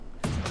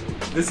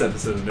This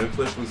episode of No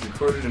Clip was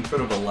recorded in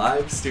front of a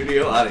live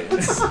studio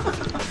audience.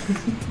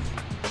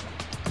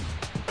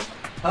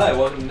 Hi,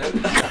 welcome to No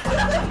Clip. God,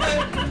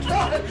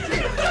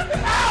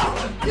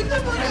 ow! Get the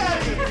fuck out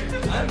of here!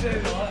 I'm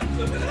Dave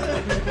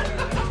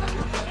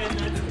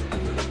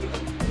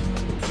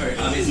Alright,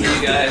 obviously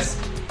you guys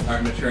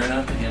are mature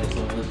enough to handle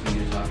some of this when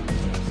you're talking to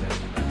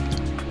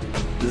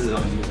someone. This is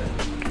on you then.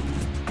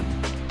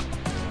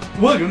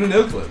 Welcome to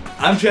No Clip.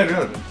 I'm Chad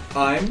Roden.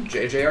 I'm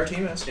JJ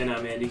Artemis. And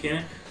I'm Andy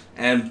Kinnick.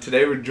 And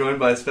today we're joined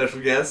by a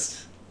special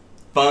guest,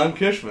 Vaughn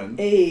Cushman.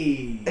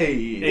 Hey.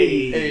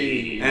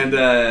 And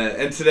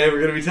today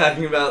we're going to be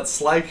talking about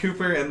Sly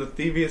Cooper and the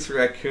Thievius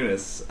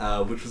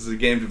Raccoonus, which was a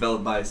game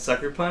developed by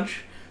Sucker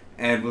Punch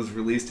and was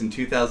released in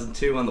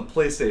 2002 on the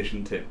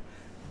PlayStation 2.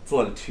 It's a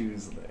lot of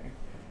twos there.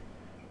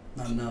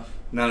 Not enough.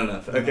 Not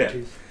enough.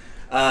 Okay.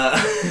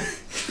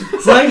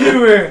 Sly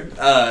Cooper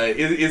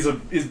is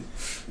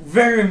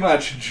very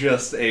much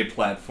just a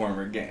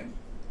platformer game.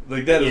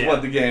 Like, that is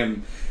what the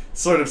game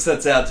sort of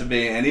sets out to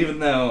be, and even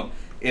though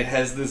it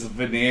has this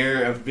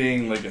veneer of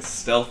being like a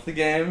stealth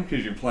game,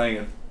 because you're playing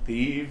a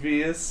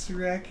thievius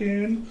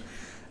raccoon,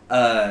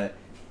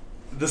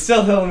 the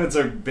stealth elements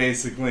are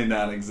basically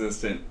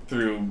non-existent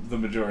through the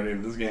majority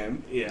of this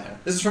game. Yeah.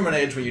 This is from an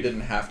age where you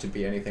didn't have to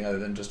be anything other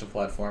than just a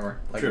platformer.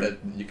 Like, True. that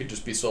you could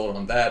just be sold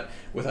on that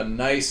with a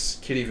nice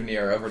kitty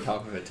veneer over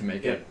top of it to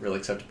make it really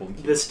acceptable and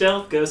cute. The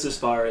stealth goes as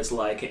far as,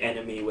 like,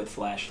 enemy with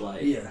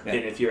flashlight. Yeah.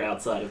 And if you're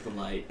outside of the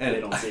light, And-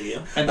 they don't see you.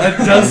 And A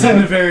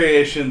dozen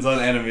variations on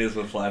enemies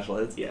with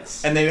flashlights.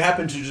 Yes. And they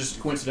happen to just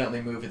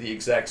coincidentally move at the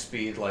exact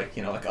speed like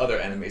other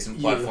enemies in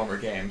platformer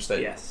games that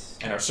Yes.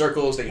 and are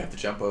circles that you have to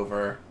jump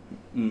over.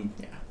 Mm.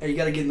 Hey, you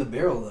gotta get in the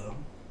barrel though.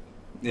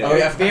 Yeah. Oh,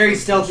 yeah. Very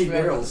stealthy Just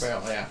barrels.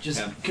 Yeah. Just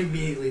Yeah.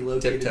 conveniently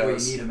located where you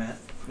Tiptoes. need them at.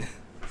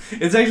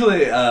 It's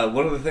actually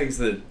one of the things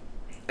that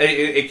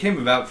it came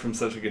about from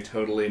such like a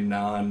totally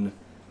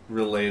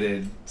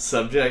non-related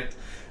subject.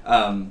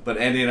 But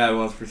Andy and I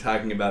once were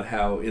talking about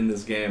how in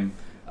this game,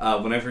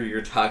 whenever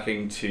you're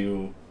talking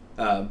to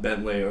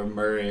Bentley or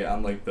Murray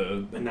on like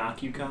the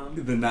Monocucom?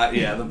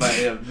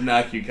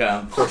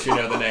 Nocucom, Of course, you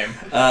know the name.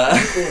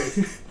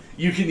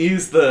 you can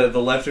use the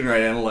left and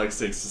right analog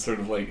sticks to sort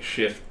of like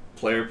shift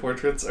player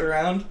portraits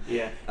around.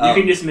 Yeah. You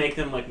can just make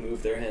them, like,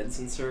 move their heads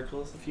in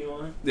circles if you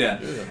want. Yeah.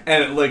 Yeah.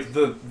 And like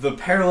the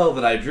parallel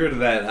that I drew to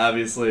that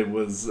obviously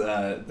was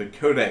the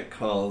codec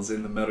calls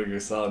in the Metal Gear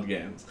Solid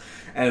games.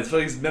 And it's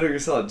funny because Metal Gear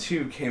Solid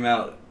 2 came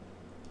out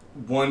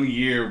 1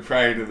 year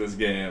prior to this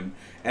game,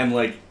 and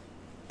like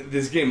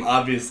this game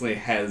obviously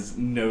has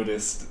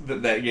noticed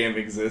that game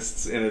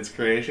exists in its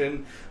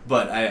creation,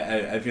 but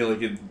I feel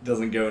like it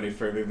doesn't go any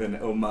further than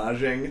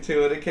homaging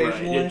to it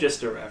occasionally. Right. It's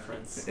just a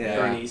reference.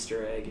 Yeah. Or an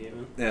Easter egg,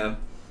 even. Yeah.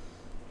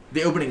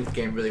 The opening of the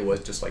game really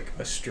was just like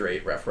a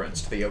straight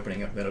reference to the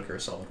opening of Metal Gear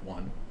Solid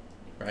 1,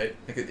 right?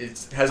 Like it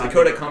has the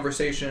codec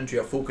conversations, you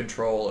have full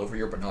control over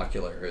your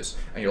binoculars,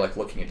 and you're like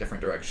looking in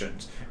different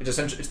directions. It's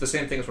essentially it's the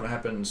same thing as what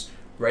happens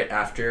right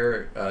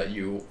after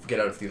you get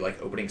out of the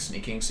like opening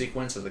sneaking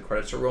sequence as the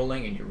credits are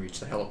rolling and you reach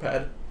the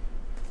helipad.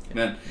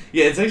 Man,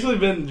 yeah, it's actually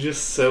been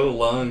just so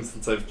long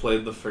since I've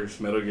played the first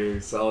Metal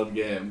Gear Solid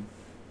game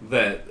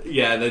that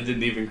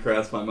didn't even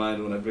cross my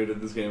mind when I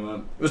booted this game up.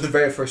 It was the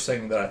very first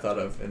thing that I thought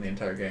of in the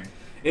entire game.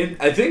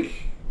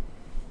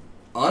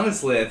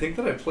 Honestly, I think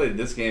that I played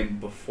this game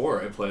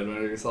before I played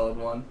Metal Gear Solid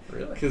 1.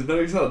 Really? Because Metal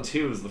Gear Solid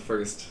 2 was the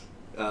first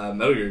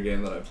Metal Gear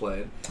game that I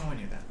played. Oh, I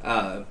knew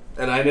that.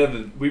 And I know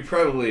that we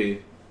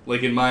probably,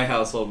 like in my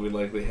household, we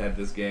likely had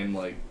this game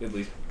like at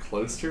least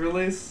close to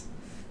release.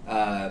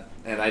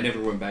 And I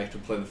never went back to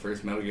play the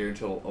first Metal Gear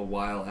until a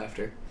while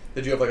after.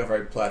 Did you have like a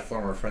very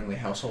platformer-friendly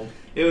household?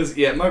 It was,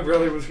 my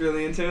brother was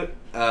really into it.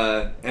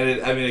 And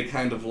it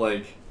kind of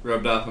like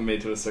rubbed off on me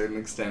to a certain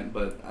extent,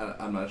 but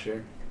I'm not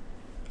sure.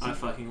 I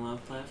fucking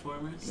love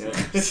platformers.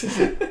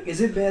 Yeah.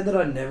 Is it bad that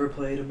I never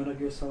played a Metal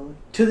Gear Solid?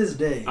 To this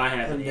day, I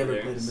haven't I've never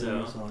either, played a Metal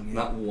Gear so- Solid game.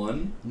 Not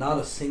one? Not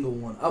a single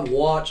one. I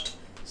watched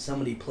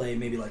somebody play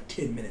maybe like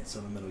 10 minutes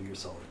of a Metal Gear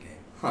Solid game.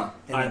 Huh.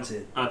 And that's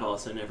it. I've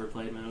also never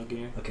played Metal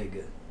Gear. Okay,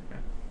 good.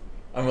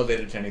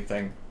 Unrelated to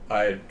anything,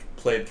 I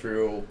played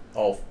through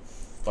all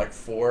like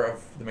 4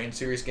 of the main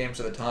series games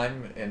at the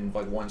time in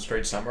like one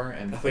straight summer,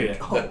 and Oh, yeah.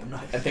 Oh,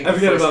 nice. I think I the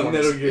forgot first about one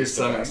Metal is Gear the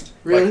Summer. best.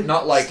 Really?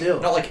 Like, Still?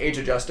 not like age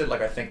adjusted.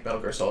 Like I think Metal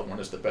Gear Solid 1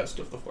 is the best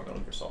of the 4 Metal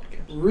Gear Solid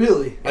games.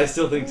 Really? I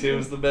still think 2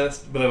 is the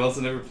best, but I've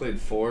also never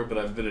played 4, but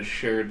I've been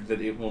assured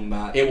that it will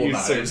not It will not.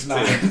 usurp It's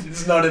not. 2.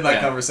 It's not in that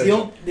Yeah.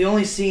 conversation. The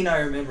only scene I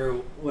remember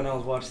when I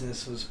was watching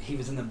this was he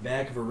was in the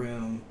back of a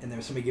room and there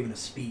was somebody giving a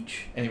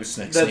speech. And he was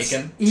That's-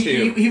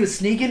 sneaking. He was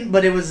sneaking,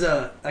 but it was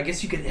I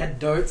guess you could had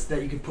darts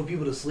that you could put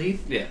people to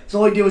sleep. Yeah. So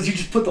all he did was you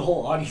just put the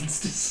whole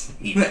audience to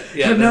sleep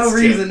Yeah, for no that's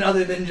true. reason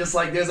other than just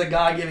like there's a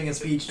guy giving a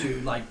speech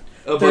to like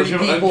A 30 bunch of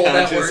people that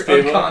unconscious were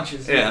people.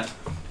 unconscious. Yeah.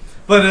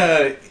 But,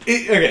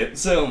 okay,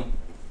 so,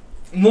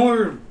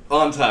 more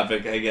on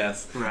topic, I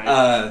guess.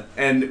 Right.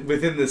 And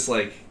within this,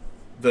 like,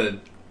 the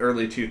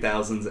early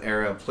 2000s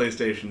era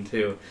PlayStation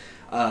 2,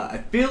 I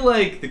feel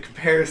like the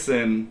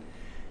comparison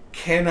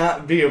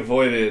cannot be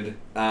avoided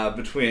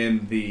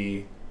between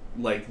the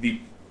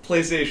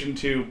PlayStation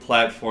 2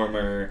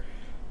 platformer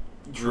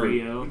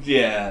Trio.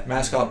 Yeah.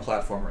 Mascot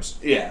platformers.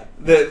 Yeah.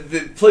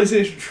 The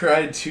PlayStation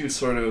tried to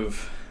sort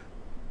of...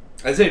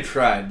 I say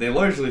tried. They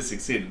largely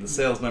succeeded. The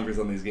sales numbers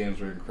on these games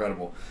were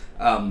incredible.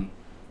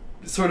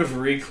 Sort of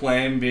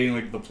reclaim being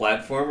like the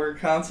platformer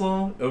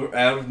console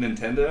out of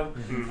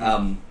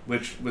Nintendo,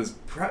 which was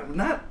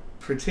not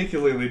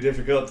particularly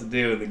difficult to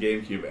do in the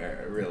GameCube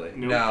era, really.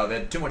 Nope. No, they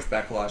had too much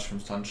backlash from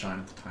Sunshine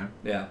at the time.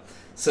 Yeah.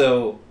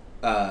 So,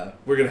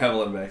 we're going to have a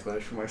lot of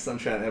backlash from our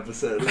Sunshine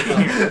episode.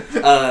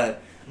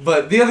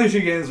 But the other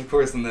two games, of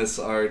course, in this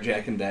are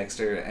Jak and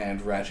Daxter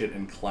and Ratchet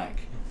and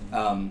Clank.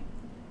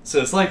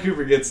 So Sly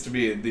Cooper gets to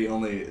be the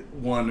only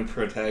one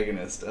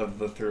protagonist of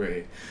the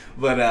three.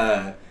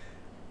 But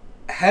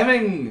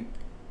having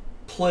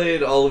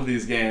played all of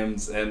these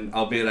games, and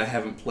albeit I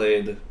haven't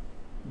played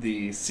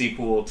the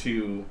sequel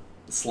to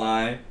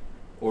Sly,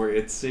 or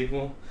its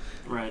sequel,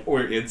 I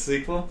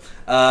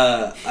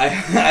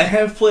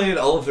have played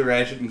all of the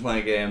Ratchet and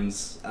Clank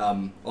games,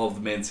 all of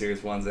the main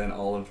series ones, and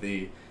all of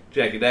the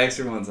Jak and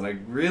Daxter ones, and I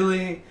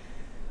really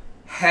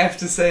have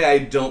to say I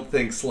don't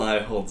think Sly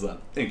holds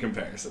up in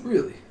comparison.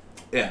 Really?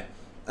 Yeah.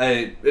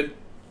 I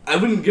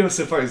wouldn't go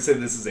so far as to say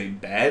this is a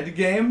bad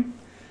game.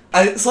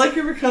 Sly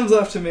Cooper comes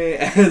off to me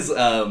as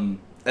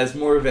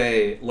more of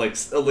a like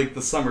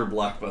the summer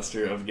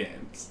blockbuster of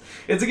games.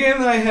 It's a game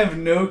that I have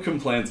no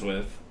complaints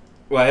with.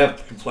 Well, I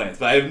have complaints,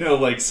 but I have no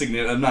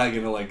I'm not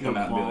gonna come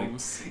out and be like,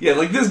 yeah,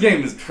 this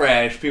game is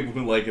trash. People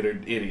who like it are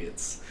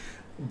idiots.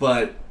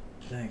 But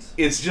thanks.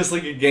 It's just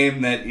like a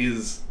game that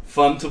is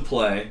fun to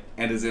play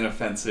and is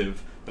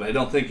inoffensive, but I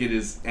don't think it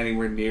is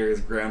anywhere near as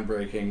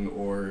groundbreaking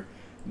or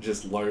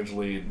just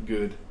largely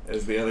good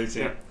as the other two.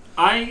 Yeah.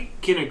 I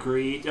can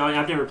agree.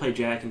 I've never played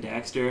Jak and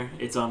Daxter.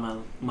 It's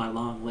on my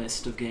long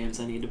list of games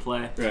I need to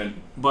play. Right.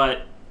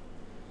 But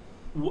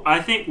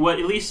I think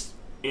at least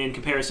in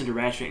comparison to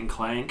Ratchet and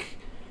Clank,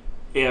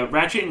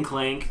 Ratchet and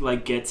Clank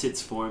gets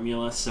its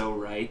formula so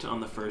right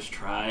on the first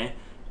try.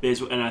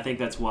 And I think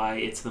that's why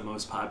it's the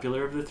most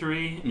popular of the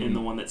three and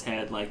the one that's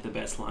had the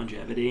best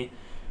longevity.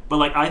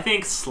 But I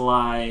think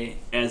Sly,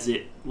 as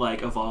it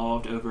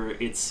evolved over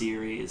its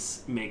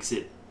series, makes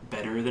it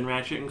better than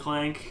Ratchet and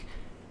Clank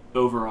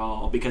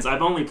overall. Because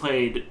I've only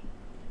played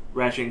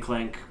Ratchet and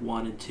Clank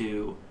 1 and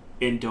 2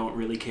 and don't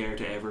really care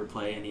to ever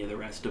play any of the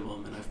rest of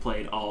them. And I've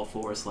played all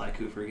 4 Sly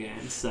Cooper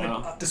games.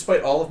 So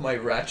despite all of my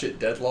Ratchet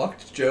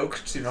deadlocked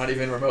jokes, you're not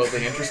even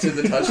remotely interested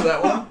to touch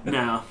that one?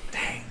 No.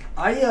 Dang.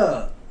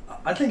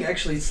 I think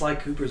actually Sly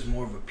Cooper is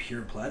more of a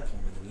pure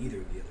platformer than either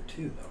of the other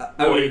two, though.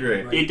 I would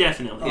agree. It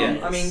definitely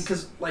is. I mean,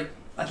 because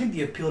I think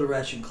the appeal to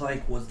Ratchet and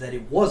Clank was that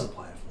it was a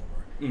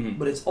platformer,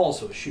 but it's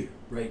also a shooter,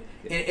 right?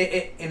 And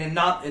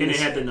it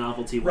had the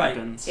novelty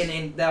weapons, right?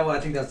 And that I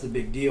think that's the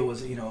big deal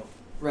was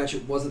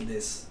Ratchet wasn't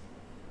this.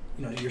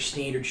 Your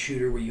standard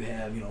shooter where you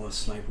have, a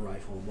sniper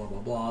rifle, blah,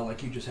 blah, blah.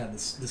 You just have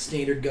the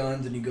standard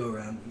guns and you go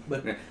around.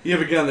 But you have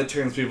a gun that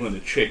turns people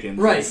into chickens.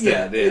 Right,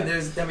 instead.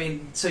 Yeah.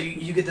 So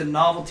you get the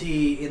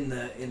novelty in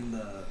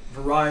the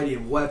variety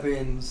of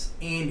weapons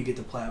and you get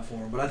the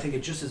platform. But I think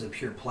it just as a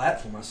pure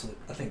platform,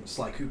 I think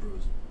Sly Cooper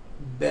was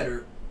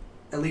better,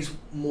 at least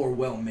more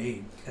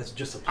well-made as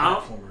just a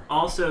platformer.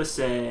 I'll also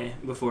say,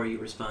 before you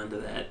respond to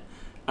that,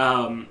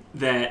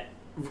 that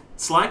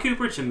Sly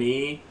Cooper, to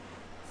me,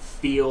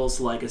 feels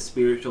like a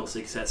spiritual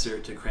successor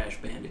to Crash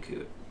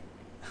Bandicoot.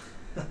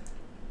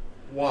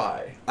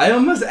 Why? I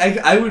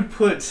would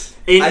put...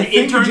 I think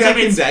in terms Jak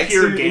of its and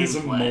pure Daxter is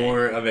gameplay.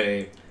 more of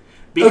a...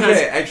 Because,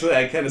 okay, actually,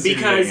 I kind of see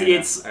because what you're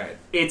getting at.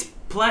 it's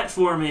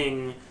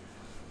platforming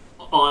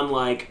on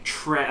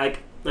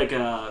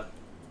a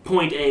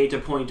point A to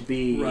point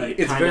B. Right.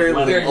 It's kind very of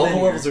level. linear. All the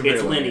linear. levels are very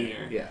It's linear.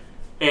 linear. Yeah.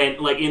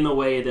 And in the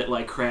way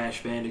that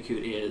Crash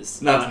Bandicoot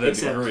is. Not to that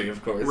except, degree,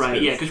 of course.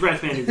 Right, yeah, because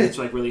Crash Bandicoot's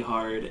really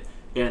hard,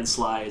 and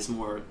Sly is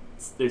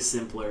they're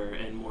simpler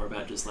and more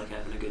about just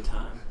having a good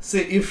time. So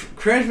if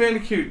Crash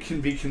Bandicoot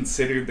can be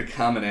considered the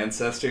common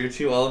ancestor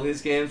to all of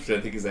these games, which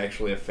I think is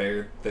actually a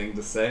fair thing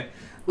to say.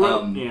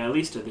 Well, yeah, at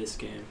least to this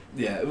game.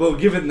 Yeah, well,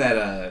 given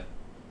that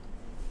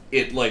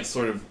it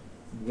sort of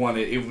won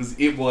it was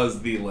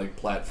the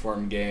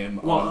platform game.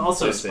 Well, on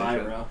also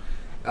PlayStation. Spyro.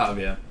 Oh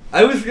yeah,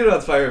 I always forget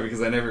about Spyro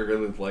because I never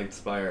really liked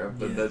Spyro,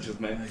 but that's just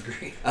me. I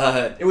agree.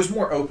 It was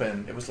more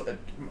open. It was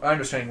my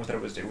understanding was that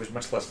it was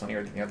much less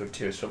linear than the other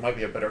two, so it might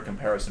be a better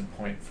comparison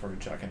point for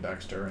Jak and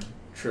Daxter. And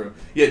True.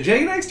 Yeah,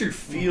 Jak and Daxter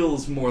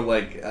feels more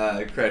like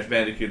Crash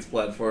Bandicoot's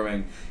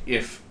platforming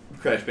if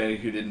Crash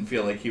Bandicoot didn't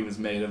feel like he was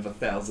made of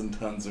 1,000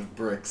 tons of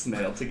bricks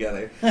nailed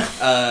together.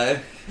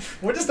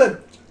 what does that?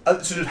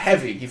 So just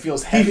heavy. He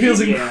feels heavy. He feels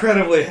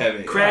incredibly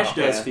heavy. Crash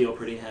does feel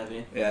pretty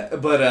heavy. Yeah,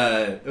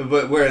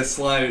 but whereas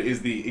Sly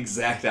is the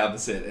exact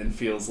opposite and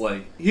feels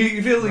like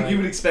he feels like you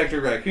would expect a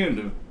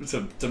raccoon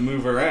to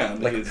move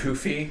around. Like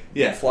poofy,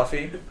 yeah,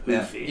 fluffy,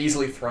 poofy,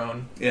 easily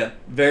thrown. Yeah,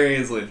 very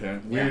easily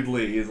thrown.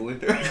 Weirdly easily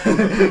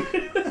thrown.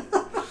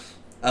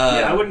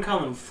 I wouldn't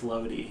call him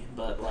floaty,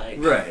 but right.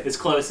 as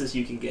close as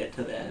you can get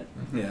to that.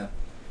 Yeah,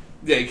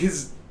 yeah,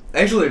 because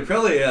Actually,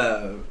 probably,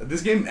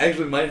 this game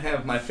actually might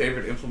have my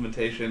favorite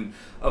implementation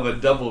of a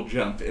double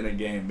jump in a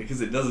game, because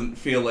it doesn't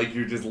feel like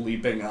you're just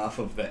leaping off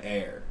of the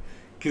air,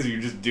 because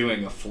you're just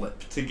doing a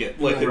flip to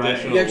get, like, Right.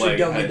 additional, You actually like,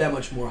 don't height. get that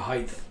much more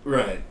height.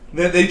 Right.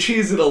 They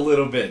cheese it a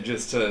little bit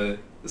just to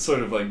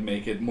sort of, like,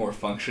 make it more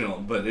functional,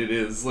 but it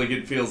is, like,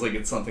 it feels like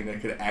it's something that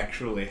could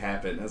actually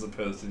happen, as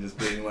opposed to just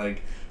being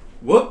like,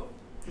 whoop!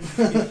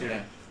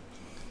 Yeah.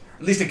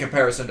 At least in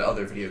comparison to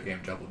other video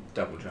game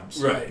double jumps.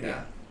 Right.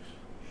 Yeah.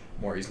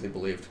 More easily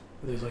believed.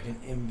 There's like an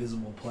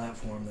invisible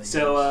platform that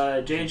So,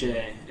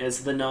 JJ,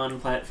 as the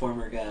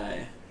non-platformer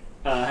guy,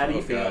 how do you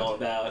Oh, feel God.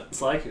 about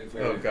Sly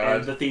Cooper Oh, God.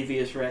 and the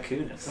Thievius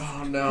Raccoonus?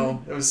 Oh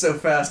no, it was so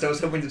fast. I was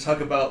hoping to talk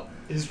about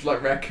his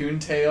like raccoon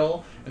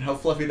tail and how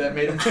fluffy that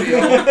made him feel,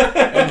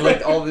 and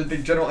like all the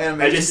general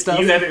animation stuff.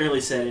 You haven't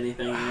really said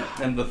anything yet.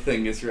 And the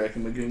thing is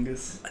wrecking the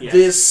Gungus. Yes.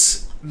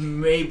 This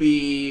may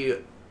be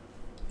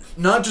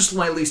not just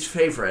my least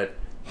favorite,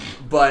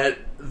 but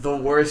the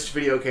worst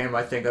video game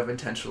I think I've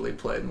intentionally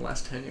played in the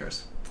last 10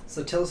 years.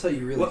 So tell us how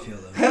you really What? feel,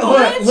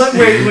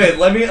 though. Wait,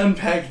 let me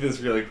unpack this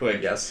really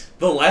quick. Yes.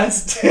 The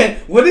last 10...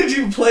 What did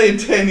you play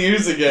 10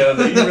 years ago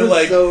that you were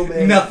like, So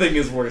bad. nothing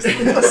is worse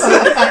than this?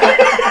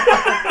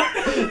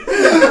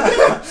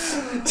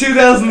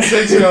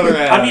 2006 run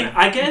around. I mean,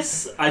 I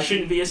guess I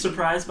shouldn't be as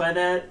surprised by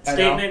that I know.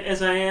 statement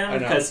as I am, I know.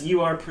 because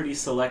you are pretty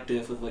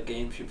selective with what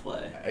games you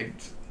play.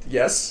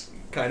 Yes,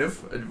 kind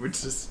of,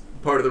 which is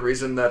part of the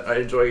reason that I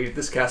enjoy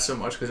this cast so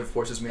much, because it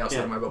forces me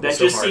outside of my bubble That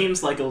so just hard.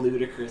 seems like a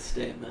ludicrous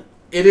statement.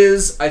 It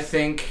is, I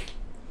think,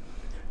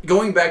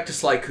 going back to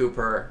Sly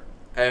Cooper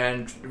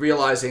and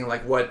realizing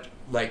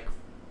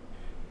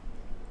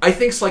I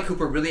think Sly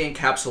Cooper really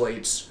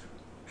encapsulates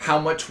how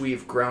much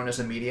we've grown as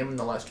a medium in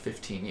the last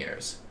 15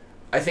 years.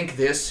 I think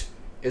this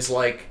is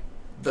like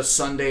the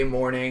Sunday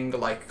morning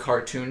like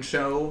cartoon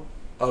show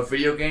of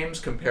video games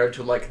compared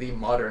to like the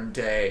modern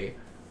day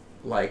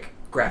like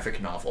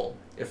graphic novel,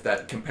 if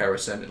that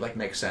comparison like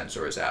makes sense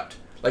or is apt.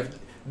 Like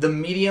the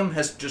medium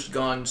has just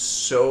gone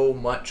so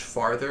much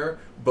farther,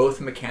 both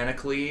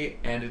mechanically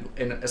and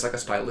as like a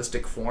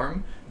stylistic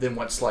form, than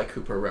what Sly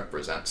Cooper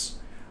represents.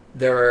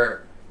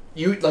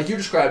 You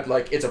described,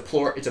 like it's a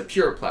pure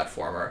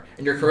platformer,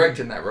 and you're correct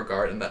in that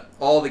regard, and that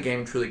all the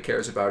game truly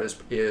cares about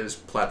is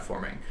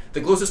platforming.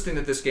 The closest thing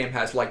that this game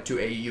has like to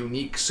a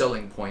unique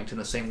selling point, in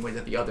the same way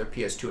that the other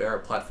PS2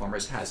 era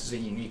platformers has as a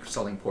unique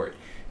selling point,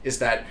 is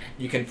that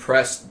you can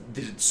press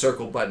the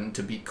circle button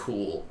to be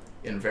cool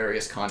in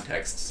various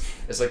contexts.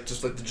 It's like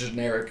just like the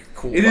generic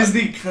cool It button. is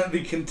the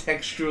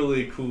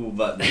contextually cool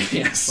button.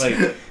 Yes.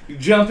 Like,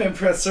 jump and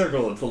press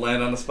circle to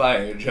land on a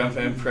spire. Jump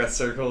and press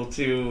circle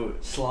to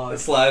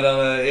slide on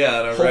a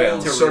Hold rail.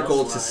 To circle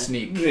rail to slide.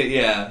 sneak.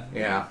 Yeah.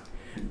 Yeah.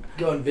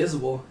 Go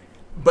invisible.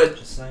 But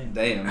Just saying.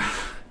 Damn.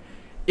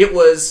 it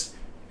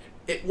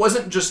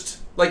wasn't just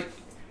like,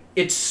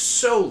 it's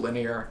so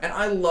linear, and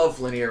I love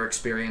linear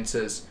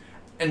experiences,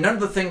 and none of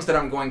the things that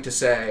I'm going to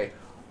say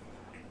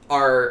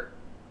are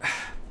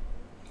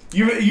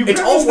You it's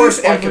all preface worse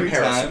this by every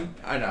comparison. time.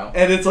 I know.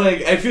 And it's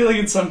like, I feel like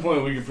at some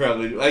point we could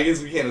probably... I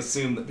guess we can't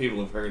assume that people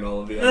have heard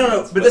all of the No,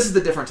 others, but this is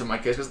the difference in my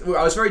case, because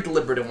I was very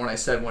deliberate in what I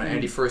said when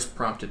Andy first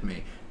prompted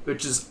me,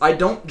 which is, I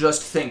don't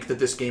just think that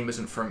this game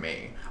isn't for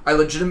me. I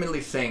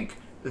legitimately think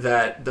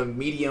that the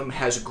medium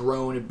has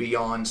grown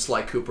beyond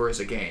Sly Cooper as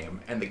a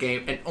game,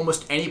 and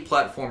almost any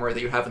platformer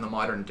that you have in the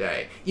modern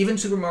day, even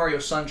Super Mario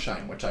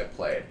Sunshine, which I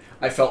played,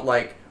 I felt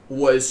like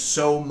was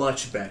so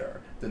much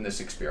better than this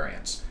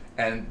experience.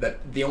 And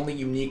that the only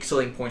unique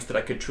selling points that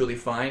I could truly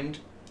find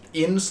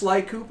in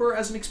Sly Cooper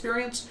as an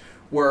experience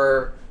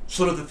were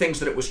sort of the things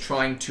that it was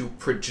trying to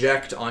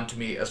project onto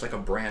me as like a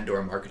brand or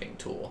a marketing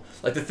tool.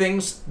 Like the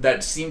things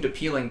that seemed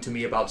appealing to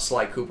me about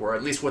Sly Cooper, or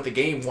at least what the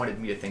game wanted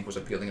me to think was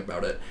appealing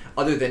about it,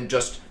 other than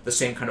just the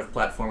same kind of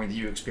platforming that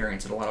you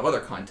experience in a lot of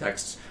other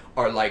contexts,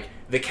 are like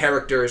the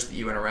characters that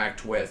you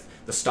interact with,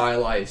 the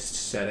stylized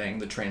setting,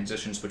 the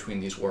transitions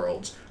between these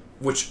worlds,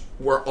 which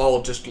were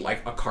all just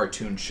like a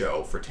cartoon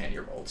show for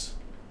 10-year-olds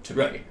to me.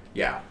 Right.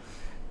 Yeah.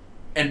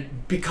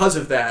 And because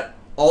of that,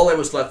 all I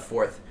was left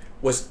with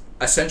was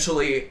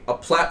essentially a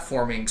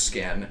platforming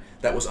skin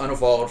that was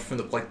unevolved from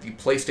the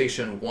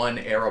PlayStation 1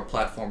 era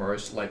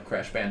platformers like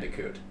Crash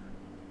Bandicoot.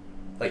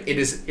 Like it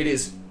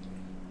is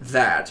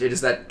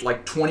that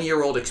like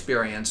 20-year-old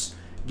experience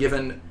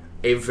given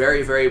a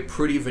very, very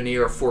pretty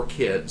veneer for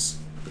kids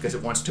because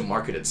it wants to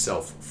market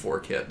itself for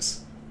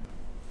kids.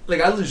 Like,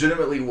 I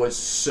legitimately was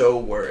so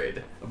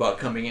worried about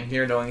coming in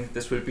here knowing that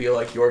this would be,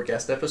 like, your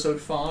guest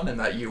episode, Fawn, and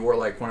that you were,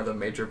 like, one of the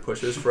major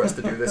pushes for us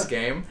to do this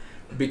game.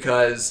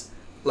 Because,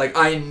 like,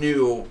 I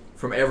knew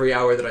from every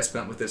hour that I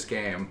spent with this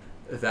game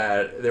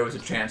that there was a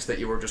chance that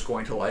you were just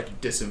going to, like,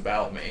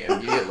 disembowel me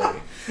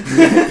immediately.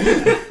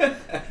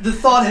 The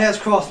thought has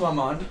crossed my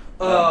mind.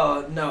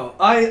 No,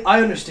 I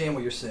understand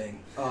what you're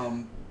saying.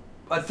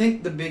 I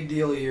think the big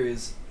deal here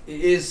is it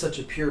is such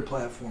a pure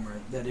platformer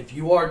that if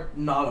you are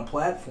not a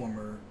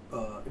platformer,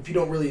 if you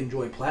don't really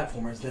enjoy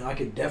platformers, then I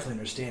could definitely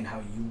understand how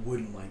you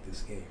wouldn't like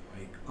this game,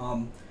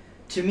 right?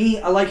 to me,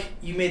 I like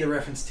you made the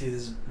reference to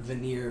this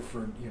veneer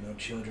for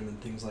children and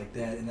things like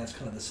that, and that's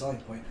kind of the selling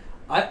point.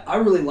 I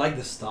really like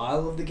the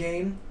style of the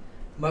game,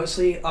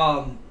 mostly.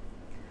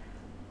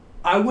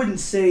 I wouldn't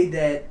say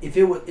that if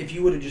you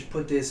would have just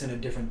put this in a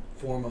different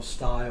form of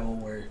style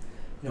where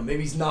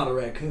maybe it's not a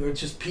raccoon, or it's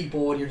just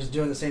people and you're just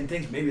doing the same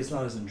things, maybe it's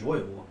not as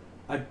enjoyable.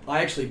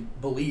 I actually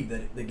believe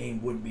that the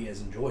game wouldn't be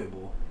as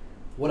enjoyable.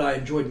 What I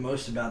enjoyed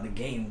most about the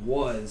game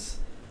was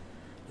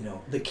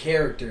the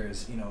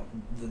characters,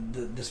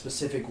 the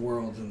specific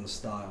worlds and the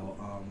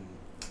style.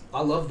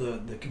 I love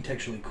the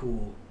contextually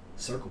cool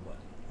circle button.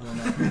 I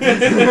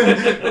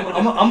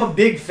don't know. I'm a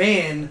big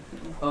fan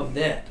of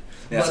that.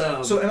 Yeah.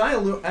 But, so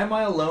am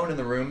I alone in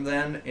the room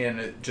then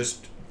in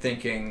just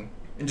thinking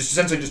and just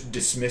essentially just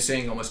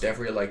dismissing almost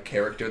every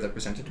character that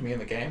presented to me in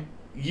the game?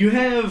 You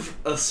have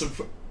a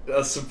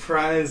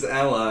surprise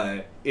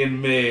ally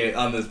in me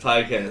on this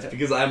podcast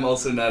because I'm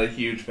also not a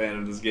huge fan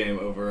of this game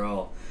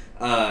overall.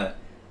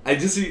 I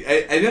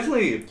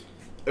definitely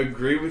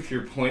agree with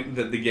your point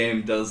that the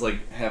game does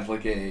have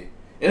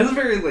it has a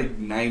very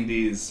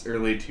 90s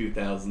early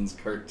 2000s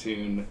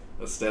cartoon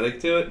aesthetic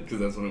to it because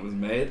that's when it was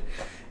made,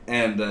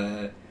 and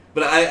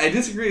but I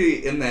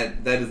disagree in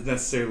that is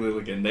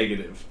necessarily a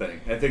negative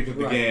thing. I think that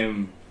the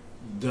game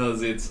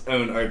does its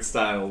own art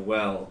style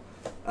well.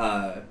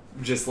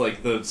 Just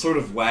the sort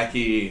of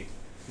wacky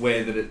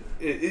way that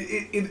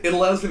it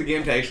allows for the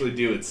game to actually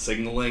do its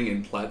signaling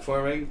and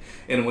platforming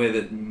in a way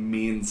that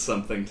means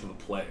something to the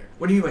player.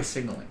 What do you mean by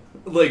signaling?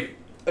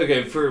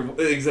 Okay, for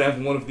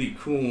example, one of the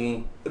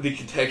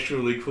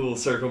contextually cool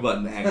circle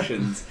button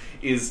actions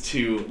is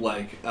to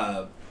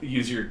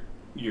use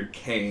your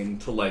cane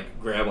to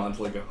grab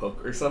onto a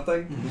hook or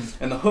something,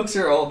 and the hooks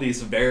are all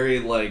these very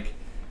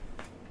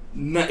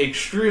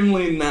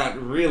extremely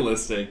not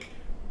realistic,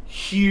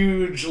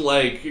 huge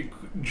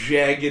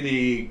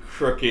jaggedy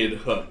crooked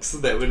hooks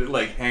that would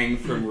hang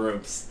from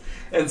ropes,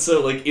 and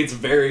so it's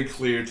very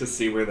clear to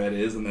see where that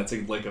is, and that's a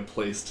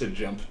place to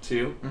jump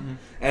to,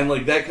 and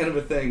that kind of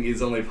a thing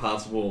is only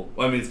possible.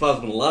 Well, I mean, it's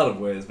possible in a lot of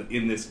ways, but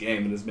in this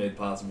game it is made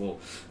possible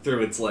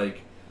through its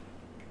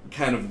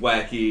kind of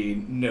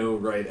wacky, no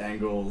right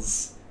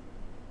angles,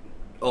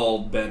 all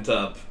bent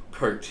up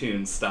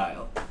cartoon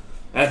style.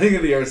 And I think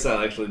that the art style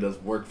actually does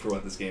work for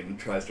what this game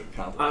tries to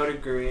accomplish. I would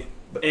agree.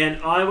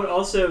 And I would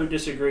also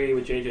disagree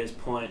with JJ's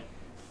point,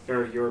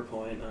 or your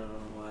point, I don't know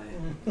why.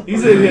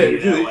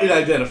 It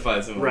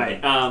identifies him. Right.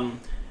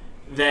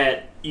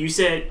 That you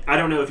said, I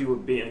don't know if you were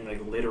being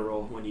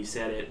literal when you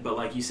said it,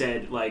 but you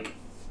said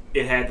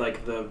it had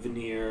the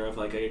veneer of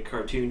a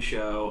cartoon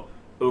show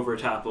over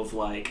top of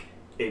a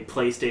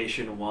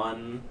PlayStation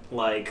 1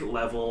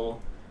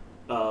 level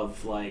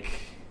of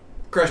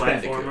Crash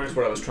Bandicoot is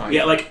what I was trying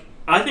to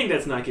I think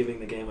that's not giving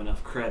the game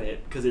enough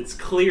credit because it's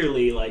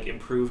clearly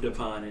improved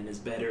upon and is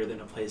better than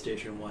a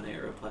PlayStation 1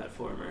 era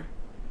platformer.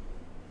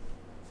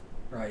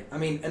 Right. I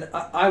mean, and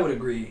I would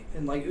agree.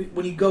 And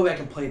when you go back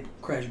and play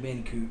Crash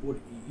Bandicoot,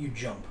 you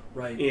jump,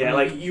 right? Yeah,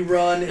 I mean, you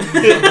run and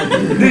you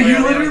jump. You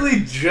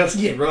literally just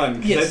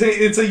run. Yes. I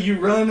think it's you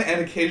run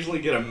and occasionally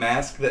get a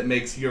mask that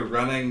makes your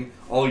running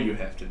all you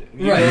have to do.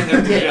 You don't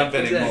have to jump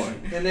anymore.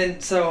 Exactly. And then,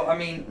 so I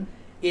mean,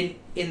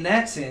 in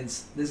that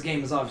sense, this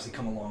game has obviously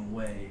come a long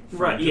way.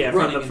 From the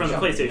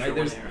PlayStation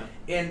 1 era.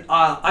 And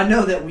I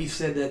know that we've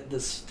said that the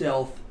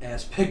stealth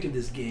aspect of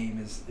this game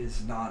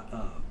is not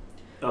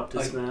up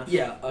to snuff.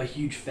 Yeah, a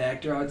huge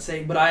factor, I would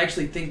say. But I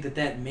actually think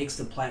that makes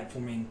the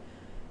platforming.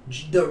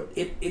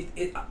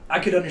 I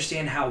could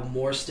understand how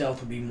more stealth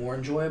would be more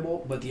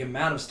enjoyable, but the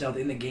amount of stealth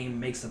in the game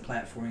makes the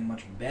platforming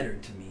much better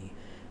to me.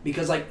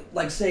 Because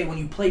say when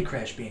you played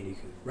Crash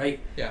Bandicoot, right?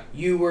 Yeah.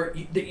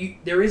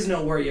 There is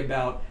no worry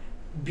about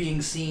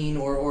being seen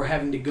or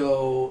having to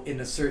go in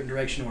a certain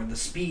direction or the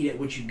speed at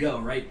which you go,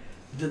 right?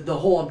 The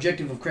whole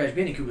objective of Crash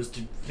Bandicoot was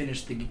to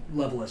finish the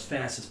level as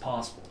fast as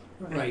possible,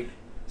 right?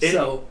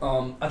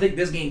 So I think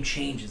this game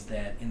changes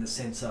that in the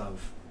sense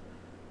of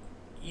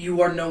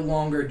you are no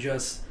longer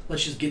just,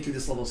 let's just get through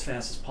this level as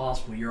fast as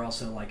possible. You're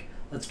also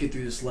let's get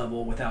through this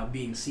level without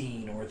being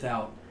seen or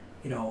without,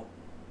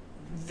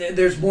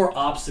 there's more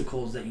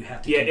obstacles that you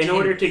have to in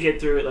order to get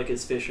through it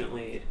as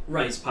efficiently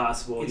as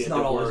possible, it's you not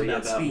have to always worry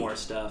about about speed. more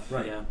stuff.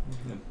 Right. Yeah.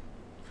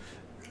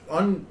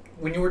 Mm-hmm.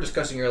 When you were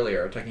discussing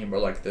earlier, talking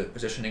about the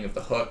positioning of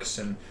the hooks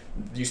and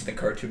using the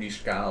cartoony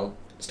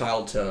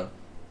style to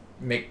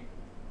make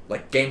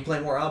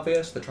gameplay more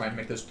obvious, to try and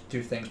make those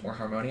two things more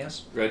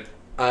harmonious. Right.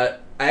 I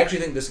actually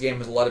think this game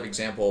has a lot of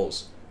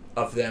examples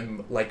of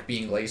them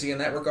being lazy in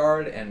that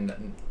regard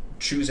and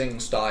choosing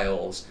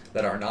styles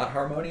that are not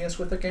harmonious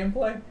with the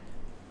gameplay.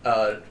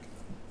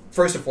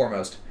 First and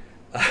foremost,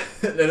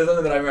 there's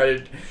something that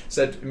I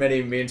said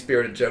many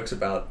mean-spirited jokes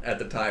about at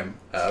the time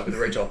with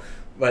Rachel,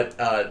 but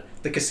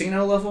the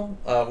casino level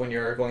when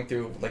you're going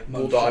through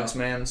Bulldog's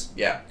man's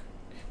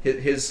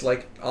his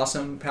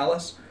awesome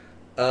palace.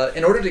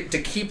 In order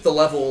to keep the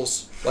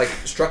levels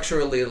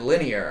structurally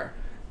linear,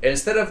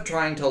 instead of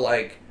trying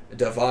to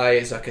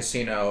devise a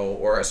casino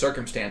or a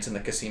circumstance in the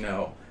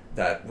casino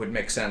that would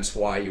make sense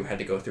why you had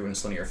to go through in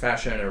this linear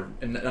fashion,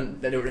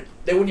 and they wouldn't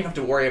even have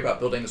to worry about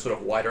building the sort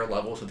of wider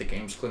levels that the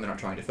game's clearly not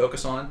trying to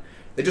focus on.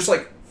 They just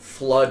like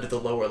flood the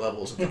lower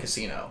levels of the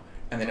casino,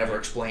 and they never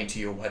explain to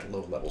you why the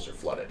lower levels are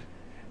flooded.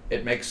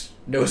 It makes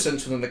no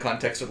sense within the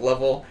context of the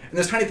level, and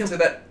there's tiny things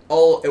like that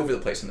all over the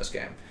place in this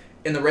game.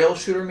 In the rail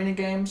shooter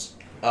minigames,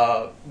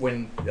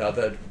 when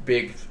the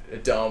big,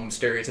 dumb,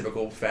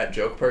 stereotypical fat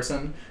joke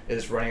person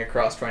is running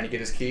across trying to get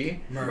his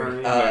key,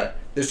 Murray.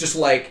 there's just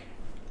like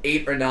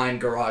 8 or 9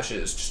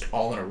 garages just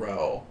all in a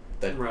row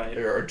that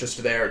are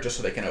just there just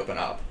so they can open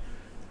up.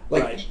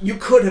 Like, you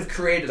could have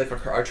created like a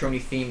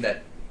cartoony theme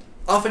that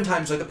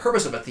oftentimes, like, the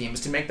purpose of a theme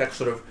is to make that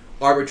sort of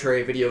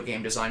arbitrary video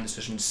game design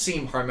decisions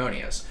seem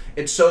harmonious.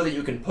 It's so that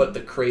you can put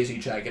the crazy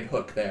jagged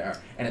hook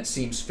there and it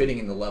seems fitting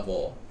in the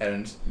level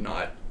and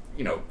not,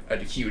 a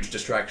huge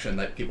distraction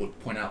that people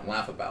point out and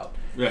laugh about.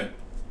 Right.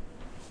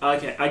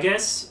 Okay, I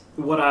guess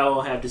what I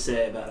will have to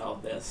say about all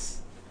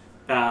this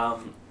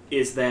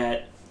is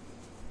that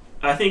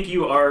I think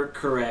you are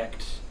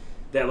correct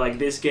that, like,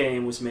 this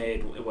game was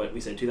made, what we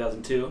said,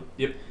 2002?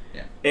 Yep.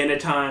 Yeah. In a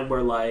time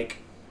where, like,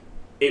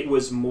 it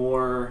was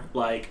more,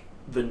 like,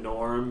 the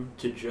norm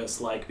to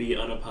just, like, be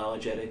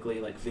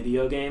unapologetically, like,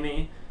 video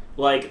gamey.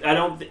 Like,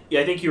 I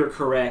think you were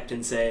correct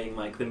in saying,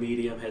 like, the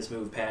medium has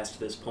moved past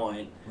this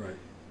point. Right.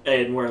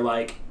 And where,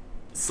 like,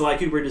 Sly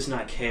Cooper does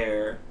not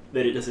care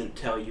that it doesn't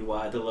tell you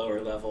why the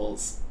lower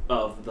levels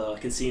of the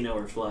casino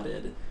are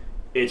flooded.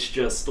 It's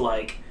just,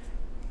 like,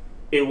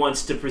 it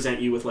wants to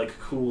present you with, like,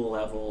 cool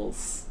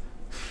levels.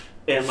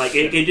 And, like,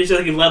 it just,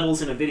 like,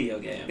 levels in a video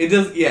game. It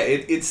does, yeah,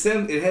 it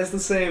has the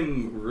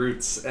same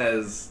roots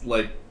as,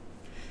 like,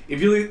 if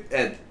you look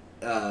at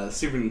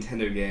Super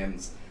Nintendo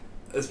games,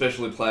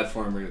 especially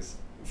platformers,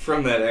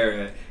 from that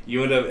era,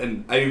 you end up,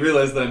 and I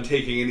realize that I'm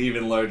taking an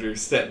even larger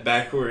step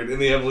backward in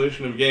the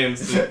evolution of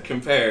games to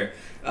compare,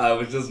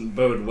 which doesn't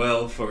bode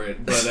well for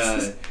it,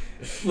 but,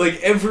 like,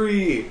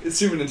 every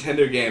Super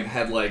Nintendo game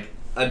had, like,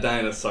 a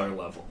dinosaur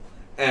level,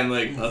 and,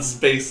 like, a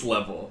space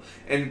level,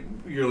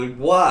 and you're like,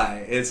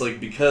 why? And it's like,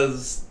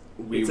 because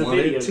we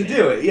wanted to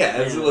do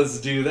it, so let's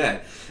do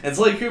that. And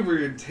Sly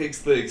Cooper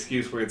takes the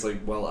excuse where it's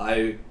like, well,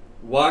 I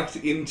walked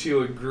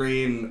into a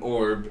green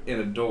orb in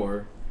a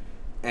door,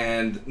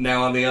 and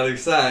now on the other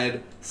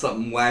side,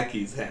 something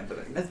wacky's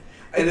happening.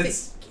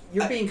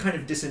 You're being kind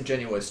of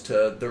disingenuous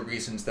to the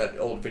reasons that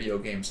old video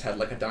games had,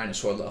 like, a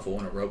dinosaur level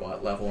and a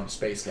robot level and a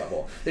space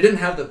level. They didn't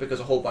have that because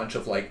a whole bunch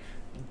of, like,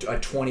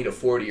 20 to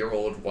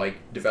 40-year-old,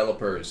 like,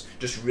 developers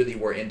just really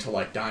were into,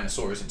 like,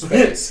 dinosaurs in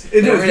space.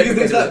 Because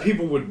they thought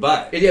people would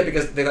buy it. Yeah,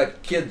 because they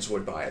thought kids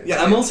would buy it.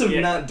 Yeah, I'm also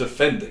not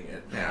defending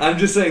it. Yeah. I'm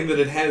just saying that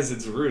it has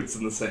its roots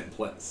in the same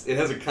place. It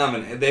has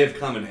they have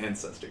common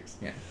ancestors.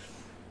 Yeah.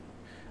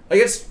 I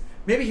guess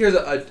maybe here's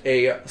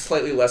a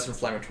slightly less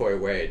inflammatory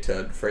way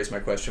to phrase my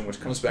question, which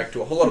comes back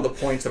to a whole lot of the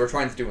points that we're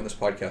trying to do in this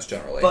podcast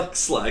generally. Fuck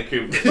Sly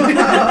Cooper.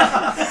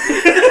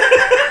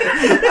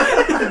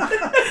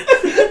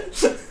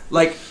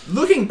 Like,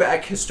 looking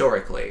back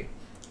historically,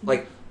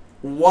 like,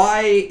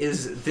 why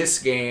is this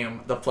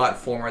game the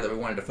platformer that we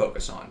wanted to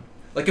focus on?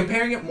 Like,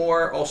 comparing it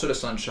more also to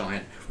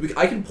Sunshine,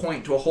 I can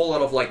point to a whole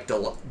lot of, like,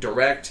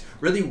 direct,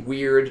 really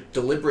weird,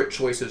 deliberate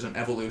choices and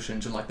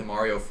evolutions in, like, the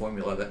Mario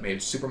formula that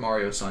made Super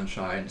Mario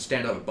Sunshine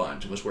stand out a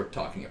bunch and was worth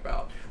talking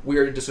about.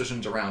 Weird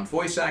decisions around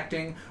voice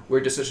acting,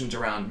 weird decisions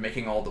around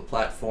making all the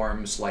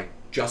platforms, like,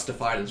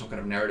 justified in some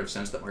kind of narrative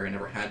sense that Mario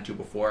never had to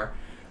before.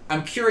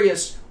 I'm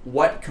curious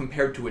what,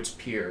 compared to its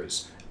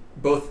peers,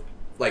 both,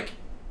 like,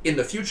 in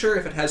the future,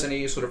 if it has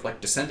any sort of, like,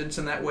 descendants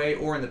in that way,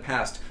 or in the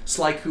past,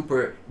 Sly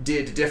Cooper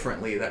did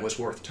differently that was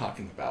worth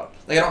talking about.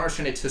 Like, I don't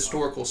understand its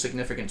historical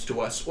significance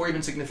to us, or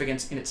even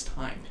significance in its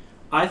time.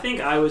 I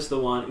think I was the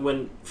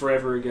one,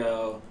 forever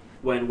ago,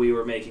 when we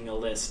were making a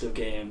list of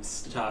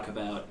games to talk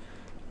about,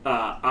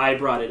 I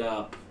brought it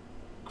up,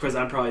 because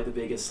I'm probably the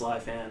biggest Sly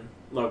fan,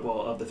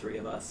 well, of the three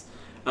of us.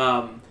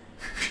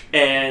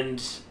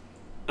 And...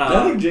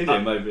 I think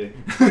JJ might be.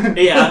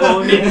 Yeah,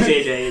 well, maybe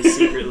JJ is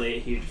secretly a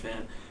huge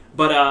fan.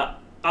 But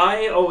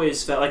I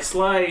always felt like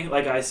Sly,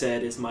 like I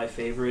said, is my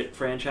favorite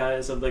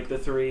franchise of, like, the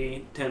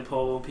three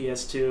tentpole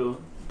PS2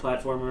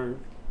 platformer.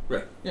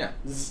 Right. Yeah.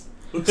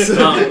 With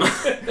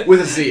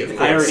a Z, of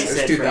course. I already it was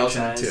said 2002.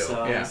 franchise,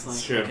 so yeah, I was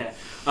like, true.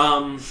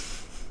 Okay.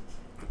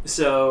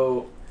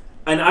 So,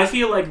 and I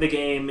feel like the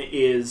game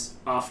is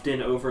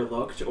often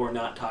overlooked or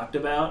not talked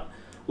about.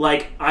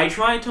 Like, I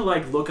tried to,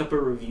 like, look up a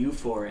review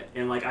for it,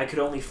 and, like, I could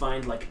only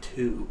find, like,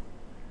 2.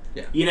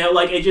 Yeah. You know,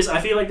 like,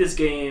 I feel like this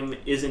game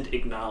isn't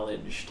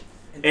acknowledged.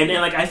 And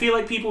like, I feel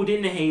like people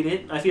didn't hate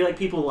it. I feel like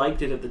people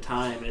liked it at the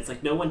time, and it's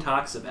like, no one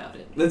talks about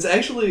it. That's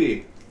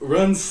actually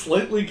runs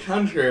slightly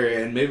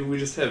contrary, and maybe we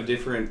just have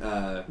different...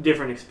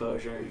 different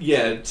exposure.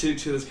 Yeah, to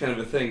this kind of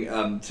a thing.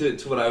 To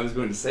what I was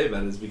going to say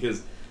about it is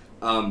because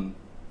when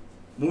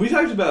we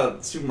talked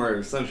about Super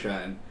Mario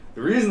Sunshine...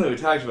 The reason that we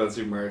talked about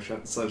Super Mario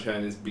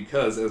Sunshine is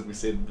because, as we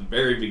said at the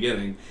very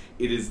beginning,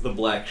 it is the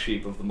black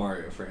sheep of the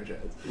Mario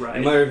franchise.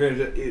 Right.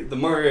 The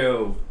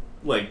Mario,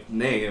 like,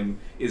 name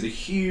is a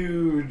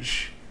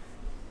huge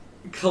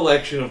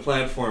collection of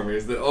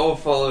platformers that all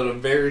followed a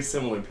very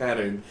similar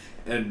pattern,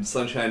 and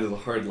Sunshine is a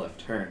hard left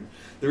turn.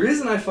 The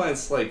reason I find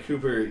Sly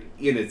Cooper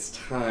in its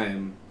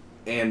time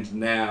and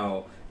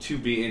now to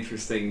be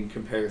interesting in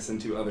comparison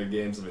to other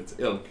games of its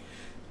ilk,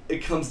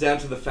 it comes down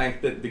to the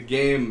fact that the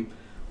game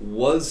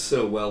was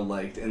so well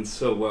liked and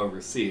so well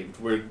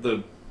received, where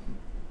the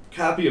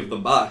copy of the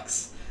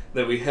box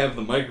that we have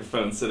the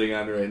microphone sitting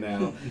on right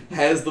now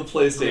has the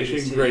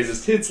PlayStation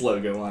Greatest Hits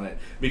logo on it,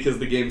 because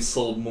the game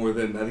sold more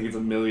than, I think it's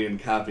 1 million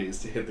copies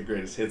to hit the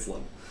Greatest Hits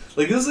level.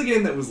 Like, this is a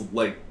game that was,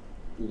 like,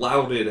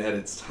 lauded at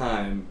its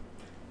time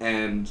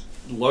and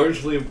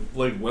largely,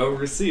 like, well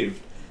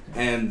received.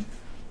 And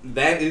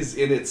that is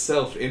in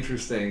itself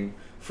interesting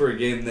for a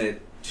game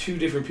that two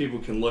different people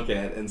can look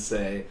at and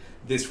say,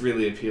 this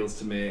really appeals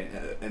to me,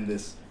 and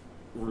this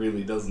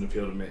really doesn't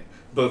appeal to me.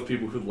 Both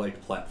people who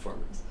like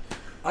platformers.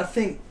 I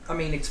think, I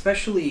mean,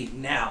 especially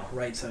now,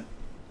 right? So,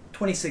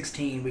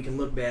 2016, we can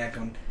look back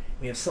on,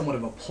 we have somewhat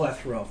of a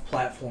plethora of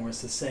platformers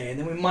to say, and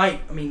then we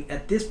might, I mean,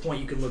 at this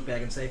point, you can look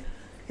back and say,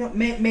 you know,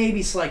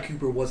 maybe Sly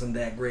Cooper wasn't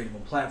that great of a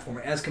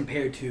platformer as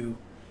compared to,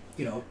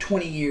 you know,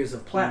 20 years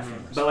of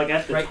platformers. But, like,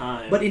 at the right?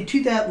 time... But in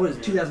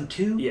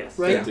 2002? Yes.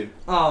 Right?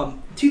 Yeah.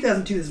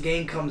 2002, this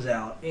game comes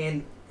out,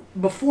 and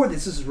before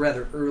this is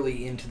rather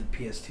early into the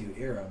PS2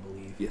 era, I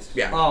believe. Yes.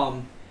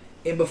 Yeah.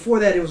 And before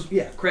that, it was,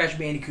 Crash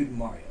Bandicoot and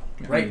Mario.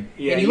 Right,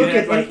 Yeah, and you you look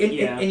had, at like,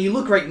 and you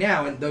look right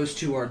now, and those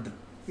two are the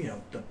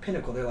the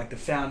pinnacle. They're like the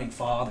founding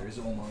fathers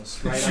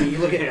almost, right? I mean, you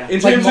look at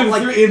In like, terms of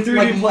like, in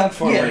 3D like,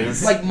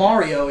 platformers. yeah, like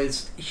Mario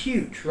is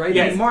huge, right?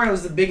 Yes. I mean, Mario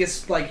is the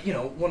biggest, like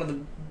one of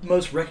the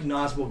most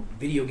recognizable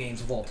video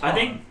games of all time. I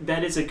think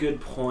that is a good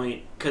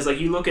point, because like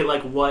you look at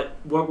like what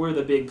were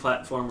the big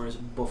platformers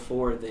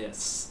before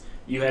this.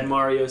 You had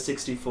Mario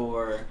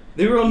 64.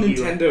 They were all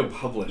Nintendo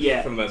published,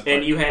 Yeah, for the most part.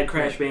 and you had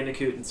Crash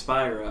Bandicoot and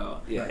Spyro.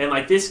 Yeah. And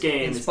like this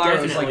game and is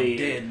Spyro's definitely like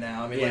dead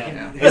now. I mean,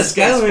 Yeah. And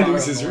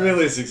Skylanders is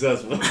really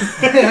successful.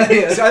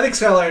 Yeah, so I think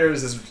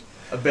Skylanders is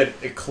a bit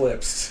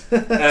eclipsed. Oh,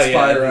 yeah, at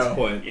Spyro. this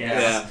point.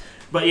 Yes. Yeah.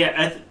 But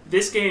yeah,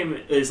 this game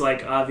is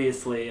like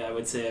obviously I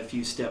would say a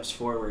few steps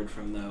forward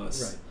from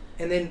those.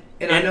 Right.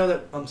 And I know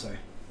that I'm sorry.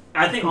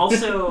 I think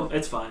also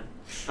it's fine.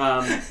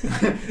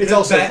 It's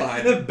also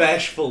fine. The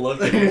bashful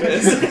look at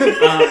this.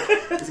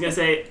 I was gonna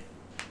say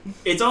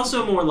it's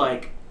also more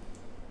like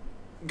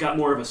got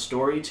more of a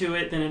story to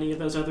it than any of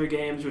those other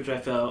games, which I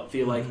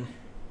feel like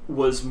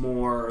was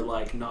more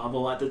like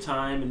novel at the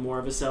time and more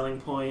of a selling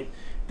point.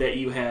 That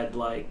you had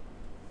like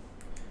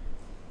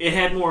it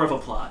had more of a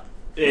plot,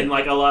 and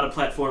like a lot of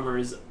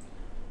platformers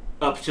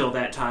up till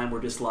that time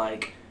were just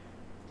like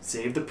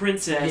save the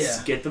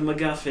princess, get the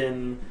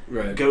MacGuffin,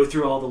 Right. go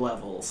through all the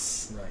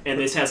levels. Right. And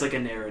this has like a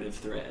narrative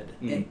thread.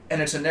 Mm.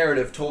 And it's a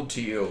narrative told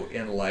to you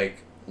in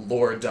like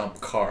lore dump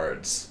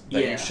cards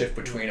that Yeah. you shift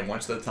between it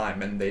once at a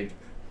time, and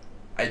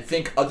I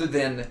think other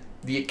than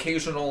the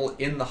occasional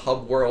in the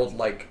hub world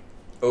like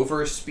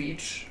over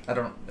speech, I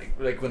don't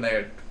like when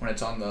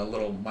it's on the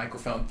little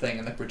microphone thing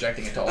and they're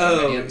projecting it to all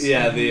the minions.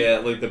 yeah, the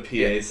like the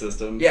PA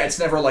system. Yeah, it's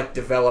never like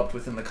developed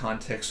within the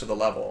context of the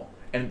level,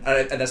 and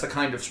that's the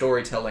kind of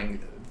storytelling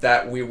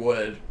that we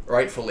would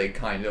rightfully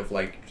kind of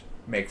like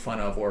make fun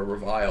of or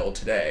revile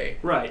today.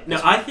 Right.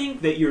 Now, I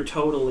think that you're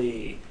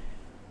totally,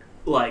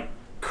 like,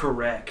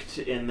 correct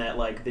in that,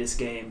 like, this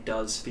game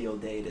does feel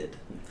dated.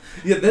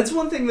 Yeah, that's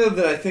one thing, though,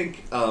 that I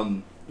think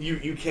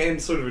you can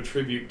sort of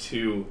attribute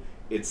to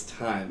its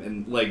time.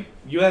 And, like,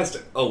 you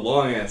asked a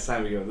long-ass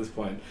time ago at this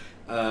point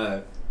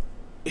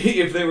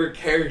if there were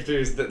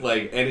characters that,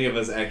 like, any of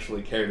us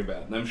actually cared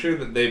about. And I'm sure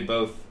that they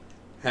both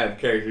have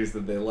characters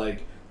that they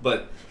like.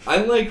 But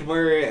I like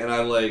Murray, and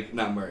I like...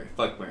 Not Murray.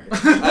 Fuck Murray.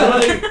 I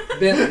like...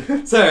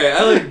 Bentley. Sorry,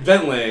 I like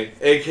Bentley,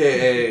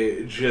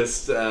 a.k.a.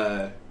 just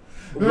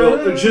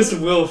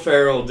Will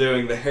Ferrell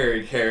doing the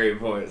Harry Carey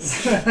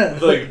voice.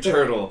 Like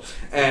Turtle.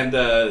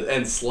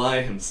 And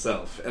Sly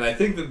himself. And I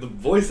think that the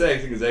voice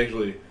acting is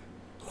actually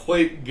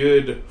quite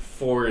good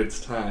for its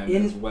time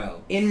as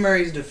well. In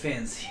Murray's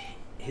defense,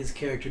 his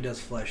character does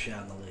flesh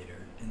out in the later.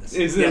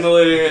 Is in the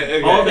later...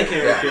 Okay. All the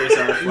characters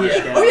are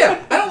fleshed out. Oh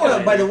yeah, I don't want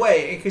to. By the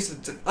way, in case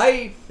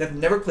I have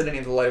never played any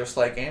of the later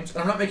Sly games,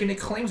 and I'm not making any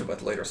claims about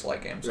the later Sly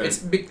games. Right. It's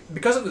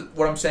because of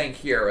what I'm saying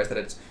here is that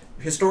it's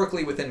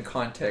historically within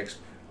context.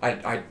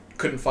 I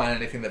couldn't find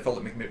anything that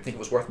made me think it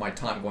was worth my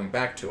time going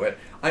back to it.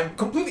 I'm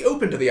completely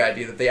open to the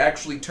idea that they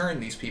actually turn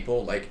these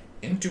people like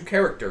into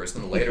characters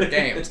in the later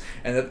games,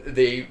 and that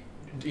they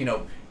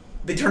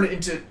turn it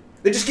into.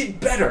 They just get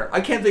better. I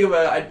can't think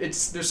about it.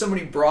 There's so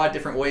many broad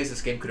different ways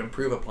this game could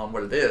improve upon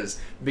what it is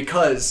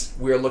because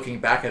we're looking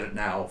back at it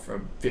now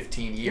from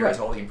 15 years, Right.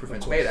 all the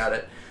improvements made at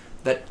it.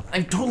 That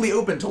I'm totally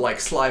open to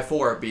like Sly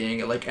 4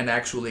 being like an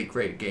actually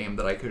great game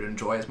that I could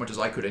enjoy as much as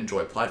I could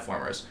enjoy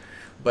platformers.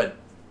 But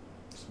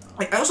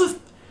I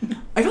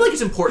feel like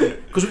it's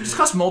important because we've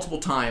discussed multiple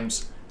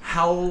times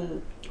how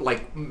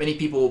like many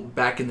people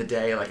back in the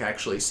day like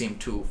actually seem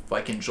to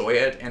like enjoy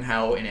it, and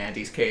how in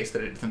Andy's case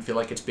that it doesn't feel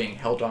like it's being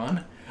held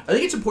on. I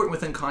think it's important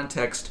within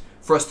context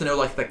for us to know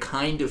like the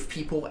kind of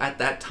people at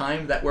that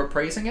time that were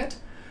praising it,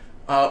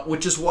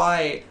 which is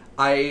why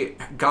I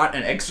got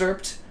an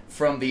excerpt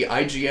from the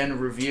IGN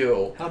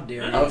review How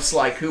dare you? of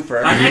Sly Cooper.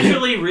 I'm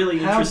actually really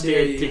How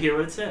dare interested you. to hear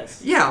what it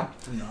says. Yeah.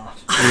 Not.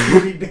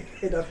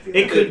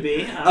 It could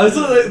be. I was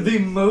the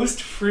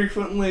most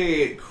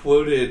frequently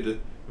quoted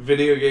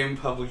video game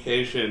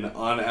publication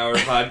on our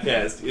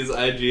podcast is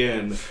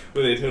IGN,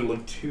 with a total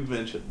of 2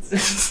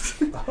 mentions.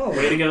 Oh,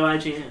 Way to go,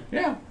 IGN.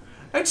 Yeah.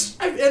 I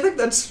think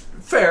that's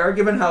fair,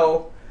 given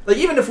how, like,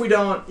 even if we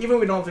don't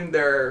think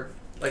they're,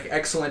 like,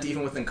 excellent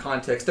even within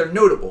context, they're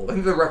notable. I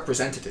think they're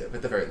representative,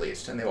 at the very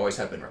least, and they always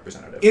have been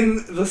representative.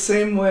 In the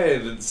same way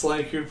that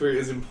Sly Cooper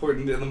is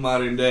important in the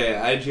modern day,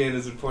 IGN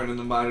is important in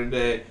the modern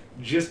day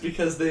just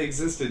because they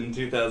existed in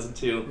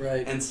 2002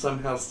 Right. and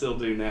somehow still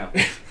do now.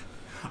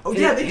 Oh,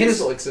 yeah, they hit do us-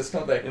 still exist,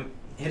 don't they?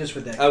 hit us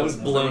with that. I was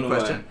quote, blown Funny away.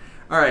 question.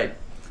 Alright,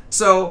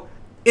 so,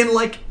 in,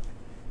 like,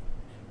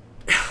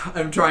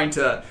 I'm trying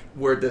to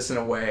word this in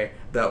a way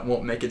that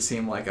won't make it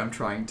seem like I'm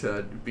trying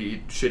to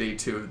be shitty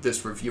to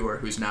this reviewer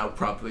who's now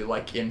probably,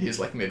 like, in his,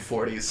 like,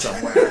 mid-40s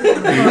somewhere.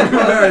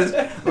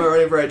 We're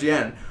writing for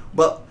IGN.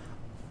 But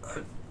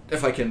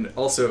if I can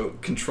also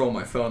control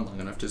my phone long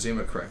enough to zoom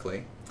it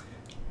correctly.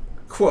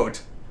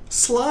 Quote,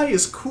 Sly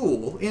is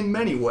cool in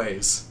many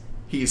ways.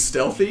 He's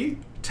stealthy,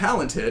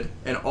 talented,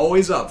 and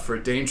always up for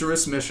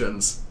dangerous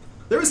missions.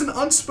 There is an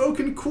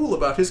unspoken cool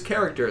about his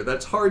character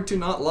that's hard to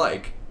not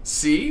like.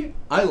 See?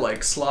 I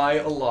like Sly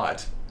a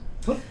lot.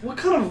 What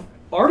kind of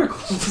article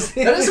is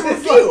That is a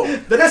review.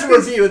 That is a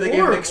review. They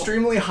gave an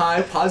extremely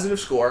high positive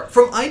score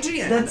from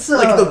IGN. That's,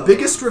 like the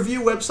biggest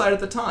review website at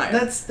the time.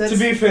 That's To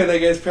be fair, that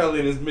guy's probably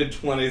in his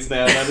mid-20s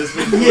now, not his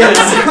mid-40s. yeah.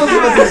 That's what I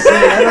was about to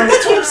say.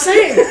 That's what I'm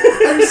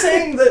saying. I'm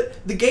saying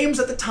that the games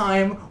at the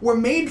time were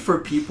made for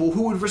people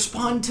who would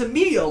respond to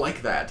media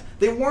like that.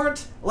 They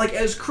weren't, like,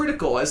 as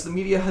critical as the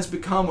media has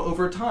become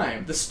over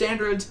time. The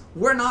standards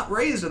were not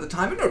raised at the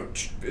time. No,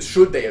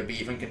 should they be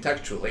even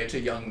contextually? It's a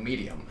young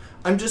medium.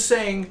 I'm just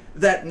saying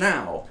that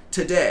now,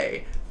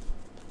 today,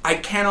 I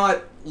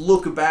cannot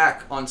look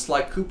back on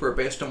Sly Cooper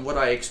based on what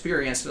I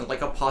experienced in,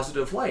 like, a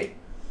positive light.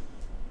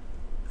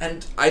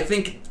 And I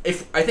think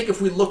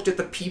if we looked at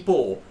the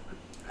people,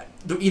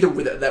 either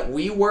that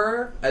we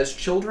were as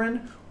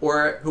children,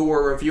 or who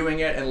were reviewing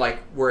it and, like,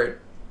 were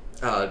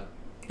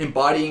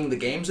embodying the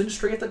games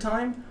industry at the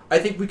time, I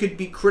think we could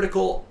be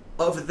critical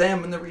of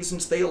them and the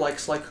reasons they like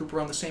Sly Cooper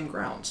on the same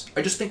grounds.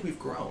 I just think we've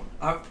grown.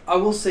 I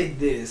will say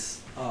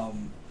this.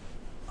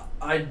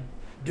 I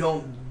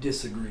don't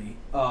disagree.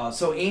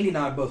 So Andy and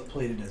I both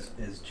played it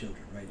as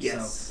children, right?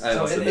 Yes. So, I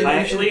also and- did. I and-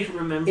 actually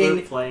remember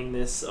in- playing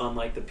this on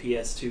like the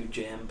PS2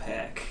 Jam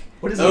Pack.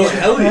 What is Oh,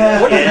 hell yeah.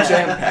 What is Yeah. a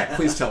jam pack?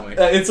 Please tell me.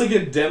 It's like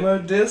a demo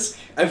disc.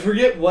 I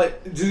forget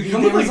what. Did it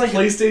come There with was like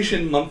like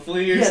PlayStation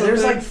Monthly or yeah, something?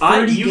 there's like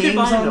 30 you could games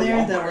buy it on at there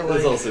that Walmart. were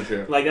That's like. also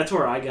true. Like that's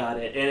where I got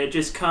it, and it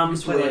just You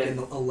comes play with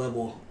like a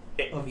level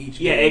of each.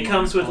 yeah, game it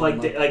comes with on, like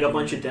a game.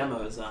 bunch of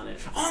demos on it.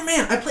 Oh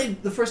man, I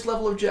played the first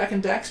level of Jack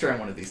and Daxter on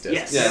one of these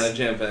discs. Yes. Yeah, the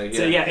jam pack. Yeah.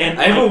 So yeah, and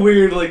I have a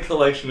weird like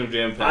collection of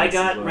jam packs. I as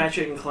got well.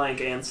 Ratchet and Clank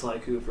and Sly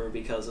Cooper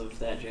because of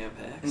that jam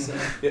pack. So.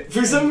 Yeah,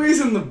 for some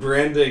reason, the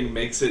branding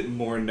makes it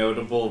more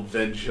notable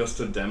than just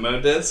a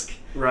demo disc.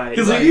 Right.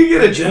 Because Right. like, you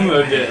get a Jam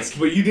demo pack. disc,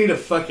 but you need a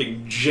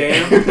fucking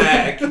jam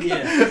pack.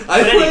 Yeah.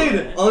 I But played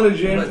anyway. on a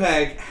jam But-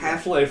 pack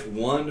Half-Life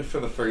 1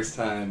 for the first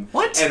time.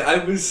 What? And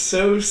I was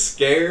so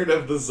scared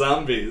of the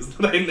zombies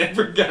that I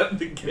never got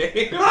the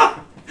game.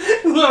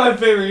 It's one of my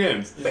favorite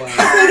games. Wow.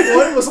 Half-Life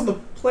 1 was on the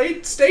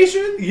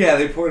PlayStation? Yeah,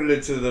 they ported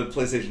it to the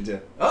PlayStation 2.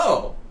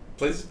 Oh,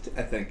 PlayStation 2,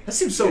 I think. that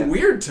seems so Yeah.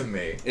 weird to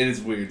me. It is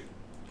weird.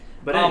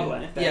 But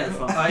anyway, back yeah, to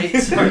fun.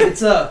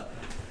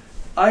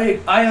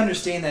 I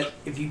understand that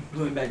if you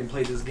going back and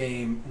play this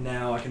game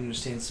now, I can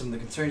understand some of the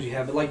concerns you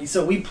have. But like,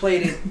 so we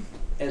played it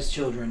as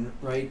children,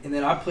 right? And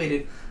then I played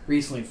it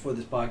recently for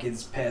this podcast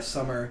this past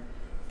summer,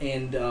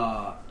 and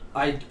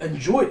I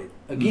enjoyed it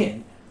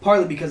again.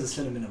 Partly because of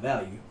sentimental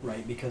value,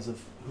 right? Because of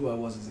who I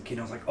was as a kid,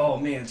 I was like, "Oh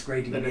man, it's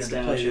great to the get to play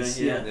nostalgia, this."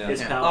 yeah, Yeah. it's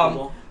Yeah.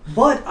 palpable.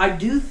 But I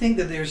do think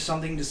that there's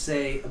something to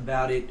say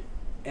about it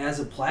as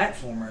a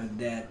platformer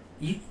that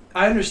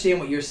I understand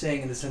what you're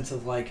saying in the sense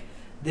of like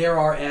there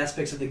are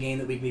aspects of the game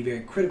that we can be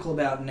very critical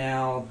about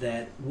now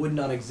that would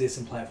not exist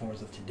in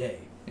platformers of today,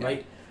 Yeah.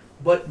 right?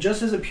 But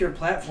just as a pure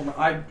platformer,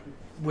 I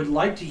would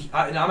like to,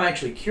 and I'm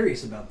actually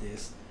curious about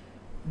this,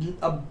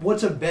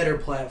 what's a better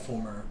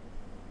platformer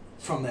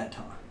from that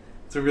time?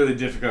 It's a really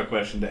difficult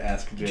question to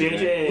ask JJ.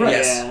 JJ, Right.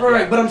 Yes. yeah.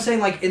 Right, but I'm saying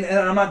like, and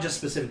I'm not just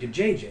specific to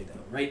JJ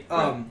though, right?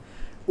 Right.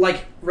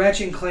 Like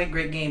Ratchet and Clank,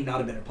 great game,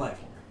 not a better platformer.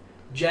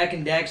 Jack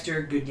and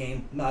Daxter, good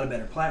game, not a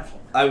better platformer.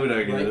 I would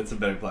argue Right. that it's a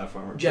better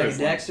platformer. Jack and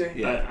personally. Daxter,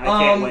 Yeah. I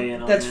can't weigh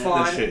in on that's that.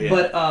 fine, That's shit, yeah.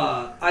 but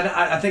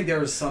I think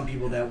there are some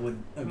people that would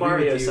agree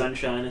Mario with you.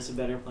 Sunshine is a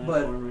better But-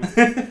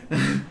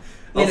 platformer.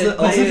 Also,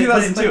 but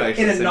 2002, but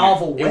actually. in a same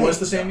novel way. It was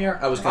the same year?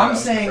 I was I'm gonna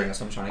saying- bring this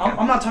Sunshine I'm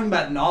again. not talking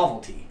about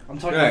novelty. I'm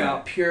talking Right.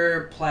 about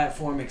pure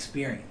platform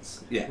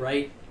experience. Yeah.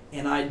 Right.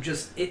 And I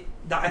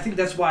think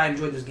that's why I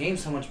enjoyed this game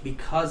so much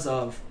because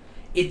of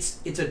it's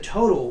a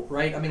total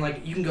right. I mean,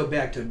 like you can go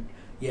back to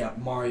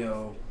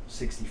Mario,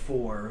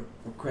 64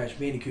 or Crash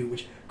Bandicoot,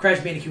 which Crash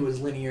Bandicoot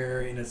was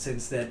linear in a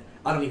sense that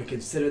I don't even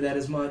consider that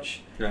as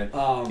much. Right.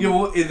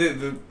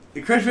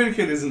 The Crash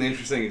Bandicoot is an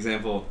interesting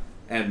example,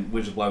 and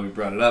which is why we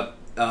brought it up.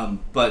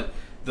 But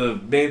the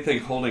main thing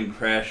holding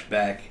Crash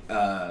back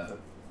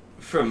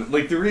from,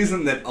 like, the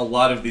reason that a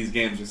lot of these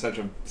games are such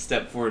a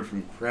step forward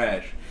from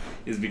Crash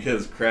is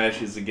because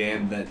Crash is a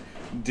game that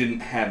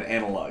didn't have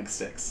analog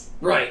sticks.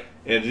 Right.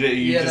 That's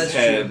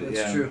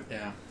true.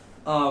 Yeah.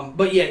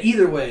 But yeah,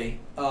 either way,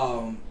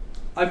 I'm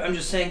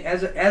just saying,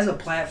 as a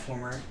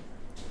platformer,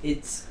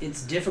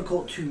 it's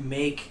difficult to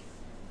make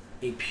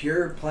a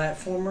pure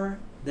platformer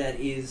that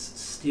is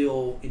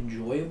still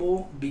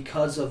enjoyable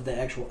because of the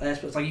actual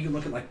aspects. Like, you can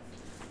look at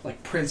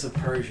like Prince of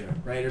Persia,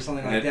 right, or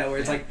something like that, where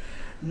it's like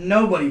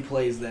nobody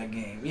plays that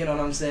game. You know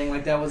what I'm saying?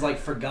 Like, that was like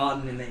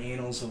forgotten in the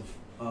annals of.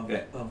 Are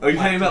you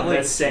talking about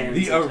like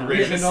the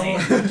original? Yeah,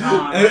 the Sands of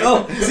Time.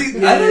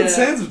 I think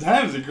Sands of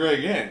Time is a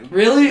great game.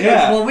 Really?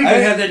 Yeah. Well, we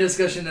can have that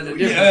discussion at a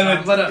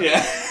different time.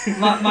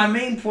 But my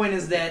main point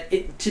is that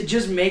to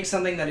just make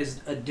something that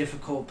is a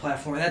difficult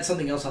platform, and that's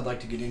something else I'd like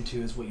to get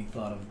into, is what you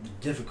thought of the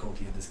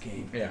difficulty of this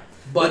game. Yeah.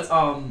 But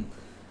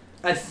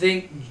I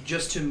think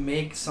just to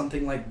make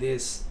something like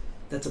this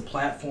that's a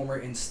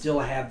platformer and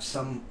still have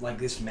some, like,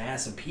 this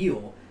mass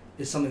appeal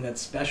is something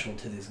that's special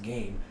to this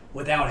game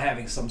without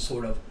having some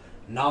sort of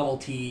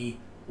novelty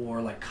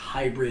or like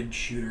hybrid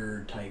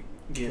shooter type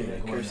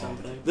thing or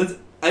something.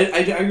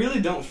 I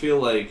really don't feel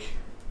like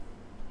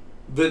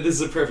this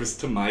is a preface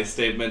to my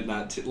statement,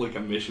 not to, like, a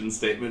mission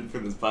statement for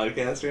this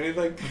podcast or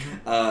anything.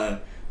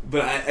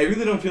 But I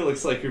really don't feel like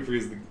Sly Cooper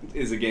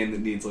is a game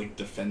that needs, like,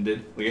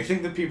 defended. Like, I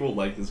think that people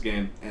like this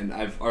game, and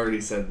I've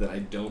already said that I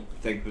don't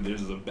think that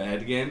this is a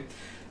bad game.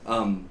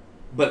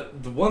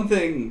 But the one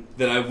thing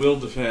that I will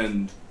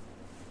defend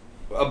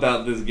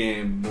about this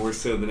game, more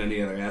so than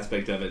any other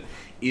aspect of it,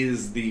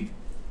 is the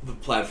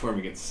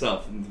platforming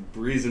itself. And the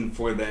reason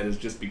for that is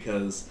just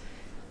because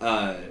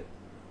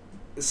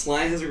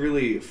Sly has a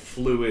really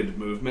fluid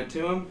movement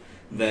to him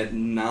that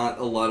not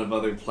a lot of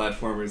other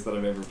platformers that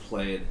I've ever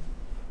played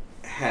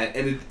had.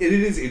 And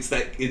it's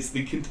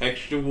the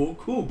contextual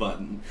cool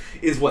button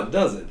is what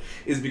does it.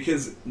 Is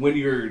because when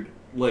you're,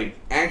 like,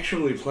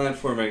 actually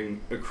platforming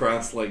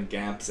across, like,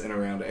 gaps and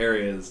around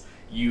areas,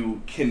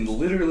 you can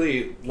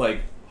literally,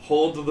 like,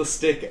 hold the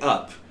stick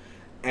up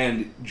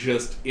and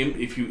just,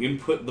 if you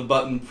input the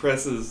button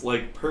presses,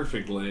 like,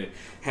 perfectly,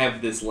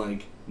 have this,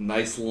 like,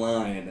 nice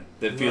line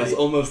that feels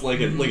almost like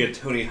a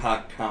Tony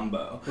Hawk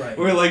combo. Right.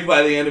 Where, like,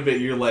 by the end of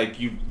it, you're like,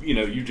 you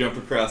jump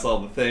across all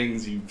the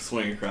things, you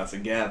swing across a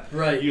gap,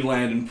 right, you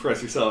land and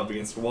press yourself up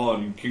against a wall,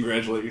 and you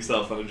congratulate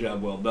yourself on a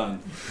job well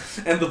done.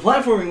 And the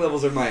platforming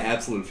levels are my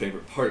absolute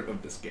favorite part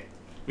of this game.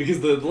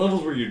 Because the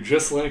levels where you're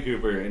just Sly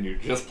Cooper and you're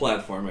just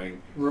platforming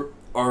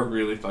are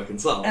really fucking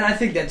solid. And I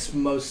think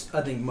most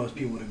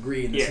people would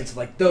agree in the sense of,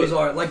 like, those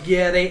are, like,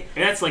 they...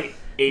 And that's, like,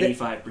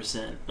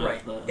 85%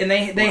 right. of And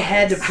they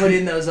had to put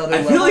in those other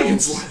levels. I feel like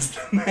it's less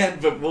than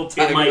that, but we'll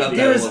talk about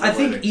that. I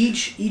think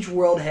each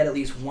world had at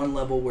least one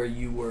level where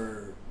you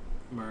were...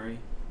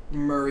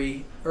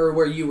 Murray, or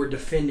where you were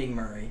defending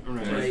Murray,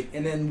 right?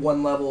 And then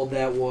one level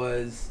that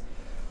was...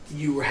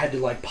 you had to,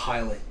 like,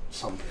 pilot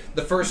something.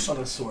 The first... of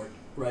a sort.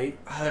 Right?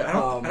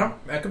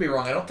 I could be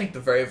wrong. I don't think the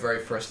very, very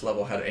first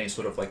level had any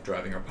sort of, like,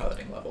 driving or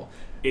piloting level.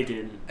 It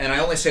didn't. And I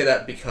only say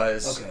that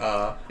because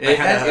it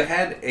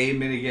had a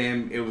mini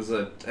game. It was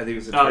a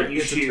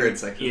turret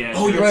section. Yeah.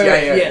 Oh, you're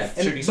right.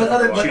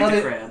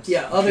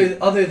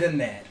 Other than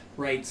that,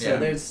 right? So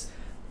there's,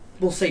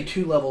 we'll say,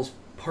 2 levels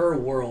per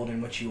world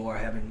in which you are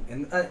having,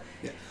 and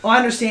I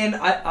understand.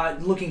 I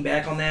looking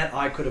back on that,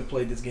 I could have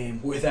played this game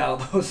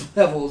without those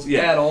levels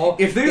at all.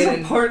 If there's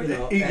a part,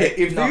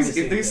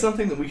 if there's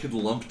something that we could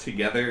lump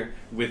together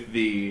with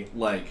the,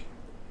 like,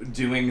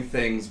 doing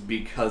things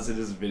because it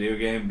is a video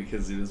game,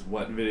 because it is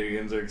what video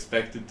games are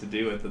expected to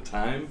do at the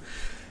time,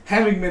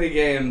 having mini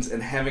games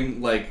and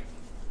having, like,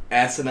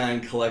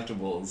 asinine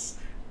collectibles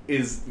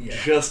is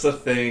just a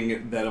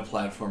thing that a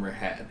platformer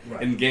had.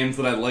 Right. And games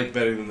that I like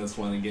better than this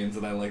one and games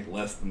that I like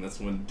less than this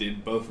one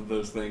did both of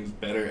those things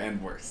better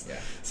and worse. Yeah.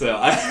 So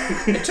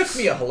it took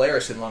me a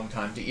hilariously long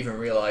time to even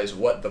realize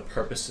what the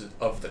purposes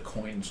of the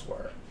coins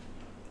were.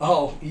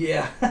 Oh,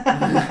 yeah.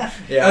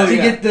 To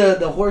get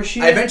the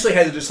horseshoe? I eventually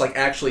had to just, like,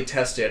 actually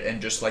test it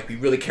and just, like, be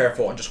really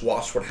careful and just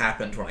watch what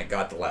happened when I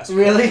got the last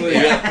Really? coin.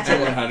 Yeah, to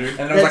 100.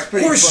 And I was like,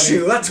 horseshoe,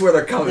 funny. That's where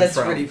they're coming that's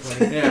from. That's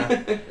pretty funny.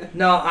 Yeah.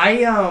 No,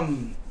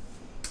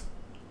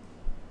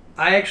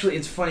 I actually,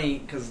 it's funny,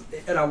 because,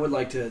 and I would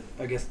like to,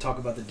 I guess, talk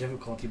about the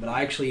difficulty, but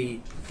I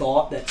actually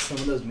thought that some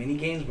of those mini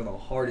games were the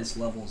hardest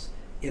levels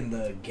in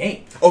the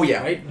game. Oh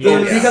yeah, right.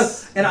 Yes.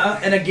 Because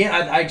and again,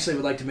 I actually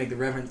would like to make the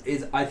reference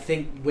is I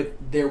think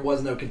there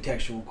was no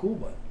contextual cool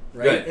button,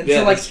 right? And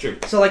so, like, that's true.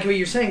 So, like what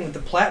you're saying with the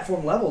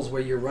platform levels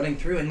where you're running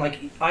through, and, like,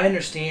 I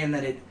understand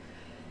that it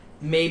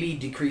maybe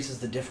decreases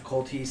the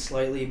difficulty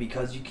slightly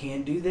because you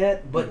can do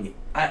that, but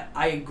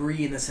I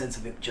agree in the sense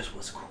of it just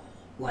was cool,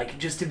 like,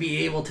 just to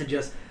be able to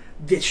just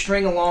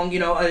string along,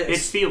 it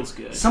feels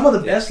good. Some of the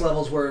best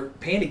levels were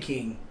Panda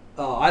King.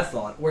 I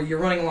thought, where you're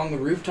running along the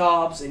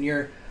rooftops and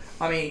you're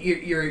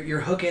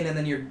hooking and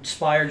then you're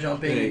spire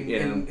jumping Yeah,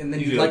 and then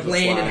you you do like the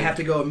land and slide. have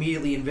to go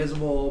immediately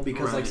invisible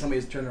because like Right.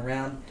 somebody's turning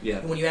around. Yeah.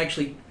 And when you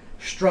actually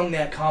strung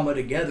that combo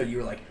together, you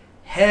were like,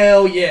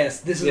 hell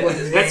yes, this is Yeah. what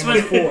this That's game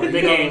when was for. the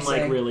You know what game I'm like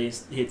saying? really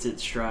hits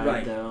its stride,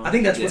 Right. though. I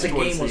think that's what Yeah. the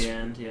Towards game was the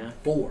end, yeah.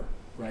 for,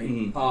 right?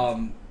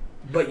 Mhm.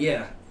 But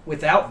yeah,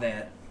 without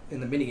that, in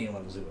the minigame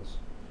levels, it was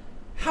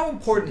How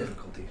important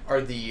difficulty.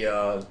 are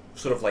the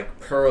sort of like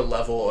per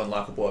level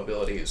unlockable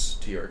abilities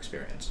to your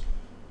experience?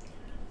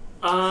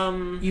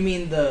 You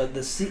mean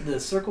the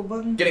circle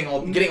button? Getting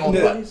all No.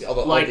 the buttons,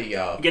 all Like,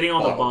 the getting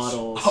all bottles. the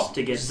bottles Oh,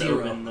 to get zero.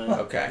 to open the.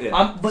 Okay.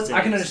 Yeah. But I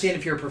can Six. understand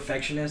if you're a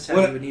perfectionist how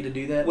When- you would need to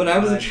do that. When I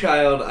was a but-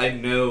 child, I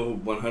know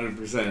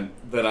 100%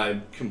 that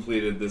I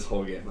completed this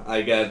whole game.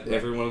 I got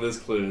every one of those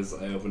clues.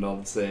 I opened all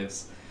the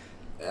safes.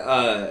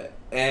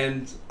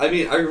 And, I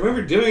mean, I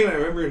remember doing it. I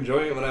remember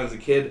enjoying it when I was a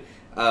kid.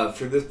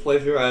 For this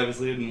playthrough, I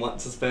obviously didn't want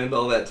to spend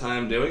all that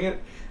time doing it.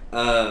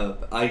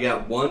 I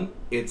got one.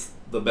 It's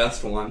the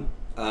best one.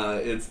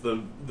 It's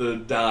the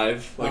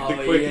dive, like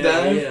the Oh, quick yeah,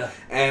 dive. yeah.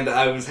 And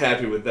I was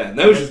happy with that. And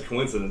that was just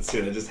coincidence, too.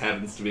 It just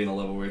happens to be in a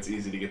level where it's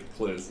easy to get the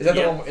clues. Is that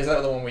Yeah. the one? Is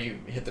that the one where you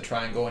hit the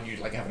triangle and you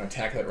like have an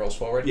attack that rolls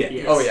forward? Yeah.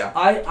 Yes. Oh yeah.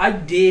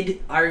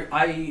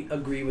 I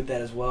agree with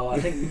that as well. I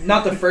think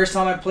not the first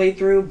time I played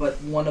through,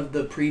 but one of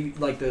the previous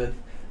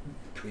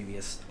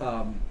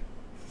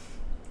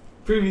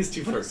Previous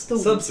to But first. it's still-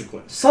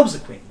 Subsequent.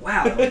 subsequent.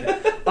 Wow. Okay.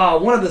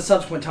 One of the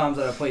subsequent times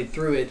that I played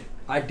through it,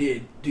 I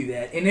did do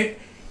that, and it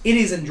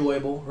is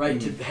enjoyable, right,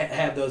 Mhm. to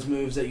have those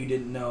moves that you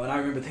didn't know. And I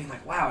remember thinking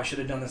like, wow, I should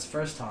have done this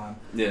first time.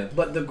 Yeah.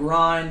 But the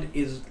grind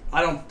is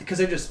because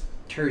they're just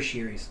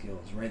tertiary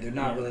skills, right? They're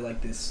not really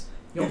like this.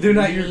 You don't They're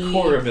not your need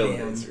core them.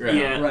 abilities, right?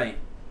 Yeah. Right.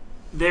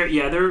 They're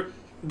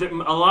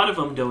a lot of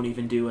them don't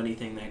even do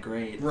anything that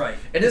great. Right.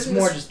 And it's isn't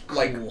more this, just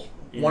like, cool.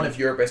 One Yeah. of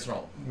your based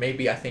on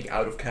maybe I think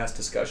out of cast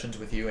discussions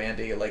with you,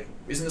 Andy. Like,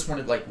 isn't this one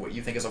of like what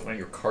you think is like one of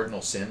your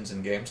cardinal sins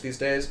in games these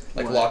days?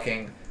 Like What?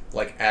 locking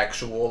like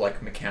actual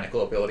like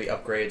mechanical ability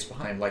upgrades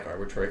behind like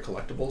arbitrary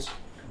collectibles.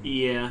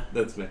 Yeah,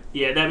 That's me.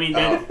 yeah. I mean,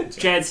 Oh.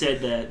 Chad said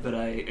that, but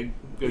I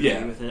agree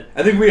Yeah. with it.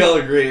 I think we all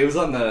agree. It was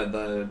on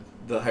the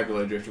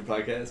Hyperlight Drifter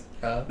podcast.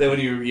 Uh, That when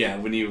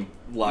you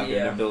lock an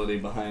Yeah. ability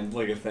behind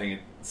like a thing, it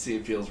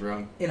feels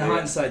wrong. In Yeah.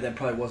 hindsight, that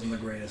probably wasn't the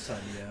greatest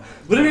idea.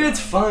 But I mean, it's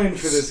fine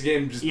for this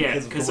game just Yeah,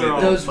 because of because the they're way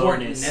all that- Those weren't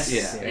bonus.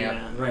 necessary.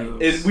 Yeah. Right.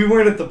 moves. we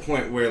weren't at the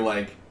point where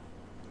like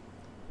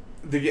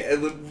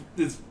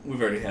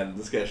we've already had a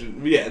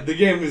discussion. Yeah, the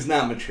game is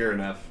not mature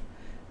enough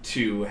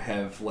to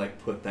have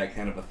like put that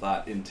kind of a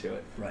thought into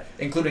it. Right.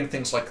 including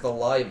things like the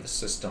live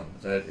system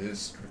that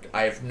is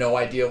I have no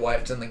idea why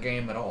it's in the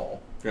game at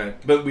all. Right.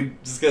 But we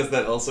discussed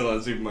that also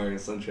on Super Mario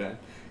Sunshine.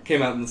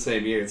 Came out in the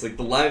same year. It's like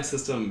the live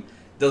system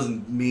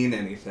doesn't mean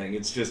anything.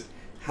 It's just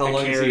how A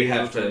long until you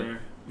have to. carryover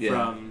Yeah.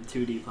 from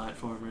 2D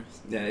platformers.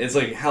 Yeah, it's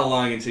like how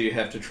long until you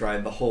have to try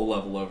the whole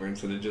level over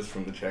instead of just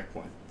from the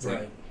checkpoint. It's Right.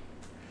 like,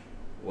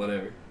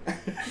 whatever.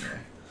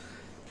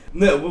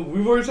 No, what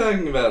we were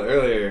talking about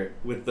earlier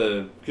with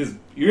because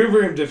you're gonna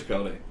bring up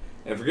difficulty,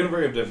 and if we're gonna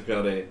bring up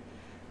difficulty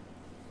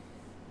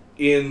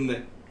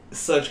in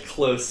such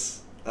close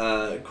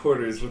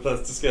quarters with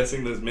us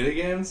discussing those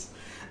minigames,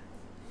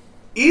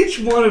 each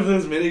one of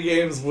those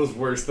minigames was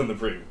worse than the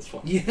previous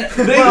one. Yeah.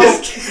 They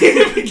Well, just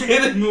keep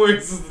getting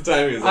worse as the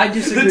time goes on. I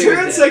disagree The with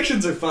turret that.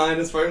 sections are fine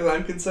as far as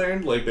I'm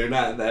concerned. Like, they're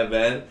not that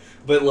bad.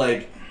 But,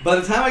 like, by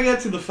the time I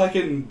got to the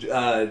fucking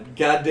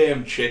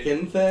goddamn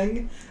chicken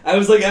thing, I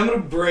was like, I'm gonna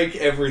break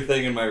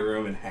everything in my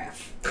room in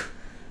half.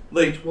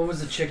 Like, what was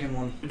the chicken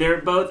one?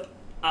 They're both.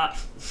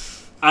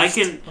 I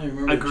can I don't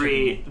remember the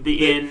agree.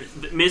 chicken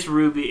Miss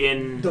Ruby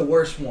in one. The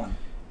worst one.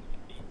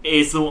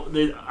 is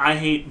the I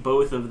hate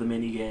both of the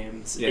mini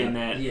games Yeah. in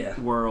that Yeah.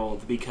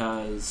 world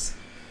because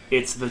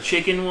it's the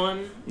chicken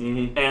one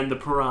mm-hmm. and the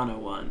piranha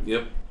one,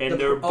 Yep. and The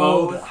they're pir-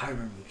 oh, both I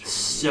remember the chicken.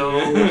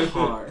 so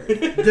hard.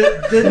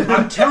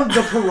 I'm telling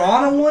the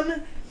piranha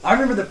one. I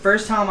remember the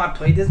first time I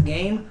played this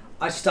game,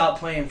 I stopped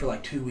playing for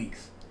like 2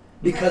 weeks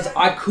because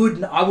I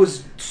couldn't. I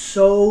was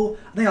so.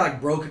 I think I like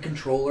broke a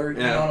controller. You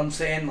Yeah. know what I'm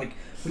saying? Like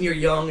when you're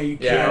young and you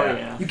Yeah. can't. Oh,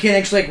 yeah. You can't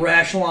actually like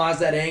rationalize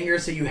that anger,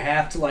 so you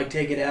have to like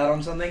take it out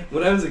on something.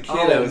 When I was a kid,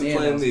 Oh, I was man,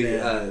 playing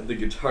that was the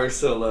guitar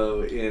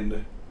solo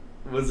in.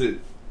 Was it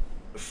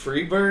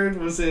Freebird?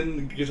 Was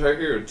in Guitar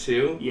Hero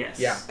 2? Yes.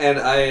 Yeah. And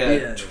I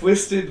Yeah.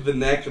 twisted the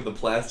neck of the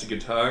plastic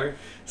guitar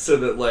so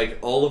that like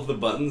all of the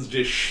buttons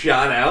just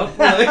shot out.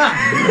 Like,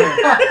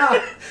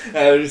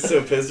 I was just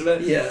so pissed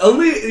about it.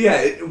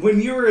 Yeah.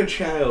 When you were a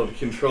child,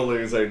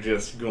 controllers are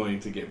just going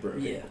to get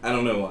broken. Yeah. I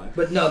don't know why.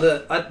 But no,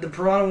 the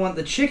piranha one,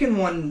 the chicken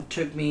one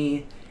took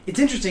me. It's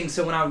interesting.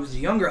 So when I was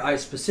younger, I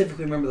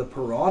specifically remember the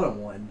piranha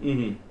one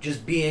Mm-hmm.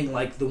 just being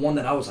like the one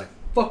that I was like,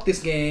 "Fuck this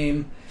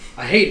game,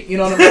 I hate it." You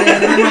know what I'm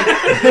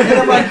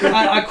saying?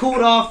 I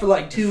cooled off for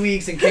like 2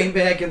 weeks and came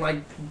back and like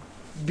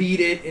beat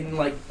it and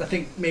like I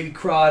think maybe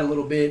cried a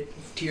little bit,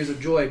 tears of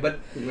joy. But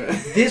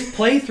this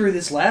playthrough,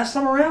 this last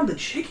time around, the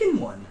chicken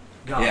one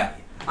got Yeah.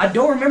 me. I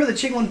don't remember the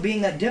chicken one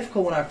being that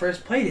difficult when I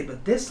first played it,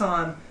 but this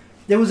time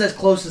it was as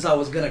close as I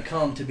was gonna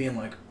come to being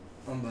like,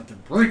 I'm about to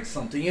break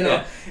something, you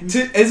know. Yeah.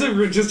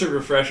 Just a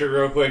refresher,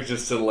 real quick,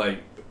 just to like,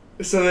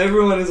 so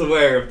everyone is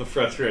aware of the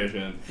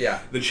frustration. Yeah.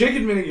 The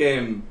chicken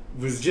minigame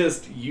was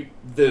just you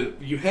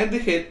had to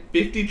hit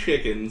 50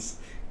 chickens,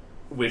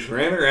 which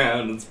ran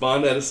around and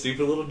spawned out of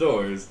stupid little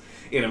doors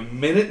in a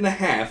minute and a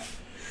half.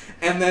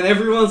 And then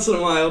every once in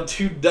a while,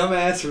 2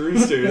 dumbass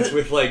roosters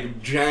with,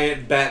 like,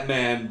 giant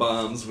Batman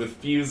bombs with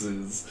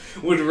fuses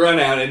would run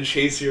out and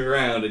chase you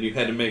around, and you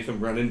had to make them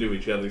run into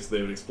each other so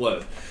they would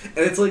explode.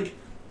 And it's like,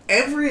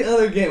 every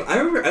other game... I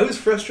remember I was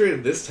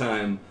frustrated this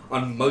time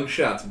on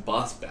Mugshot's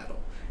boss battle.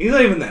 He's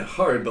not even that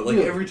hard, but, like,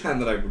 every time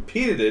that I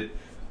repeated it,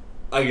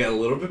 I got a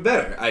little bit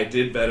better. I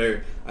did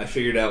better. I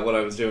figured out what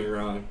I was doing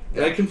wrong.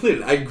 And I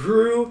completed. I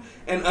grew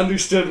and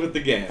understood with the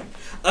game.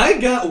 I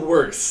got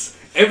worse.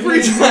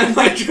 Every time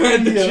I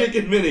tried the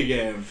chicken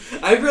minigame,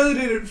 I probably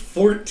did it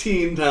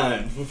 14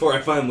 times before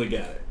I finally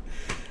got it.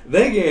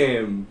 That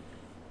game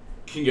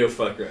can go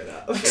fuck right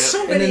up.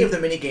 So many of the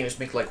minigames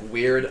make like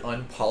weird,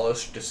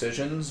 unpolished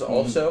decisions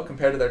also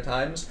compared to their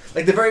times.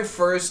 Like the very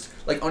first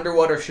like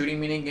underwater shooting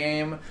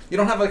minigame, you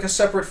don't have like a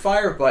separate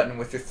fire button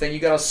with your thing. You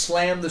gotta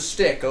slam the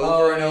stick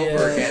over and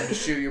over again to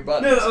shoot your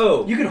buttons.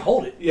 No, you can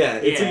hold it. Yeah,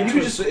 it's Yeah. like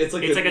You it's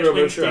like a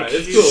Robo twin Try.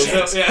 stick It's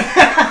cool. shoot. So,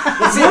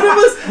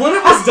 yeah. one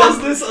of us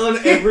does this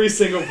on every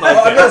single podcast.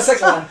 Oh, I've got a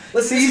second one.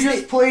 Let's see, you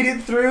just played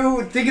it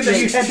through, thinking that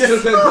you had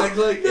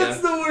to. That's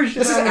the worst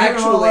shit This is I've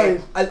ever heard in my actually...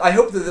 life. I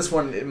hope that this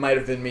one, it might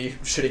have been me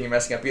shitting and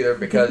messing up either,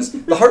 because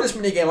the hardest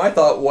minigame I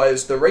thought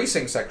was the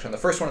racing section, the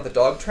first one at the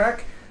dog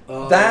track.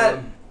 That...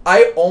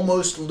 I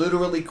almost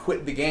literally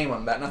quit the game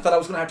on that, and I thought I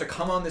was going to have to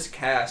come on this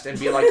cast and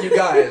be like, you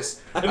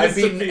guys, I've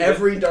beaten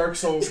every Dark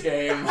Souls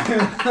game.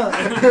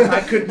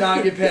 I could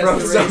not get past From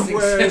the racing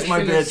somewhere. section.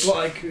 My bitch. It's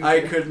like, I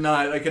could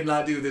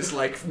not do this,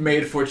 like,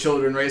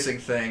 made-for-children racing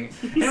thing.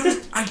 And it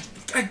was, I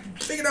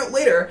figured out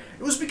later,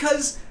 it was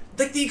because,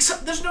 like,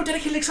 there's no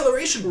dedicated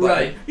acceleration button.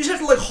 Right. You just have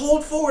to, like,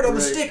 hold forward on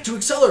the stick to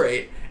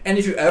accelerate. And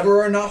if you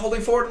ever are not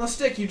holding forward on the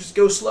stick, you just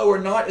go slower,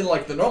 not in,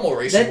 like, the normal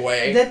racing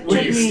way. That Where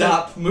took you me,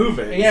 stop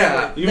moving.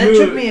 Yeah. You that move.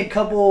 took me a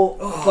couple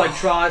like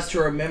tries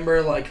to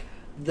remember like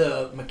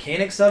the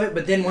mechanics of it,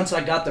 but then once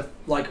I got the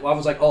I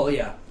was like, oh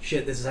yeah,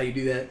 shit, this is how you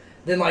do that.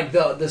 Then like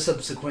the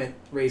subsequent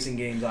racing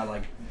games, I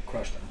like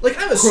crushed them. Like,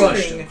 I'm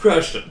assuming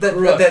Crushed it.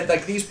 that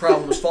like these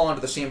problems fall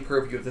into the same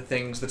purview of the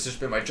things that's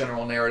just been my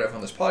general narrative on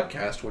this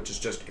podcast, which is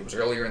just it was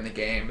earlier in the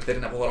game. They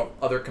didn't have a lot of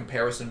other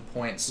comparison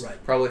points,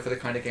 probably for the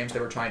kind of games they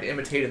were trying to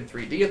imitate in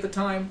 3D at the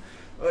time.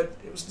 But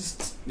it was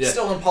just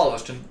still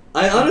unpolished and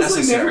I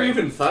honestly never unnecessary.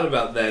 even thought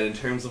about that in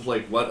terms of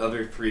like what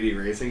other 3D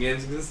racing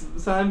games exist at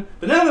the time.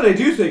 But now that I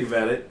do think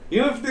about it,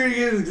 you know what 3D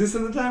games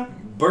existed at the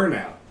time?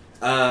 Burnout.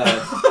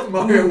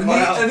 Mario Kart.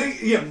 I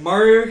think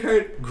Mario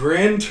Kart,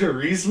 Gran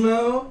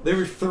Turismo. There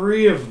were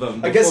 3 of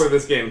them I guess before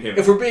this game came out.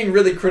 If we're being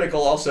really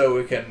critical, also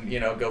we can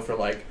go for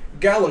like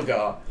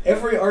Galaga,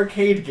 every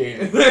arcade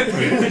game.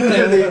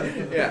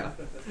 Yeah.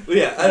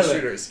 Yeah, I don't know.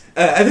 Shooters.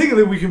 I think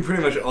that we can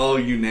pretty much all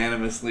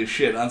unanimously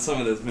shit on some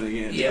of those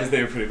minigames because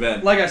they were pretty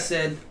bad. Like I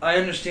said, I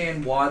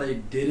understand why they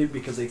did it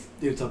because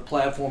it's a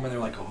platform and they're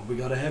like, oh, we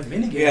gotta have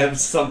minigames. You have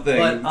something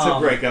to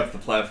break up the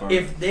platform.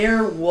 If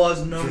there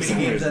was no For some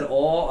minigames reason. at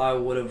all, I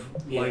would have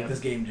liked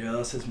this game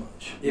just as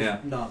much,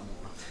 if not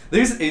more.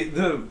 There's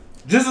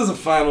just as a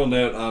final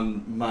note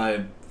on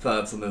my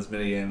thoughts on those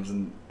minigames,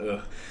 and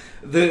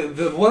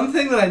the one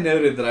thing that I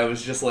noted that I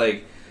was just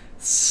like,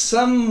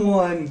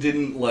 someone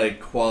didn't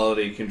like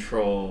quality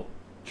control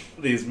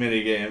these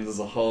minigames as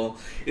a whole,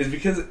 is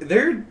because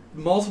there are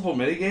multiple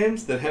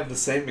minigames that have the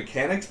same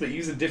mechanics but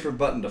use a different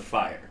button to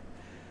fire.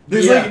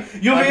 There's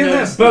you'll be in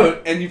that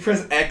boat and you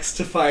press X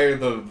to fire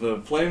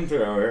the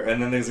flamethrower,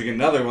 and then there's like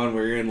another one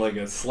where you're in like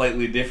a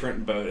slightly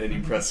different boat and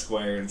you press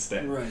square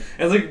instead. Right.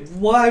 And it's like,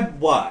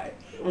 why?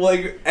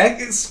 Like,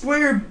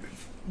 square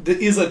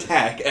is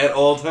attack at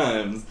all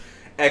times.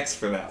 X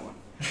for that one.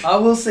 I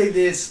will say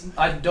this: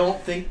 I don't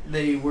think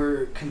they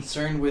were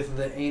concerned with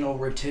the anal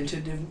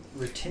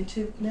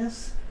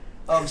retentiveness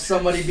of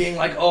somebody being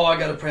like, "Oh, I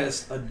gotta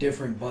press a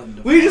different button."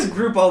 We just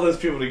group all those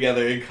people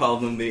together and call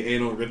them the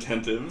anal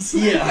retentives.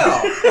 Yeah.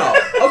 No.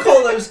 I'll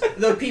call those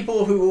the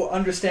people who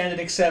understand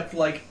and accept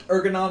like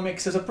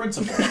ergonomics as a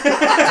principle.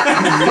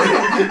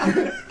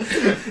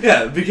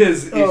 Yeah,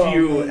 because if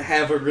you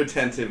have a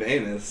retentive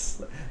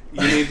anus,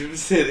 you need to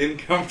sit in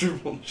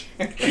comfortable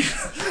chairs.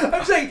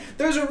 I'm saying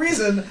there's a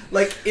reason.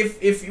 Like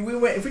if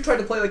we tried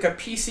to play like a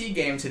PC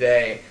game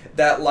today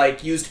that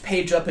like used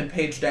page up and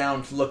page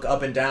down to look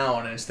up and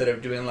down instead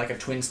of doing like a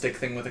twin stick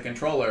thing with a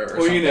controller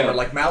or something, or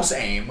like mouse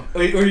aim.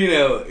 Or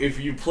if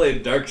you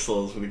played Dark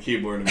Souls with a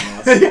keyboard and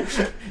mouse.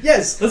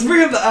 Yes. Let's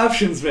bring up the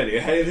options menu.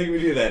 How do you think we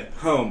do that?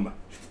 Home.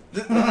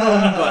 The home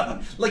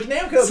button. Like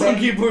Namco. Some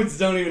keyboards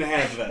don't even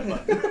have that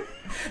button.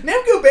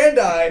 Namco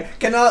Bandai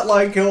cannot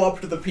like go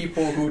up to the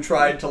people who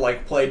tried to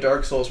like play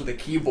Dark Souls with a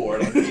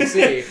keyboard on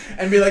PC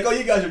and be like, "Oh,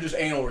 you guys are just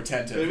anal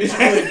retentive." You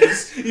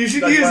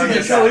should use a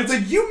controller. It's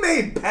like, you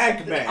made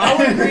Pac-Man.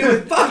 I'll agree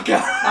with Fuck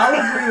off. I'll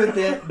agree with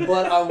that,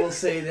 but I will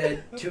say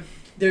that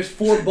there's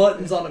 4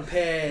 buttons on a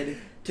pad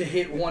to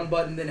hit one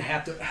button, then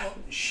have to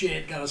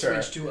gotta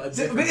switch to a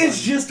different But it's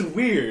button. just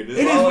weird. It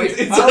is weird.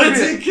 It's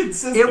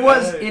inconsistent. It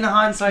was, in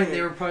hindsight,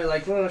 they were probably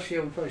like, well,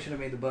 shit, we probably should have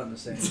made the button the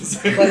same.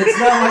 But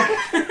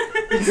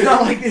it's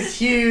not like this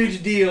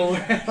huge deal.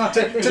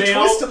 They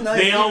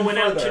all went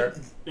out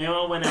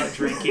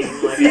drinking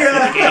like after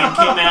the game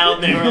came out,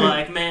 and they were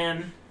like,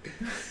 man,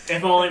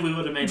 if only we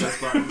would have made those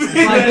buttons.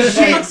 Like,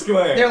 shit.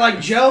 Square. They're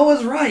like, Joe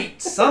was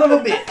right, son of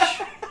a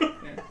bitch.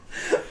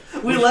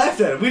 We laughed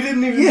at it. We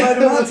didn't even invite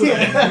him out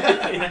today.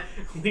 Yeah,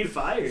 we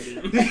fired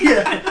him.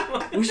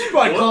 Yeah. We should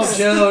probably call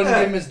Joe and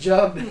give him his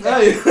job.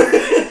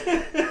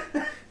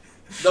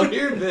 They'll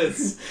hear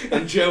this,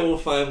 and Joe will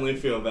finally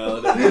feel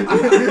validated.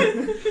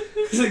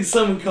 It's like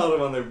someone called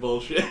him on their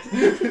bullshit.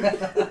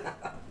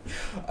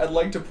 I'd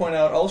like to point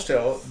out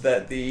also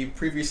that the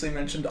previously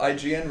mentioned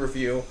IGN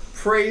review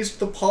praised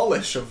the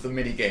polish of the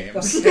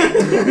minigames.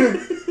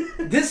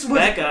 This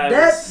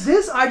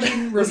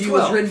IGN review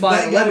was written by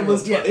That guy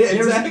was 12. Yeah,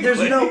 exactly. There's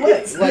no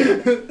way.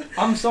 Like,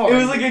 I'm sorry. It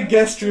was like a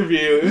guest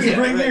review. It was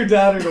bring your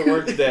daughter to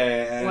work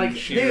day, and Like,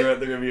 she wrote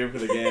the review for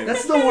the game.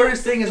 That's the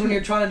worst thing is when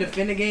you're trying to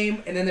defend a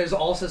game, and then there's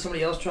also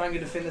somebody else trying to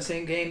defend the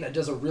same game that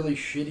does a really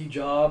shitty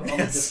job on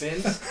the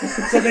defense.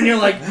 So then you're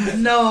like,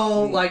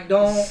 no, like,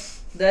 don't.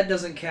 That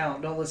doesn't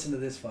count. Don't listen to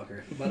this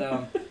fucker. But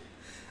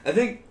I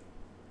think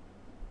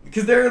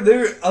because there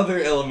are other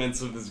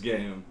elements of this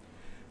game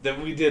that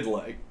we did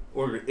like.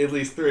 Or at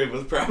least 3 of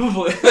us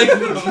probably like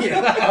them.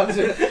 Yeah,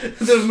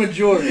 the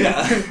majority.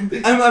 Yeah.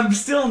 I'm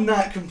still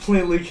not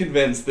completely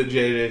convinced that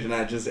JJ should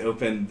not just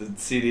open the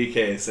CD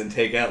case and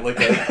take out like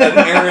an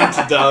errant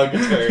dog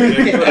turd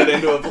and put it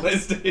into a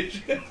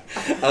PlayStation.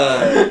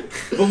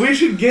 But we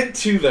should get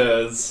to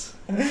those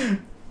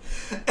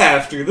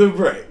after the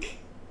break.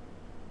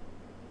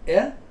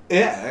 Yeah?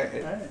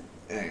 Yeah.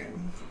 Alright.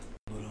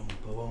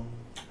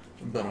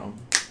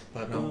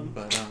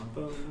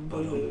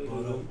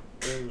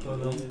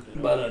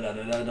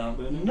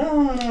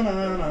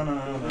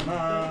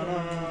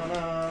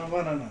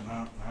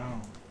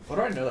 What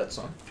do I know that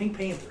song? Pink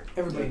Panther.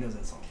 Everybody knows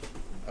that song.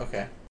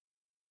 Okay.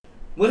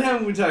 What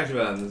haven't we talked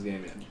about in this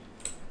game yet?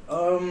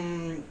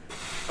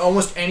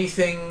 Almost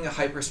anything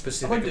hyper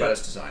specific about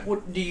its design.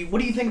 What do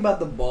you think about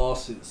the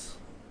bosses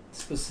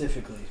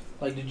specifically?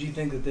 Like, did you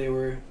think that they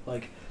were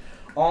like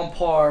on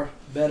par,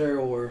 better,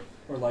 or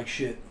like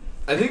shit?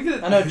 I think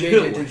that I know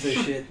JJ thinks they're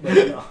shit, but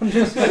no, I'm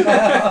just.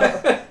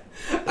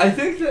 I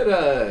think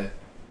that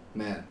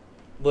man,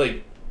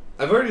 like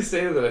I've already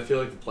stated that I feel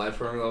like the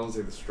platforming levels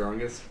are the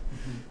strongest.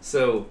 Mm-hmm.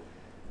 So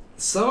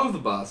some of the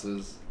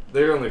bosses,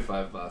 there are only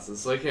 5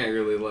 bosses, so I can't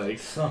really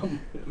like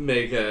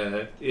make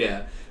a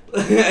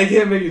I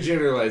can't make a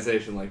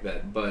generalization like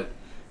that. But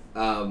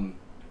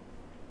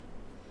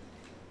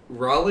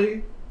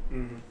Raleigh,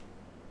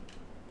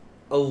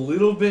 a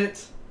little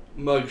bit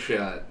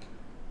Mugshot,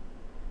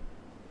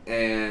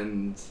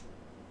 and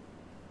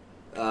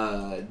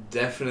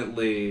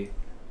definitely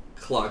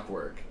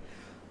Clockwork,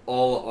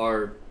 all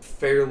are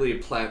fairly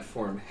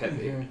platform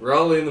heavy. Mm-hmm.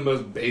 Raleigh in the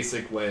most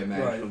basic way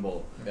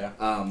imaginable. Yeah.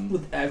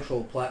 With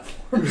actual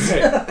platforms.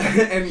 Right.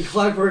 And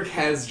Clockwork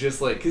has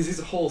just like, because he's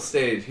a whole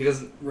stage, he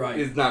doesn't, Right.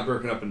 he's not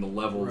broken up into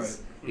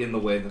levels in the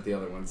way that the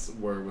other ones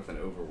were with an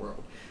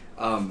overworld.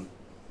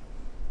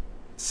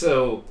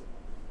 So,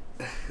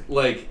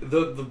 like,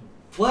 the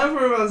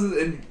platform bosses,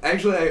 and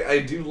actually I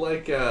do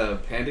like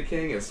Panda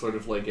King as sort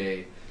of like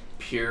a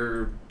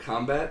pure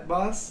combat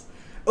boss.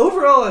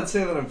 Overall, I'd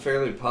say that I'm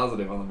fairly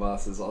positive on the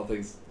bosses, all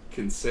things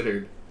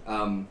considered.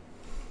 And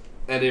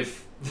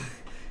if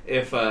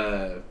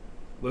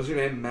what's your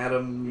name,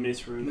 Madam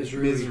Miss Ruby.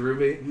 Ms.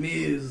 Ruby,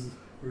 Ms.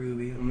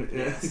 Ruby.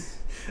 Yes.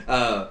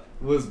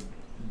 was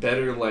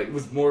better, like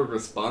was more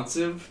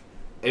responsive,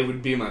 it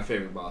would be my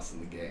favorite boss in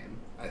the game.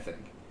 I think.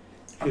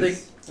 I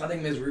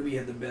think Ms. Ruby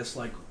had the best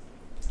like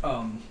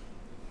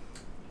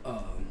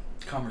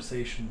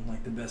conversation,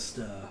 like the best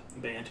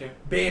Banter.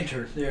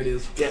 There it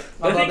is. Yeah,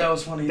 I thought that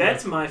was funny.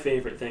 That's my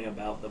favorite thing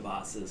about the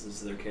bosses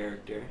is their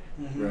character.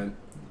 Mm-hmm. Right.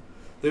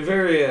 They're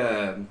very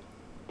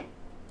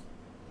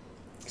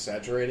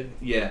Exaggerated?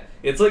 yeah.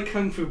 It's like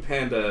Kung Fu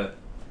Panda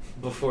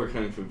before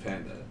Kung Fu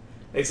Panda,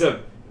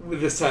 except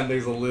this time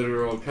there's a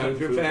literal Kung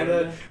Fu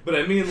Panda. But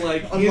I mean,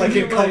 like Unlike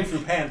in Kung like, Fu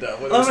Panda.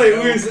 Where I'm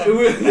there's like, no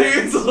Kung Fu there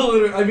is a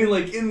literal. I mean,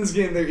 like in this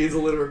game there is a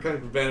literal Kung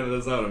Fu Panda, but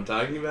that's not what I'm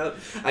talking about.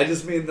 I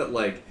just mean that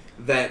like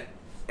that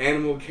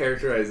animal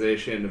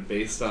characterization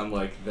based on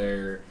like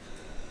their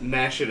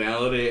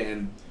nationality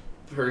and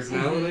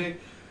personality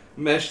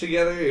meshed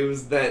together. It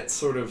was that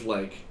sort of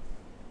like,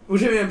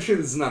 which I mean, I'm sure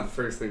this is not the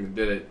first thing that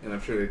did it, and I'm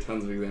sure there are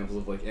tons of examples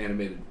of like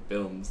animated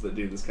films that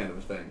do this kind of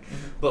a thing.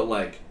 But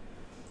like,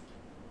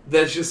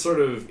 that's just sort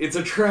of, it's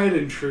a tried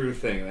and true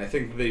thing, and I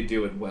think they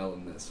do it well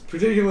in this.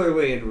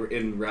 Particularly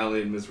in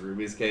Raleigh and Miss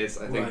Ruby's case,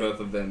 I think both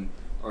of them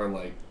are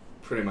like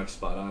pretty much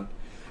spot on.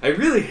 I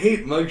really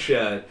hate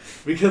Mugshot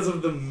because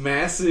of the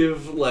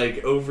massive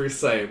like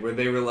oversight where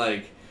they were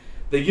like,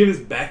 they give his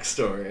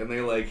backstory, and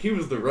they're like, he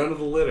was the run of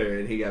the litter,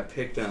 and he got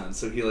picked on,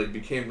 so he like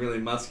became really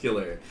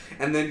muscular.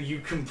 And then you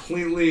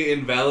completely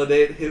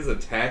invalidate his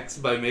attacks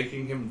by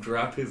making him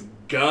drop his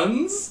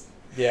guns?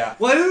 Yeah.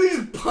 Why doesn't he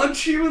just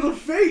punch you in the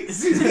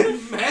face? He's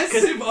got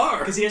massive arms.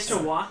 Because he has to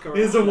walk around.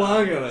 He has to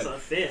walk on It's it. a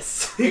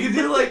fist. He could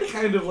do like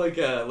kind of like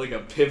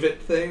a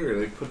pivot thing where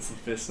he like puts the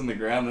fist in the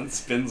ground and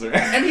spins around.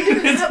 And he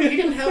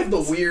didn't have the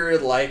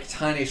weird, like,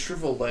 tiny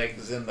shrivel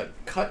legs in the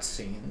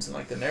cutscenes and,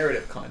 like, the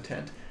narrative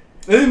content.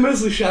 They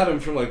mostly shot him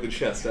from like the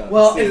chest up.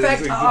 Well, Yeah, in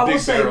fact, it's like I the will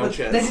big say, barrel but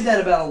chest. they did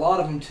that about a lot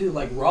of them too.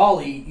 Like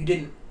Raleigh, you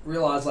didn't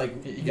realize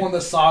like You- one of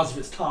the size of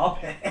his top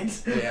hat,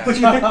 Yeah.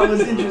 which I thought was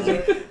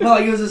interesting. But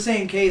like it was the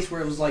same case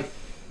where it was like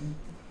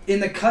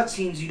in the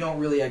cutscenes you don't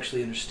really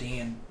actually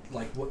understand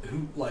like what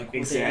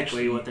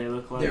Exactly what they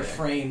look like. their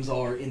frames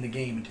are in the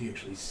game until you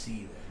actually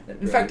see them.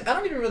 In fact, I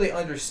don't even really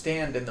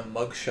understand in the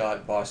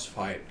mugshot boss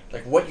fight,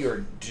 like, what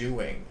you're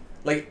doing.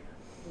 Like,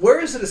 where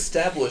is it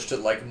established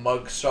that, like,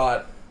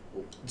 mugshot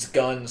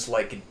guns,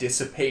 like,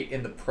 dissipate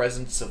in the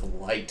presence of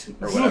light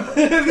or whatever?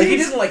 Like, he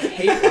doesn't, like,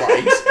 hate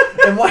light.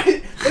 And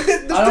why... Like,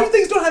 those two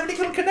things don't have any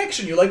kind of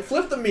connection. You, like,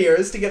 flip the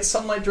mirrors to get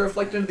sunlight to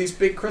reflect into these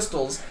big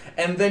crystals,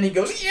 and then he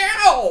goes,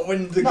 yow!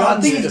 And the No, I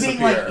guns think he's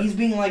disappear.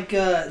 being like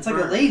it's like a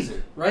Burn.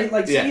 laser, right?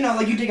 Like so, Yeah. you know,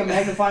 like you take a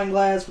magnifying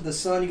glass with the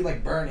sun, you can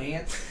like burn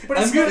ants. But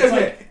I'm it's good. not,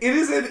 Okay, it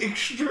is an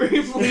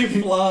extremely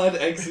flawed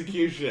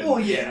execution. Oh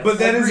yeah, But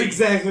that is agreed.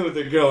 exactly what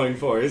they're going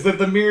for, is that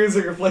the mirrors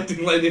are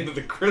reflecting light into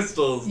the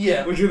crystals,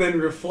 Yeah. which are then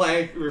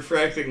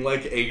refracting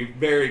like a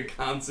very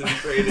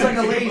concentrated... It's like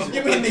a laser.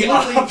 You mean the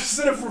Literally-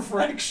 opposite of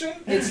refraction?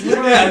 It's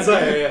literally Yeah,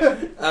 sorry, yeah.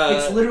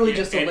 it's literally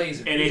just a and,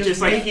 laser. And You're it's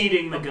just like making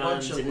heating the a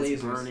guns bunch of and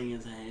it's lasers. burning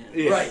his hand.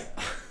 Yeah. Right.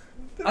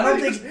 I don't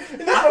think You just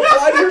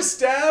apply to your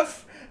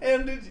staff,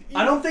 and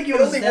I don't think it it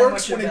was only that works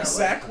much when about,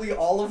 exactly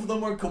all of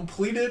them are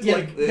completed. Yeah,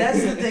 Like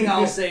that's the thing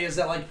I'll say is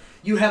that like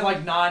you have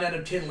like 9 out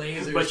of 10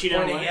 lasers But you know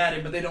pointing what? at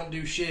it, but they don't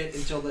do shit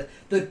until the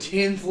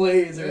 10th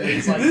laser.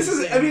 Is like This is,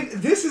 insane. I mean,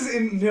 this is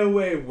in no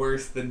way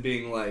worse than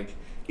being like,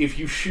 if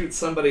you shoot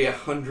somebody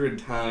 100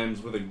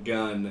 times with a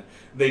gun,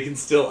 they can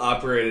still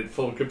operate at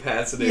full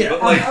capacity. Yeah,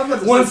 but like, I'm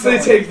about to once say they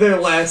something. take their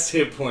last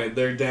hit point,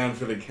 they're down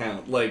for the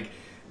count. Like,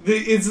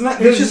 it's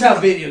not. it's just how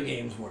not- video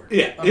games work.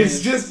 Yeah, I mean,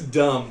 it's just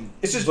dumb.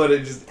 It's just- but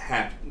it just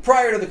happened.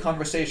 prior to the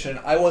conversation,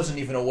 I wasn't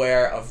even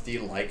aware of the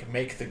like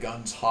make the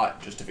guns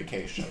hot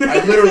justification.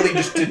 I literally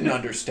just didn't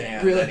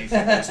understand Really?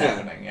 anything that was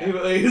happening.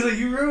 Yeah. He's like,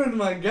 you ruined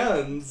my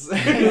guns.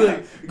 He's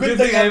like, Good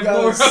thing I I've have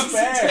more got ups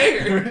and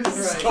spare. tears.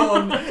 Right. Go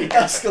on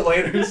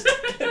escalators.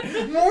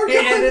 More guns.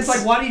 And it's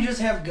like, why do you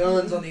just have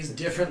guns on these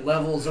different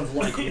levels of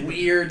like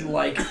weird,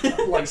 like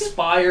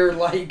spire,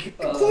 like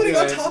including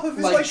on yeah. top of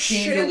his like like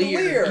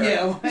chandelier. chandelier.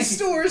 Yeah, like- he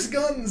stores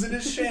guns in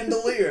his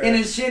chandelier. and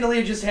his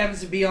chandelier just happens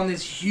to be on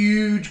this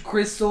huge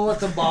crystal at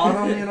the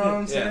bottom. You know what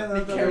I'm saying? Yeah. I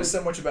he thought it cares was-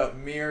 so much about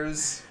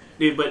mirrors.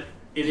 Dude, but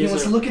it He is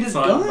wants a to look at his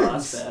fun guns.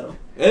 boss battle.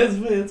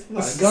 It's fine.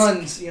 His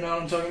guns, you know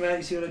what I'm talking about?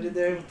 You see what I did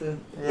there with the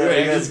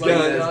Right, his like,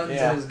 guns. guns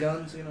Yeah. and his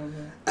guns, you know what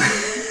I'm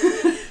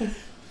saying?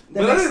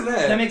 But other than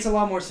that- that makes a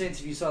lot more sense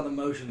if you saw the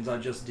motions I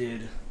just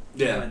did.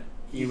 Yeah. But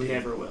You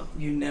never will.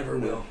 you never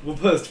will. We'll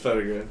post a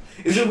photograph.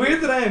 Is it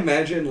weird that I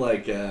imagine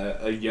like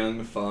a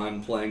young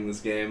Fawn playing this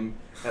game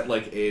at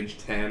like age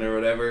 10 or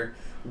whatever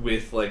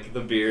with like the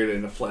beard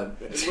and a flat,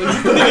 like, a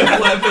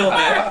flat bill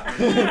hat?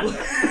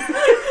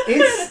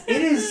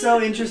 It is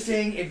so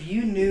interesting if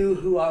you knew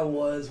who I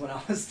was when I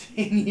was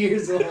 10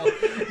 years old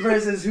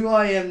versus who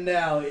I am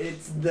now.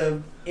 It's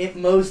the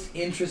most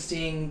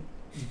interesting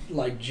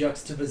like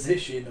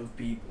juxtaposition of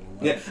people.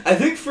 Like, Yeah, I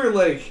think for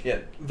like Yeah.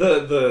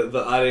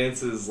 the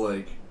audience's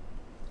like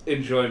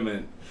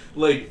enjoyment,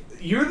 like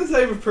you're the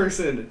type of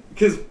person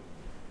because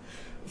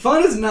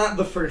Fawn is not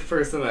the first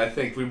person I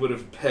think we would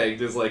have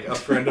pegged as like a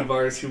friend of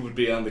ours who would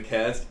be on the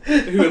cast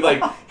who would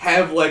like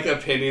have like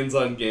opinions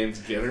on games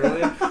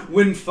generally.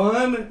 When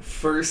Fawn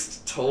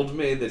first told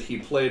me that he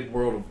played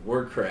World of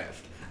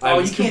Warcraft, I Oh,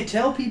 was you can't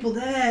tell people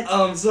that.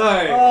 I'm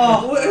sorry.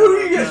 Oh, Who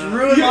are you guys? just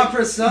ruined my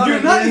persona.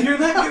 You're not. man. You're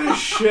not going to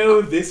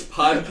show this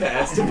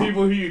podcast to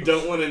people who you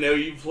don't want to know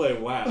you play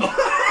WoW.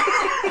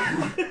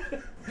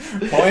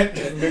 Point.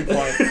 Big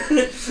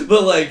point.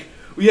 But like,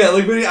 yeah,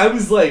 like when I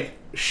was like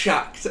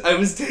shocked. I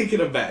was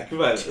taken aback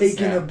by this.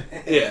 Taken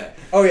aback. Yeah.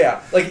 Oh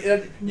yeah, like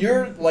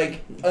you're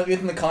like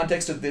in the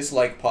context of this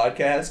like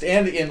podcast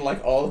and in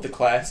like all of the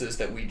classes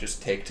that we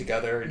just take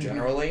together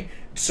generally,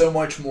 so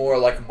much more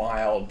like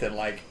mild than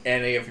like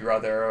any of your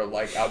other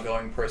like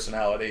outgoing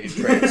personality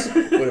traits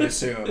would have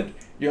assumed.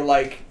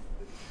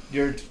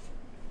 You're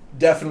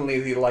definitely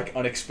the like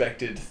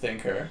unexpected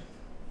thinker.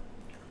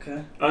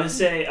 Okay. I want to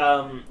say,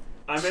 I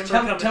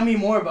remember Tell me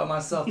more about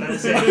myself.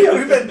 That's it. Yeah,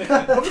 we've been.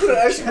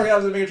 I actually forgot I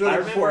was making I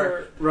sure before.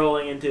 remember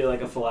rolling into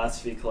like a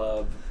philosophy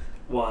club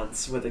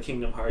once with a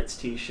Kingdom Hearts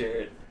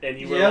T-shirt, and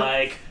you were Yep.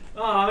 like,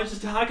 "Oh, I was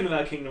just talking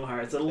about Kingdom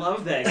Hearts. I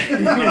love that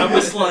game." And I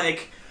was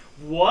like,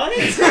 "What?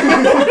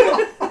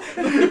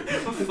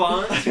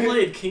 Fonz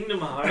played Kingdom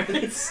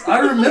Hearts?" I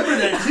remember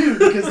that too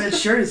because that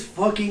shirt is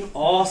fucking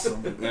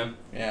awesome. Yeah.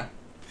 Yeah.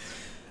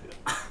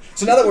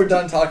 So now that we're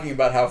done talking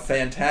about how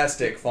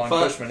fantastic Fawn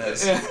Cushman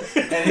is and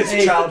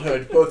his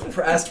childhood, both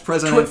past,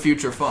 present, and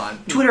future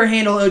Fawn. Twitter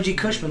handle OG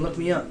Cushman. Look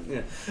me up. Yeah.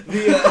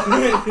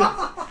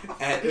 The,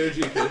 at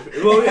OG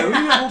Cushman. Well,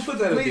 yeah, we'll put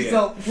that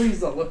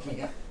Please don't look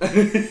me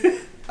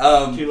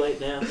up. Too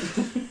late now.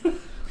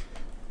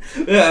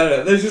 Yeah, I don't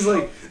know. There's just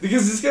like,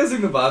 because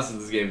discussing the bosses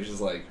of this game is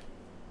just like,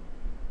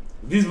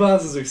 these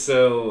bosses are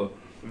so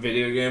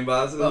video game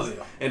bosses,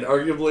 and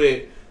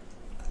arguably,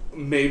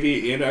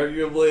 maybe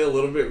inarguably, a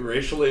little bit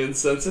racially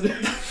insensitive.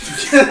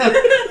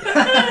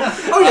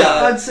 Oh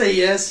yeah, I'd say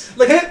yes.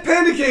 Like,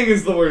 Panda King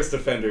is the worst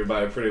offender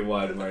by a pretty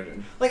wide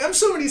margin. like I'm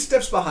so many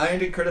steps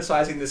behind in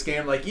criticizing this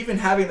game. Like even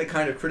having the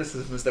kind of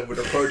criticisms that would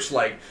approach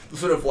like the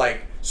sort of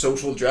like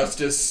social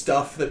justice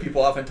stuff that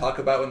people often talk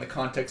about in the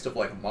context of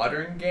like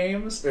modern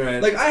games.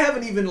 Right. Like I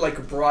haven't even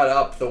like brought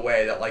up the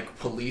way that like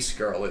Police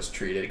Girl is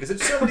treated because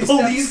it's so many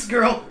Police steps.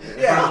 Girl.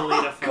 Yeah.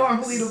 Carmelita Fox.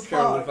 Carmelita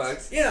Carmelita Fox.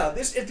 Fox. Yeah,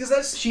 this because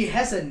that's She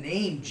has a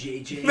name,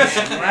 JJ.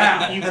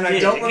 Wow. and I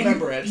don't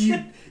remember it.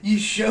 You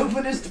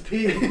chauvinist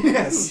pig.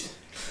 Yes.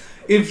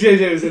 If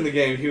JJ was in the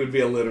game, he would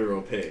be a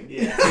literal pig.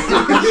 Yeah.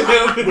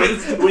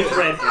 with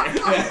red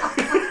hair.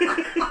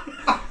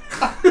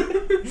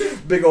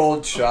 Big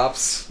old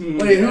chops.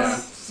 Wait, Yeah.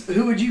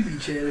 who would you be,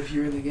 Chad, if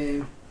you were in the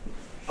game?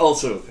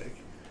 Also a pig.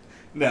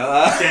 No,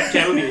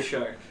 Cat would be a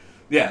shark.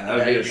 yeah, that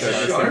would be a Shark.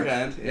 shark. Shark?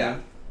 Kind, yeah.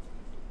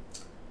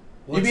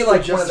 What's be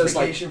like the one of those,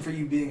 like- justification for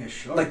you being a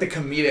shark? Like the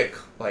comedic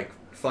like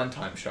fun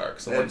time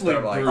sharks. The ones Like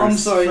that are like Bruce I'm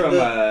sorry, from,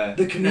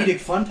 the comedic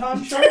fun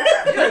time shark?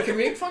 yeah,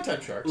 comedic fun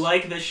time sharks.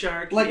 Like the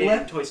shark Like in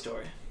what? Toy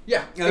Story.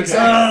 Yeah, Okay.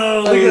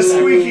 exactly. Like a Oh.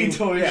 squeaky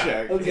toy Yeah.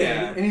 shark. Okay,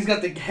 Yeah. and he's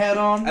got the hat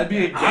on. I'd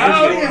be a Oh,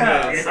 casual yeah.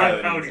 mouse, Yeah. I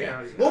would Oh, say.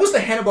 yeah. What was the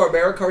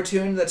Hanna-Barbera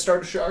cartoon that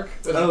starred a shark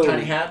with Oh. a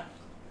tiny hat?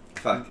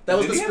 Fuck. That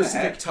was Did the he have a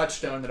specific hat?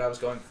 touchstone that I was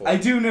going for. I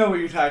do know what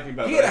you're talking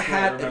about. He but had I a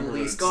can't hat at remember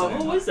least. what God, it's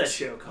what called. was that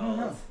show I don't called?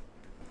 know.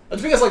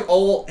 It's because like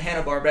all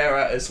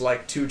Hanna-Barbera is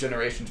like 2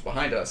 generations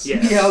behind us. Yeah.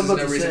 Yeah, I was There's about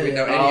no to reason say. we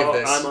know any of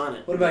this. I'm on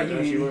it. What about you, Don't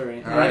Andy? you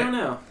worry. All right. I don't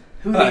know.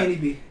 Who would Alright. Andy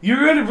be?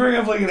 You're going to bring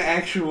up like an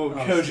actual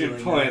cogent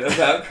stealing point that.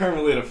 about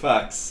Carmelita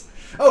Fox.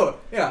 Oh,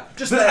 yeah.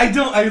 Just But that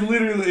I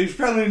literally, it's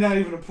probably not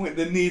even a point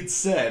that needs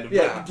said, but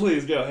Yeah.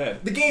 please go ahead.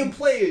 the game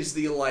plays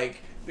the like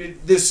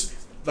this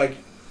like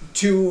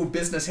 2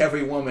 business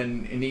heavy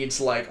woman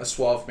needs like a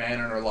suave man in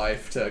her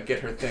life to get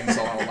her things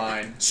on a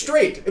line.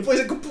 Straight. It plays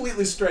it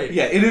completely straight.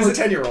 Yeah, it is For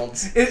a-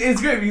 10-year-olds. It's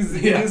great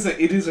because Yeah.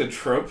 it is a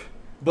trope,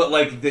 but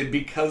like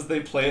because they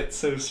play it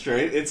so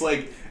straight, it's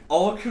like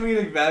all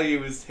comedic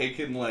value is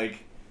taken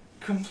like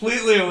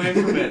completely away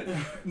from it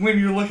when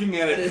you're looking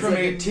at it It's from like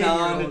a a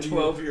 10-year-old non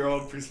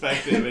 12-year-old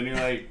perspective, and you're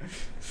like,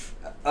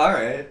 all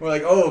right. We're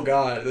like, oh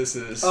god, this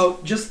is. Oh,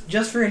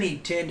 just for any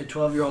 10 to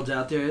 12-year-olds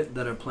out there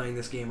that are playing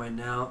this game right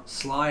now,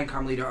 Sly and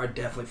Carmelita are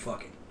definitely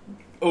fucking.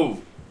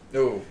 Oh,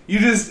 Oh. you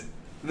just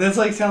that's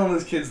like telling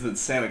those kids that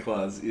Santa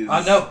Claus is.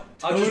 I know.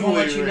 I Totally just want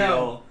to let you know.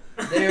 real.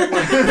 They're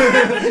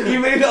like, You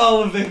made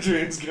all of their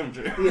dreams come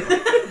true.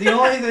 the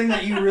only thing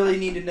that you really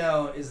need to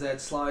know is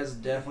that Sly is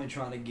definitely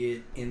trying to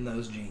get in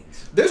those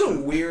jeans. There's a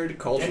weird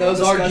cultural And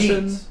those are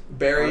discussion jeans.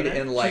 buried Are they?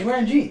 in She's like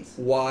wearing jeans.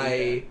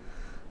 why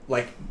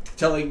like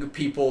telling a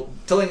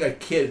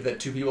kid that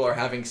 2 people are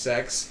having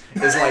sex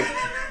is like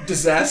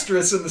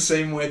disastrous in the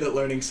same way that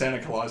learning Santa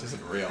Claus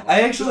isn't real.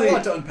 I actually, There's a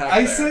lot to unpack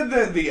I there. said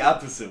that the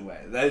opposite way.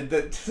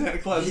 That Santa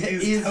Claus Yeah,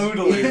 is is-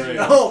 totally real.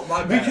 No,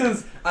 my bad.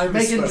 Because I'm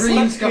Making misspoke.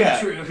 dreams come yeah,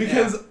 true.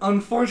 because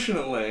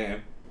unfortunately,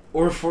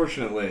 or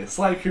fortunately,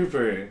 Sly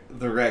Cooper,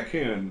 the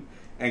raccoon,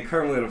 and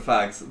Carmelita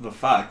Fox, the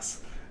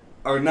fox,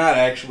 are not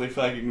actually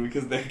fucking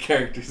because they're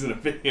characters in a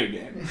video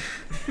game.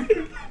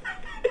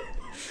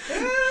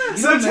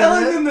 So don't know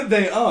telling that. them that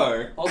they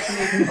are,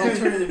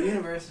 Alternative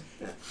universe.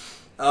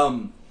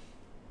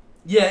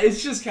 yeah,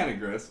 it's just kind of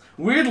gross.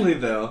 Weirdly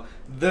though,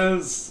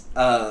 those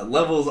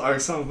levels are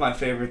some of my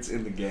favorites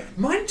in the game.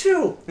 Mine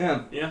too.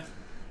 Yeah. Yeah.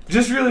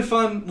 Just really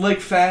fun, like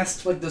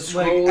fast, Like the like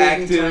scrolling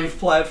active type.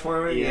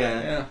 platforming. Yeah.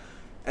 Yeah. Yeah.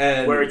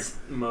 And Where it's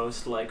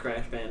most like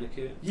Crash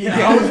Bandicoot.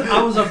 Yeah,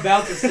 I was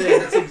about to say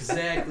that's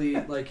exactly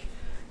like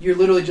you're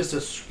literally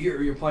just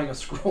you're playing a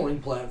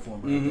scrolling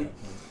platform. Right Mhm. there.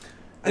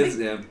 I it's,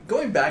 think yeah.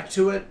 going back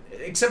to it,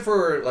 except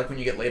for like when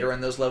you get later in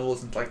those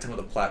levels and like some of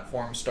the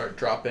platforms start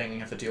dropping and you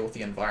have to deal with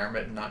the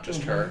environment and not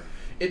just her.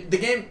 The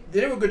game,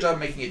 they do a good job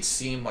making it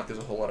seem like there's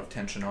a whole lot of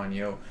tension on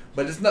you,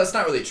 but it's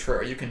not really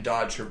true. You can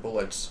dodge your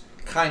bullets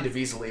kind of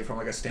easily from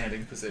like a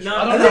standing position. No,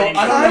 I don't Kind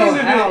know. of I don't know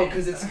it. how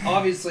because it's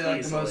obviously like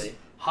Easily. the most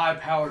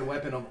high-powered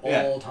weapon of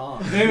Yeah. all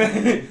time.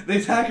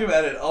 They talk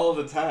about it all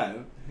the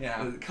time.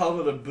 Yeah. They call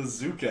it a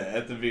bazooka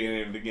at the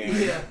beginning of the game.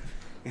 Yeah.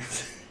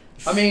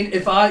 I mean,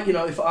 if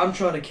I'm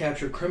trying to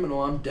capture a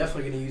criminal, I'm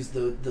definitely going to use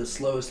the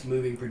slowest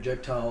moving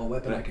projectile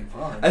weapon I can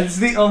find. It's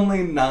the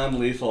only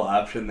non-lethal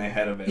option they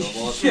had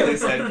available at Yeah,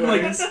 police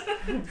headquarters.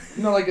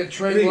 Like a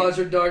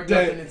tranquilizer dart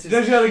gun. And it's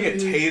Don't you have like a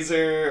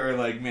taser or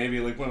like maybe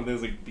like one of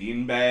those like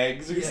bean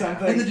bags or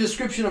something? And the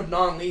description of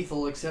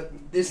non-lethal, except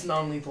this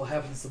non-lethal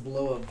happens to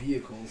blow up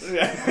vehicles.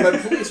 By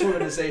police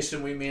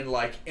organization, we mean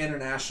like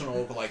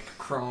international like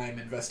crime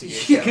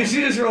investigation. Yeah. Because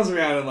she just rolls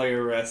around and like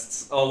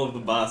arrests all of the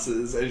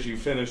bosses as you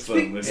finish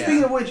them.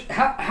 Speaking of which,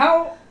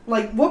 how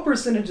like what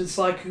percentage did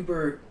Sly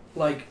Cooper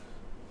like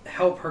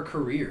help her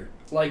career?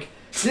 Like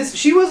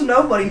she was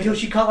nobody until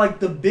she caught like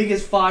the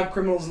biggest 5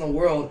 criminals in the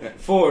world.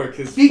 4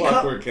 because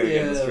Clockwork can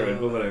get destroyed,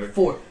 but whatever.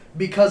 4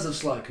 because of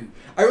Sly Cooper.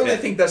 I really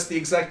think that's the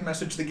exact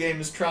message the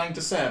game is trying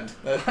to send.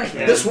 That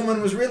this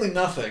woman was really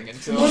nothing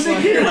until Once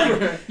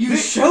again, you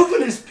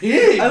chauvinist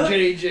pig,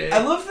 JJ.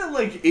 I love that,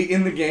 like,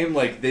 in the game,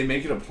 like, they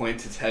make it a point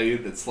to tell you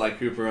that Sly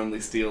Cooper only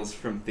steals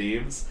from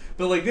thieves,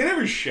 but, like, they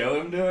never show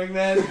him doing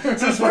that,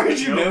 so as far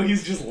as you know,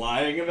 he's just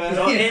lying about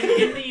it. And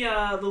in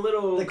the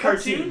little The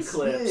cartoon cutscenes,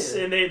 clips,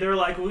 yeah. and they're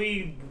like,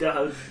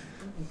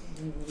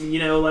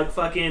 like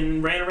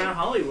fucking ran around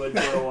Hollywood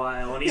for a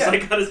while, and he's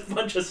like got his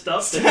bunch of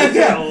stuff to Yeah.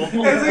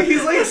 steal. It's like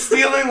he's like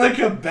stealing like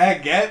a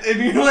baguette, and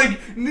you're like,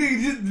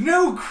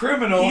 no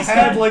criminal He's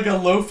had got- like a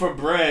loaf of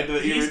bread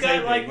that you He's were got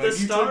taking. like the you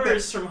took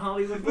that- stars from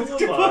Hollywood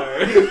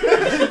Boulevard.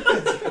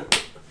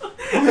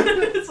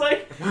 It's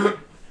like,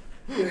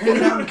 You're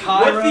hanging out in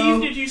Cairo. what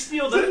thief did you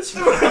steal those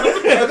from?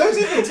 Are those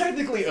even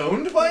technically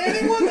owned by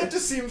anyone? That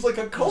just seems like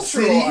a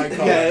cultural City?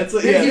 icon. Yeah, it's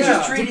like He's just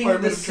yeah, treating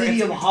Department the of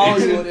city of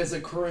Transportation. Hollywood as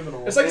a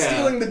criminal. It's like Yeah.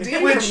 stealing the D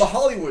Which- from the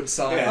Hollywood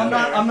sign. Yeah.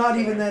 I'm not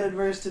even that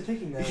adverse to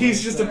thinking that. He's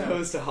way, just so.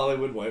 opposed to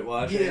Hollywood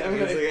whitewashing. Yeah,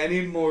 He's okay. like, I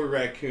need more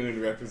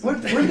raccoon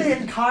representation. Weren't they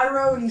in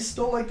Cairo and he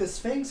stole like the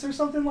Sphinx or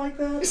something like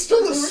that? He stole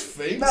the They were-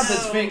 Sphinx? Not the No.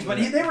 Sphinx, but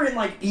they were in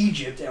like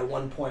Egypt at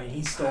one point. And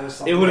he stole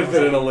something. It would have else.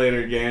 been in a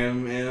later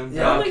game, man.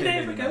 Yeah. I don't okay, think they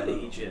ever maybe go not.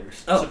 to Egypt.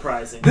 Oh.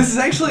 Surprising. This is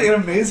actually an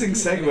amazing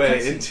segue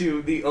cutscene.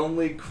 into the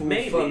only cool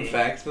Maybe. fun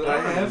fact that I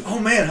have. Oh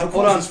man, how cool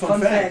Hold on, is this fun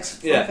fact? facts.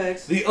 Fun Yeah,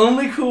 facts. the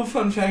only cool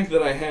fun fact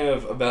that I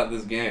have about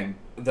this game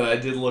that I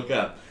did look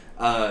up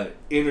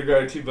in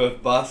regard to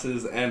both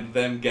bosses and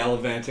them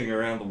gallivanting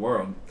around the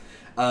world.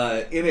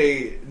 In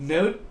a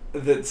note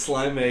that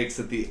Sly makes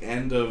at the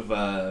end of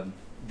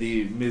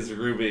the Ms.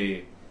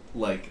 Ruby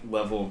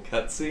level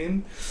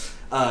cutscene,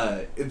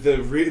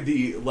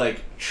 the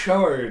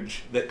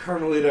charge that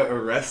Carmelita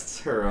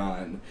arrests her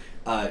on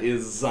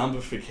is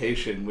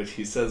zombification, which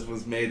he says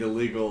was made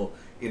illegal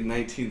in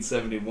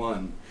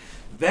 1971.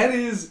 That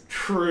is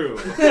true.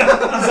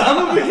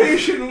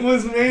 Zombification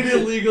was made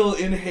illegal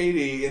in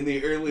Haiti in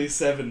the early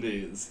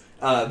 70s.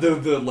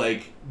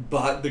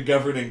 The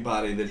governing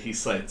body that he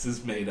cites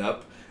is made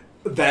up.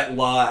 That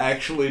law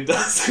actually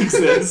does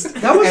exist.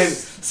 That was- and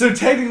so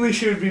technically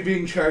she would be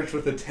being charged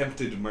with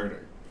attempted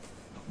murder.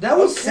 That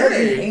was set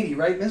Okay. in Haiti,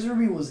 right?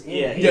 Misery was in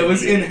Yeah, Haiti. Yeah, it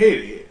was in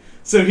Haiti.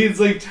 So he's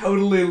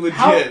totally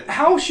legit.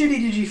 How shitty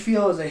did you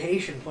feel as a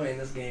Haitian playing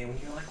this game?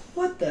 You're like,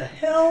 what the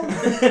hell?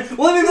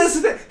 Well, I mean, that's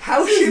the thing.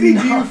 How This is shitty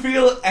do you not-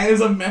 feel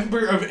as a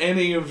member of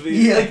any of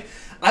these? Yeah.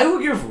 I will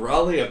give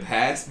Raleigh a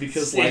pass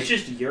because, It's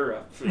just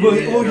Europe. well,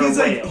 Yeah. well, Or he's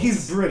Wales.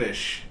 he's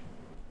British.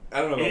 I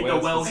don't know In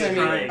about the Welsh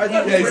specifically. Triangle. I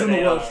thought Yeah, he's in the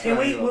They Welsh are. And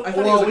Triangle. I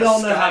thought he was like we a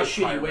all know how sky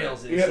shitty pirate.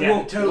 Wales is. Yeah, Yeah,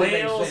 well, it totally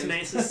Wales,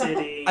 makes sense. Mesa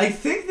City. I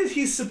think that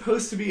he's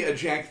supposed to be a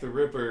Jack the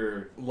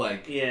Ripper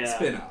Yeah.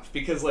 spin-off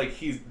because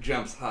he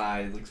jumps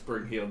high, like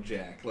Spring-Heeled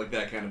Jack, like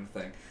that kind of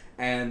thing.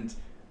 And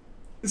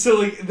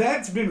so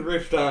that's been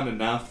riffed on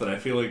enough that I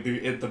feel like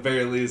at the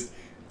very least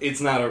it's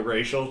not a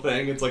racial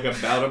thing. It's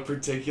about a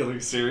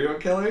particular serial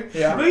killer.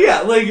 Yeah. But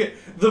yeah,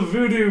 the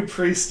voodoo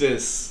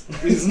priestess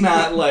is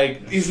not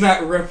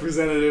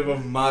representative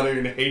of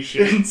modern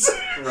Haitians.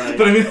 Right.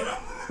 But I mean,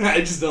 I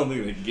just don't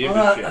think they give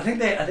a shit.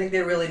 I think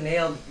they really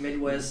nailed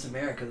Midwest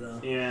America though.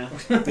 Yeah.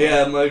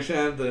 Yeah, Mike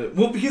Shan,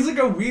 he's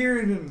a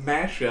weird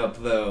mashup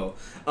though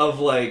of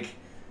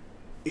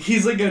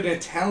he's an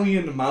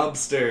Italian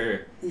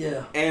mobster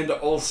Yeah. and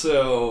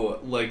also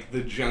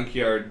the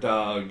junkyard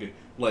dog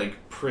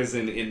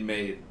prison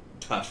inmate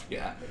tough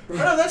guy.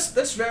 No,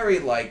 that's very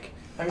like.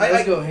 I mean, I-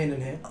 let's I- go hand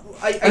in hand.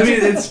 I I mean,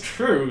 think- it's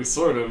true,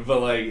 sort of,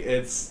 but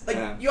it's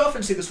you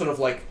often see this sort of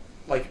like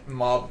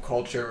mob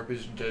culture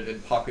represented in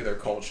popular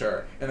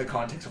culture in the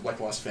context of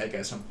Las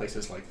Vegas and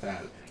places like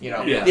that.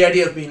 Yeah. The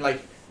idea of being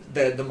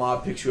the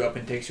mob picks you up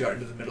and takes you out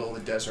into the middle of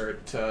the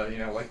desert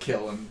to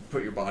kill and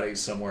put your bodies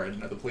somewhere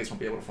and the police won't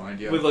be able to find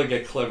you. with a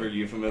clever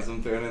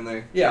euphemism thrown in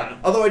there. Yeah,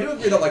 although I do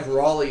agree that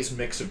Raleigh's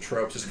mix of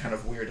tropes is kind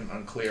of weird and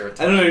unclear at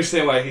I don't times.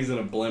 understand why he's in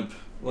a blimp.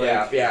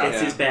 Yeah.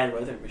 It's his bad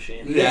weather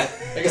machine. Yeah.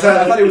 Because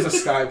I thought he was a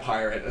sky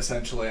pirate,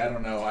 essentially. I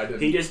don't know. I didn't.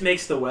 He just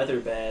makes the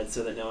weather bad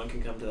so that no one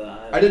can come to the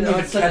island. I didn't No,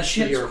 even it's like a catch the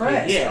ship's European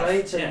crash, Yeah.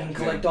 right? So Yeah. you can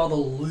collect all the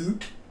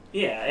loot.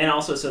 Yeah, and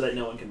also so that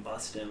no one can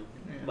bust him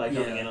by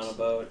coming in on a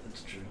boat.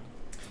 That's true.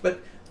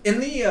 In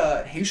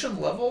the Haitian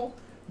level,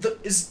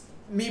 is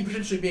me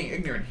potentially being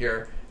ignorant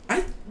here.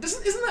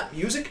 Isn't that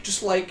music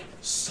just like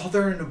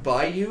Southern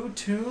Bayou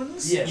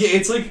tunes? Yes. Yeah,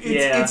 it's like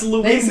it's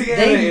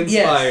Louisiana Yes,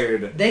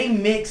 inspired. they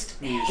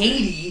mixed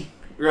Haiti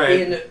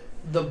Right. and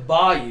the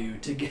Bayou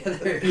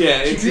together.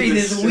 Yeah, to it's create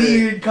this straight-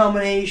 weird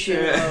combination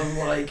Yeah. of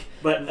like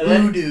But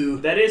voodoo.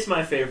 that is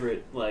my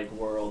favorite like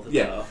world.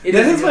 Yeah, though. It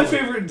that is is my really-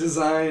 favorite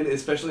design,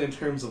 especially in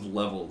terms of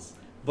levels.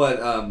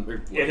 But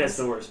It has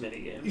the worst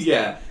minigames.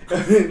 yeah,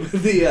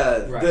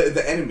 Right.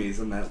 the enemies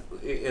in that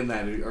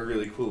are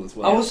really cool as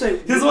well. I will say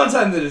There's one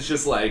time that it's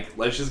just like,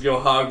 let's just go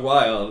hog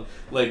wild,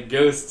 like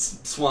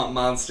ghosts, swamp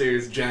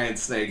monsters, giant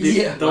snakes.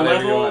 Yeah. The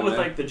whatever you level want, with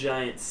man. like the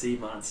giant sea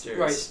monsters.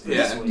 Right.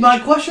 Yeah. My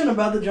question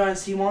about the giant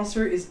sea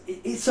monster is,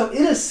 so it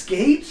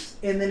escapes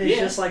and then it's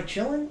Yeah. just like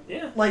chilling.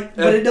 Yeah. Like,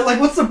 but like,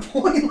 what's the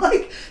point?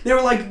 Like, they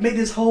were like made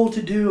this whole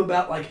to do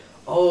about like,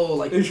 oh,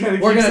 like They're trying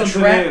to we're keep gonna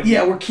something trap. in.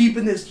 Yeah, we're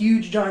keeping this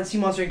huge giant sea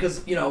monster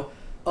because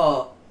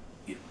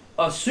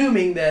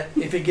assuming that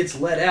if it gets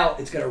let out,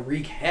 it's gonna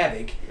wreak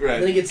havoc. Right.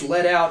 And then it gets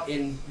let out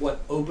in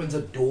what opens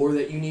a door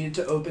that you needed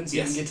to open so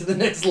Yes. you can get to the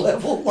next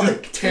level.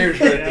 Like tears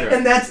right through it.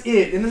 and that's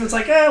it. And then it's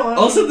like, oh. Well,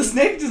 Also, the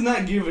snake does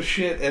not give a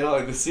shit at all.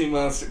 Like the sea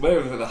monster,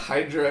 whatever, the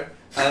Hydra,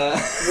 well,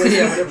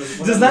 yeah,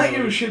 whatever. does not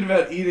give a shit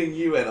about eating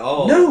you at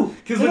all. No,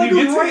 Because They're when not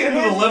you get doing to right the end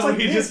of hands, the it's level, like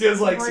he this, just goes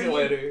like, right "See you here."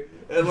 later,"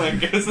 and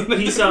like goes. To the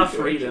He next saw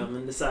situation. freedom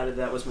and decided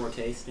that was more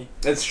tasty.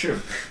 That's true.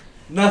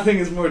 Nothing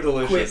is more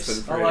delicious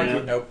Quips. than I freedom. like Yeah.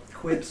 it. Nope.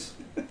 Quips.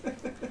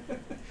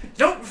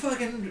 Don't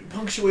fucking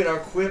punctuate our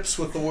quips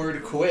with the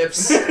word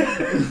quips.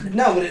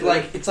 No, but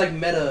it's like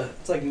meta.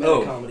 It's like meta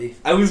Oh. comedy.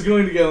 I was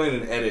going to go in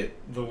and edit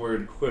the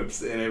word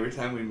quips in every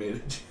time we made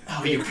it.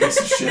 Oh, you piece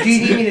of shit. Do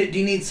you need me to? Do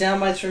you need sound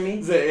bites from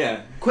me? So,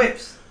 yeah,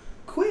 Quips.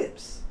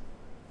 Quips.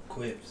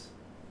 Quips.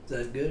 Is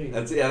that good?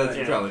 that's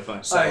Yeah. probably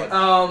fine. All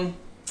right.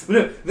 But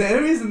no, the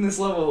enemies in this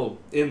level,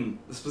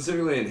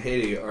 specifically in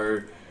Haiti,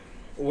 are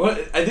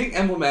what I think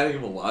emblematic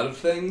of a lot of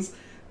things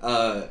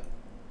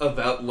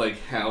about like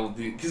how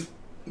because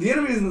the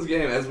enemies in this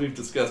game, as we've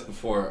discussed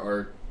before,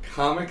 are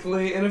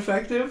comically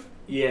ineffective.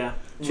 Yeah.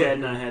 Chad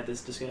and I had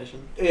this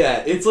discussion.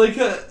 Yeah, it's like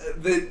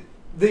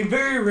they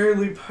very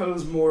rarely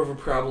pose more of a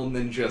problem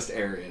than just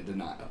area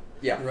denial.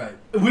 Yeah. Right.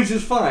 Which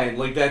is fine,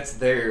 like that's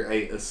their, I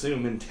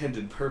assume,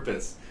 intended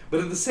purpose. But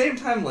at the same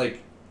time,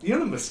 like, you know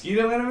the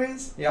mosquito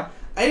enemies? Yeah.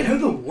 I They're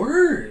the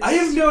worst. I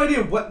have no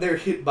idea what their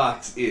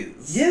hitbox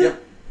is. Yeah.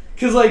 Yep.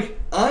 Cause like,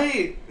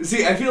 I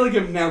feel like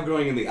I'm now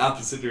going in the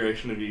opposite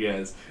direction of you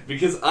guys.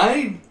 Because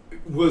I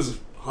was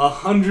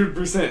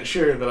 100%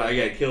 sure that I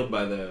got killed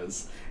by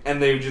those.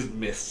 And they just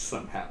missed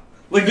somehow.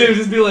 Like, they would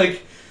just be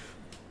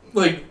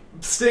like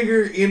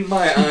stinger in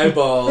my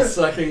eyeball,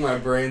 sucking my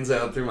brains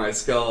out through my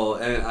skull,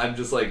 and I'm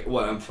just like,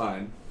 what? I'm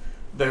fine.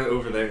 They're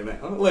over there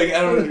now. Like,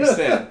 I don't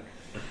understand.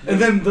 And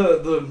then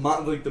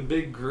the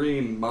big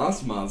green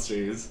moss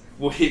monsters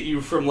will hit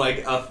you from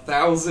like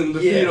 1,000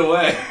 feet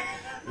away.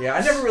 Yeah,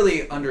 I never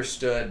really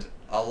understood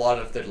a lot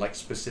of the like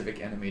specific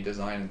enemy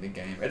design in the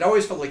game. It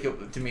always felt like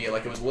to me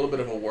like it was a little bit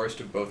of a worst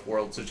of both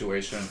worlds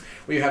situation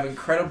where you have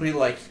incredibly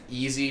like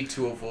easy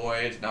to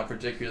avoid, not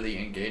particularly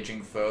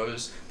engaging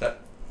foes that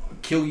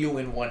kill you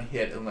in one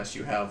hit unless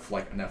you have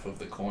like enough of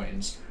the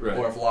coins, Right.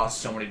 or have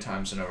lost so many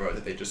times in a row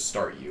that they just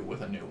start you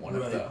with a new one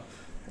of Right.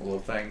 the little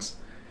things.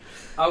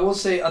 I will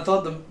say I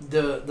thought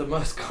the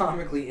most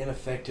comically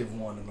ineffective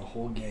one in the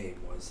whole game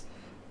was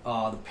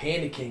the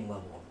Panda King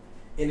level,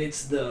 and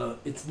it's the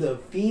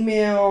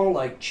female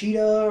like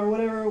cheetah or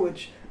whatever,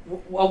 which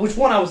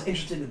one I was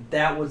interested in.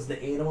 That was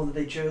the animal that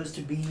they chose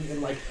to be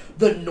in like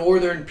the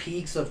northern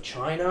peaks of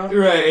China.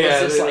 Right,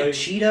 yeah, It's this they, like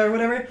cheetah or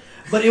whatever.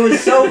 But it was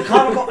so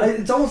comical.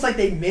 It's almost like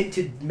they meant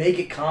to make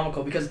it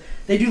comical because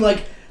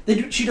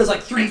she does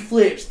like 3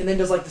 flips and then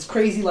does like this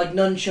crazy like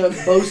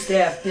nunchuck bow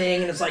staff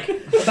thing, and it's like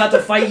about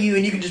to fight you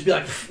and you can just be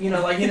like,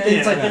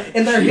 it's like,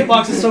 and their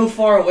hitbox is so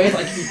far away,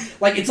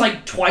 like it's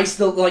like twice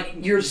the,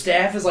 like your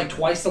staff is like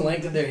twice the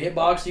length of their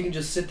hitbox, so you can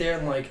just sit there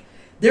and like,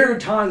 there are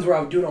times where I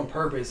would do it on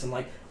purpose and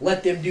like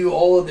let them do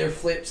all of their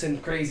flips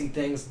and crazy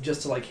things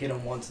just to like hit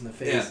them once in the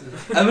face.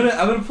 Yeah. I'm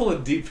gonna pull a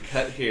deep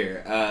cut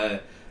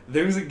here.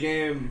 There was a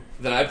game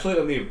that I played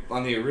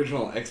on the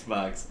original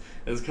Xbox.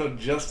 It was called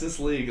Justice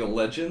League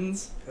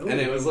Legends, and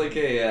it was like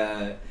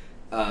a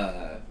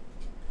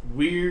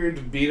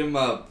weird beat 'em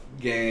up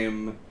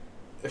game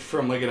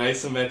from like an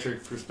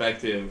isometric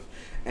perspective.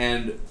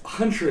 And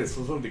Huntress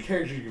was one of the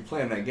characters you could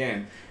play in that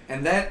game,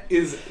 and that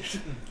is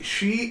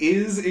she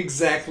is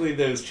exactly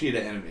those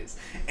cheetah enemies.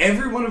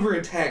 Every one of her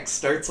attacks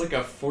starts like a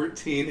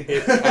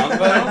 14-hit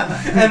combo,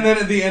 and then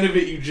at the end of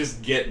it, you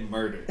just get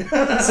murdered.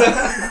 So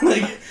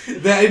like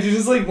that, you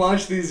just like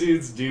watch these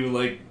dudes do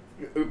like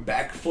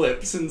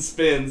backflips and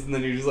spins, and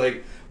then you're just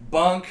like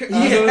bonk on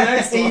the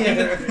next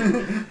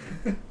one.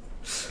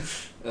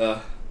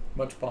 Yeah.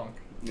 Much bonk.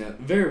 Yeah,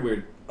 very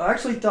weird. I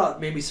actually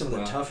thought maybe some of the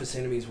Wow. toughest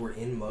enemies were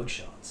in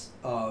mugshots,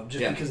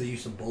 just Yeah. because they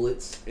used some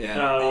bullets. Yeah.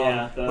 Oh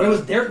yeah. Where it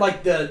was they're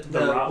like the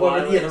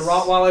Rottweilers. the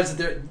Rottweilers.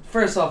 They're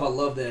first off, I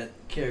love that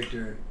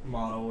character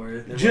model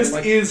where they're Just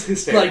like, is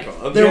hysterical.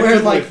 like they're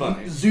wearing like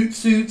funny. zoot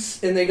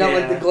suits and they got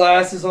like Yeah. the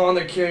glasses on.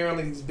 They're carrying around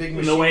like these big And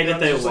machine the way that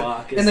guns, they just like-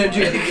 walk, is and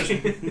they're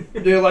like...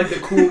 they're like the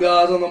cool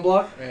guys on the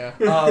block. Yeah.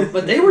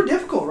 But they were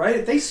difficult, right?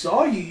 If they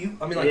saw you,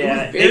 I mean, like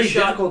Yeah, it was very they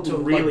shot difficult to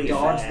really like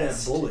dodge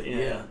fast. that bullet.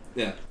 Yeah.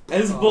 Yeah.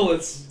 As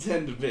bullets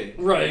tend to be.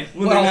 Right.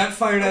 When they're not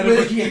fired out of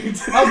a yeah,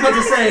 I was about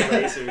to say,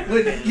 Laser.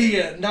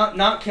 with,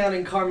 not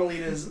counting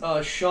Carmelita's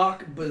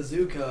shock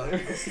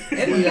bazooka.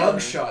 And Yeah.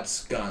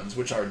 mugshots guns,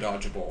 which are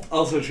dodgeable.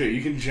 Also true,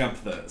 you can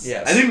jump those.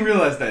 Yes. I didn't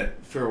realize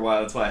that for a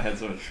while, that's why I had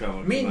so much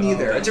trouble. Me with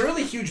neither. that. It's a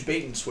really huge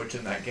bait and switch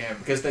in that game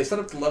because they set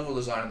up the level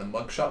design in the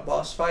mugshot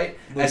boss fight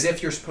as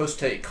if you're supposed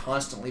to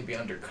constantly be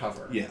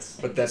undercover. Yes.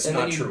 But that's And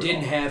not then you true. at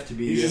didn't all. have to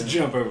be. You just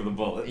jump over the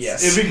bullets.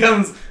 Yes. It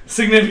becomes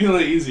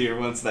significantly easier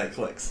once that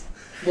clicks.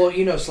 Well,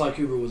 you know, Sly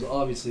Cooper was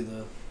obviously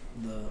the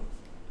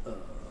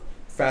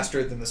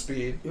Faster than the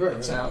speed you're right.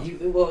 of sound.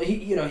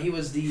 He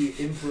was the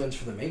influence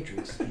for the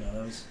Matrix. You know,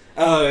 that was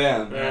Oh,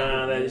 yeah.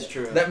 That is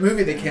true. That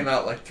movie that came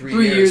out like 3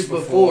 3 years years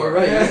before,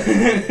 right?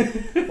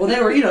 Yeah. well,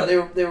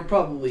 they were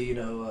probably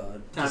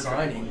Time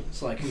designing traveling.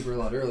 Sly Cooper a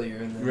lot earlier,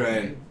 and then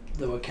Right.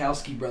 the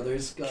Wachowski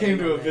brothers Came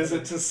to a on that.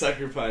 visit to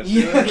Sucker Punch.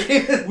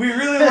 Yeah. We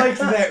really liked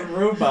that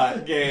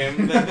robot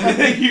game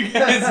that you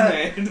guys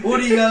made.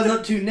 What are you guys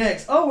up to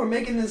next? Oh, we're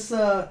making this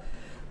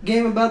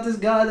game about this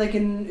guy that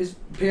is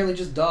apparently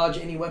just dodge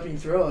any weapon you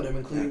throw at him,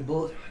 including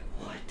bullets.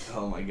 What?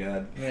 Oh my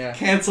god. Yeah.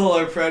 Cancel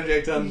our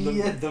project on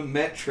Yeah. the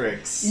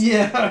metrics.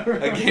 Yeah. A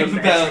Right. game The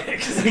about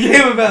metrics. a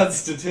game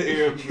about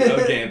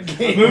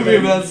a movie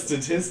about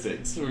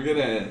statistics. We're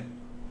gonna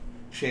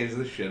change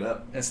this shit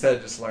up. Instead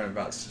of just learn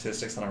about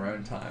statistics on our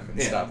own time and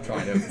Yeah. stop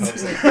trying to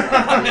impose it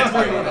on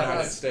the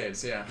United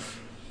States, yeah.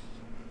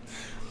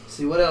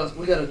 See what else?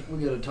 We gotta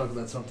talk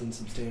about something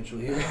substantial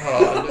here.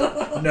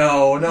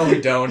 No, we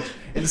don't.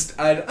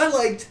 I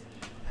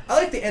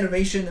liked the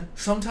animation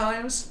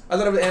sometimes. I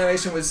thought the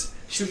animation was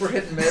super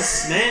hit and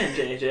miss. Man,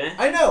 JJ.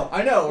 I know,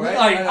 right? Alright,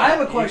 I know. I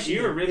have a question.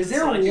 You were ripping Is there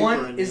Sly Cooper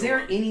one? a Is new there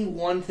one. any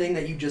one thing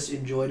that you just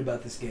enjoyed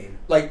about this game?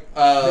 Like,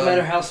 No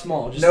matter how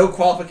small, just no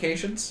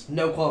qualifications.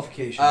 no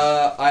qualifications.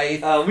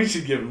 We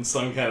should give him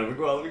some kind of a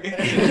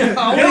qualification.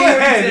 I Go wanna hear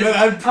ahead, this. but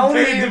I'm I wanna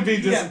prepared hear- to be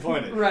yeah,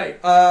 disappointed. right.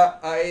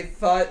 I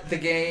thought the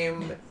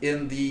game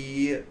in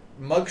the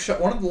mugshot,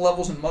 one of the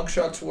levels in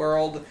Mugshot's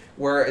world,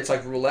 where it's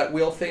like roulette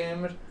wheel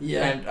themed,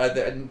 Yeah.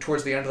 and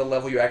towards the end of the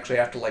level, you actually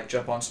have to like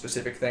jump on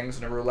specific things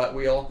in a roulette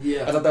wheel.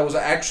 Yeah. I thought that was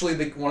actually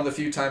one of the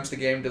few times the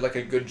game did like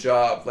a good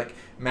job, like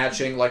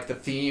matching like the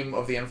theme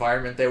of the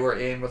environment they were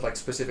in with like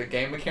specific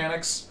game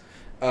mechanics.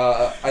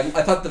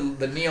 I thought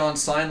the neon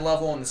sign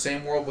level in the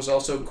same world was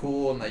also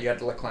cool, and that you had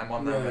to like climb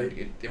on them. Right.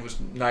 And it was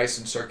nice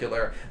and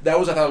circular. That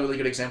was, I thought, a really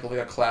good example of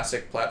like a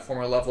classic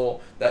platformer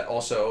level that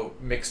also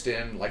mixed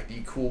in like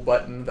the cool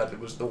button that it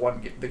was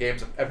the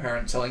game's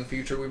apparent selling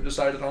feature we've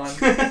decided on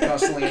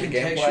constantly in the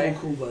gameplay. Contextual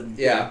cool button.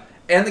 Yeah.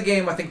 And the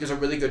game, I think, does a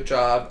really good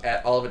job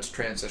at all of its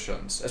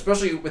transitions,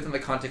 especially within the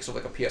context of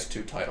like a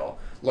PS2 title.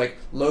 Like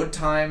load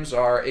times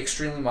are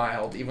extremely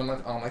mild, even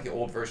like on like the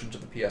old versions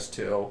of the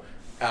PS2.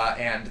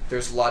 And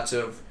there's lots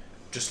of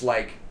just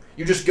like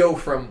you just go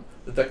from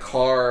the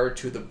car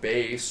to the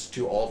base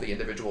to all the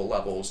individual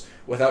levels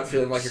without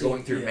feeling like you're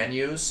going through Yeah.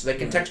 menus. They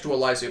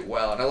contextualize it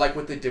well, and I like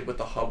what they did with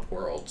the hub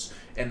worlds,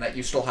 and that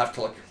you still have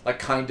to like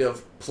kind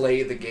of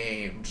play the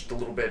game just a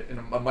little bit in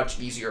a much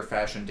easier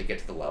fashion to get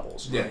to the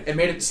levels. Yeah. It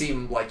made it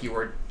seem like you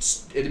were.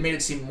 It made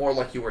it seem more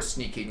like you were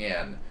sneaking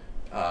in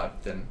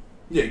than.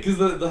 Yeah, because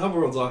the hub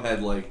worlds all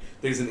had like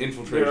there's an There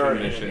infiltration are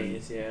mission,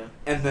 enemies, yeah.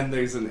 and then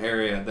there's an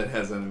area that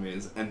has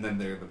enemies, and then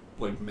they're the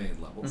like main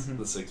levels, Mhm.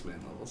 the 6 main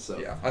levels. So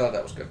Yeah, I thought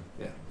that was good.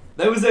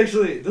 that was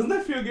actually doesn't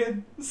that feel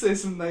good? Say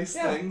some nice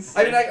things.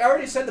 I mean, I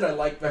already said that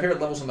my favorite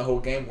levels in the whole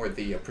game were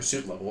the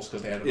pursuit levels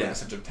because they had a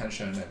sense of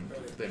tension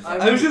and.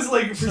 I was just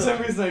like, for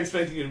some reason, I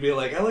expected you to be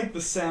like, I like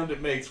the sound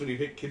it makes when you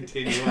hit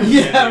continue. on the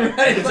Yeah, menu.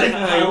 right. It's like,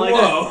 I liked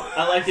whoa. it.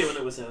 I liked it when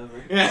it was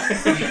over. Yeah.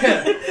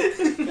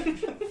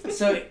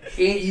 So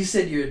you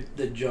said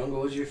the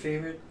jungle was your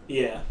favorite.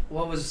 Yeah.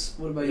 What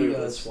about you The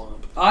guys?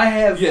 swamp. I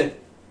have Yeah.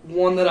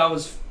 one that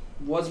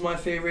was my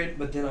favorite,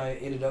 but then I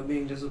ended up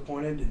being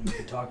disappointed, and we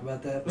could talk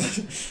about that.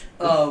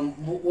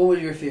 What was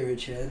your favorite,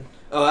 Chad?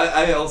 Oh,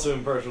 I also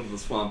am partial to the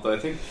swamp, though. I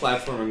think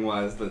platforming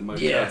wise, that my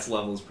Yeah. shots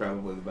level is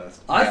probably the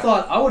best.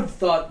 I would have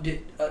thought. Do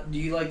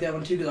you like that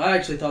one too? Because I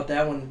actually thought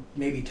that one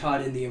maybe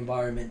tied in the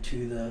environment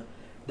to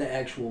the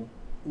actual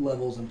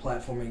levels and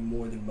platforming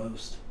more than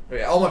most.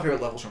 Yeah, all my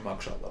favorite levels are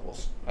mugshot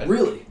levels.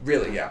 Really?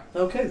 Really, yeah.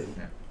 Okay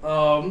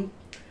then.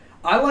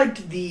 I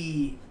liked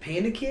the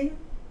Panda King.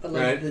 I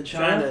liked Right. the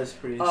China. China's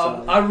pretty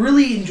solid. I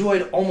really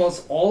enjoyed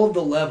almost all of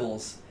the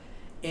levels,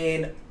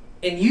 and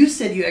you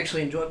said you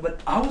actually enjoyed,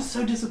 but I was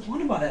so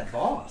disappointed by that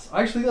boss.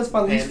 Actually, that's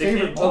my least Panda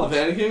favorite King? Oh, boss the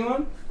Panda King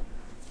one?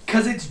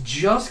 because it's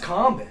just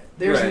combat.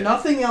 There's Right.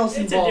 nothing else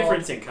It's a involved.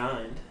 difference in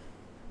kind.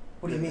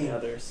 What do you than the mean?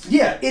 others.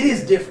 Yeah, it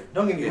is different.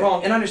 Don't get me Yeah.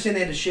 wrong. And I understand they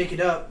had to shake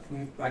it up,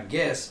 I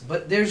guess.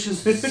 But there's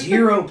just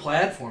zero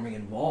platforming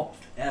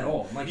involved at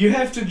all. Like, You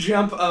have to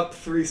jump up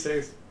 3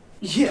 stairs.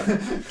 yeah.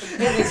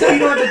 And except you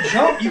don't have to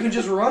jump. You can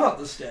just run up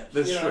the steps.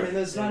 That's you know? true. I mean,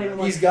 there's not Yeah. even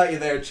like. He's got you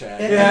there,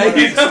 Chad. Yeah,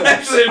 You you don't steps.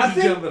 actually have I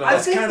to think- jump it I off.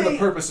 That's think kind of they- the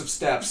purpose of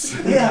steps.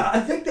 Yeah, I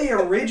think they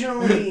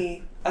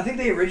originally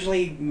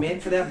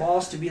meant for that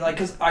boss to be like,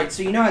 because alright,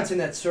 so you know how it's in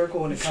that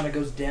circle and it kind of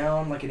goes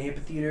down like an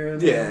amphitheater.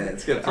 Yeah,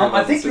 it's good.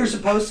 I think you're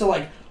supposed to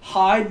like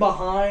hide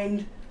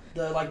behind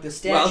the Well,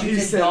 statues he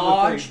and said the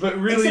dodge. thing, but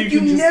really Except you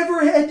can just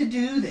never had to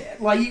do that.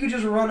 Like you could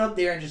just run up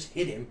there and just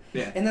hit him.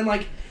 Yeah. And then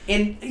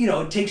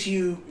it takes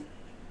you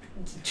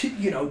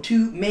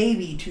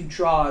maybe two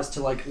tries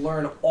to like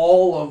learn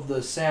all of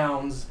the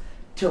sounds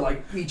to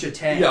like each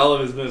attack. Yeah, all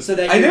of his moves. So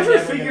that I you're never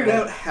never figured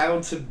gonna- out how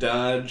to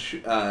dodge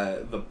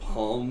the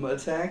palm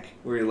attack,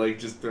 where he like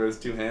just throws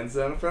 2 hands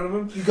down in front of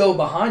him, You go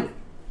behind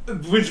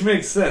him. which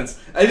makes sense.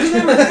 I just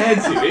never had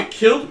to. It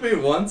killed me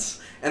once,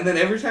 and then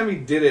every time he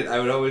did it, I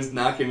would always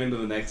knock him into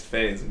the next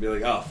phase and be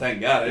like, "Oh,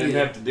 thank God, I didn't Yeah.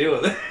 have to deal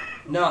with it."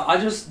 No,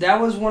 that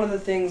was one of the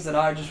things that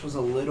I just was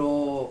a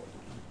little.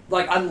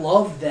 Like, I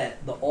loved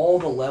all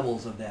the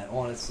levels of that,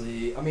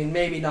 honestly. I mean,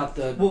 maybe not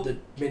the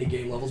mini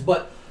game levels,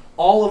 but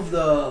all of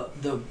the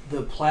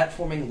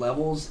platforming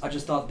levels, I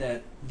just thought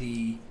that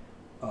the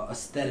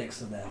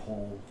aesthetics of that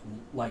whole,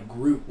 like,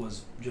 group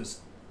was just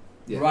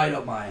Yeah. right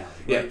up my alley.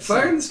 Yeah, right?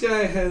 Fire in the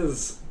Sky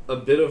has a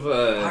bit of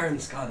a Fire in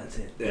the Sky, that's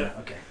it. Yeah.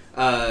 Okay.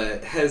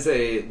 has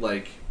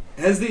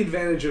the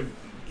advantage of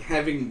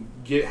having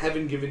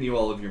given you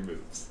all of your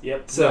moves.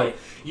 Yep. So Right.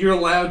 you're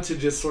allowed to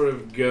just sort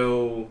of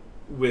go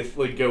with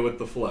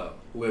the flow,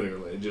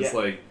 literally, just Yeah.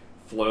 like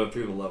flow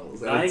through the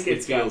levels. And I think it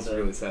it's got feels the-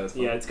 really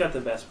satisfying. Yeah, it's got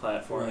the best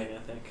platforming, Right.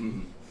 I think.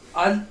 Mhm.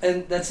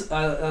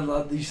 I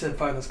love that you said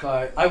Fire in the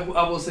Sky. I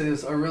will say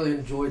this, I really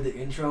enjoyed the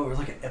intro. It was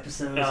like an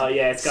episode. Oh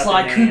yeah, it's got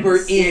Sly the Cooper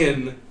names.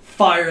 in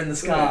Fire in the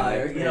Sky.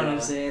 Yeah. Or, you know what I'm Yeah.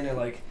 saying? Or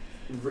like,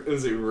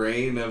 Was it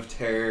Reign of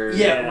Terror?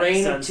 Yeah,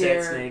 Reign of Sunset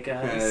Terror Snake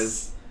Eyes.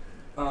 Has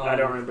I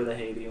don't remember the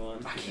Haiti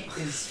one. I can't.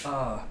 Is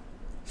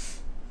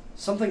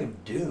something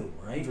of Doom,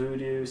 right?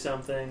 Voodoo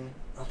something.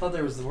 I thought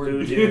there was the word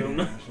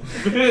Voodoo.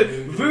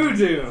 Voodoo.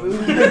 Voodoo.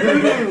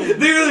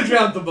 They really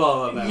dropped the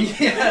ball on that one.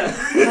 Yeah,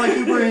 Sly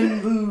Cooper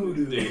in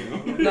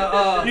Voodoo.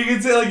 No, You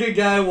can say like a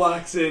guy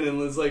walks in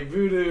and is like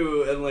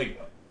voodoo and like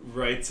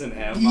writes an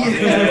M on his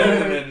Yeah.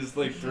 head and then just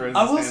like throws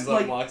I his was, hands like-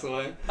 up and walks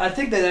away. I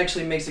think that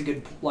actually makes a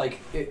good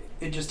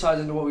it just ties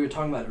into what we were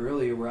talking about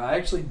earlier, where I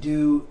actually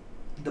do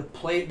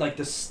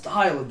the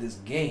style of this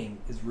game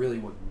is really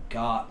what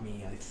got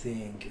me, I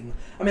think. And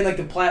I mean, like,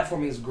 the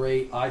platforming is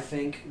great, I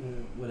think.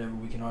 Whatever,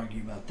 we can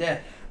argue about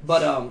that.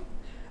 But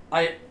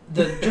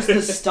just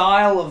the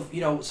style of,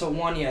 so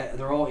one, yeah,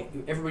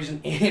 everybody's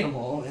an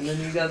animal, and then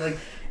you got like,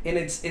 and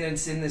it's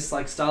in this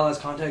like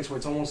stylized context where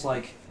it's almost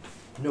like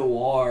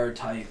noir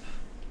type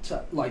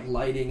like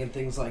lighting and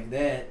things like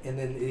that, and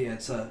then yeah,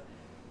 it's a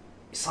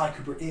Sly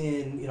Cooper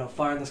in,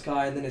 Fire in the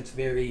Sky, and then it's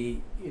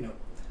very,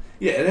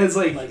 Yeah, it has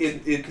like, Like,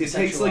 it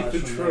takes like the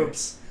conceptualized from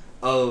tropes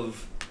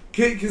of,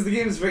 because the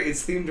game is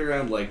it's themed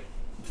around like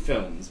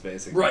films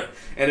basically, Right.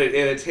 And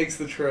it takes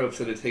the tropes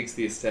and it takes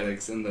the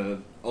aesthetics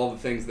and all the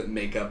things that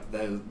make up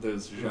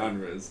those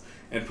genres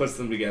and puts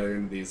them together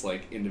into these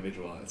like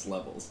individualized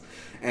levels,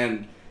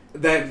 and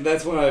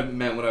that's what I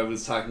meant when I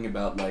was talking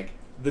about like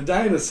the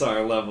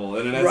dinosaur level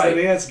in an Right.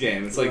 SNES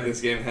game. It's like Right.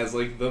 this game has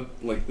like the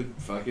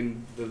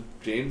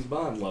James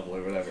Bond level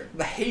or whatever.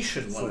 The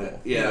Haitian So level.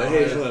 yeah, the Yeah.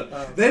 Haitian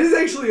level. That is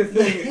actually a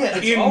thing Yeah,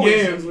 it's in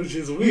always- games, which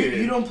is weird.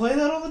 You don't play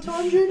that all the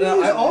time, JD? No,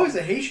 It's I- always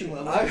a Haitian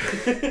level.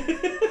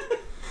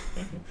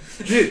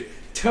 Dude,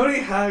 Tony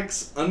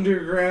Hawk's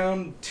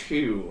Underground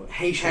 2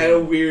 Haitian. had a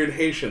weird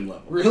Haitian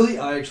level. Really?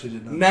 I actually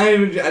did not. Not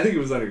even. I think it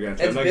was Underground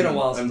 2. It's I'm not been a gonna-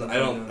 while since I'm- I've I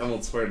played don't. those. I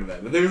won't swear to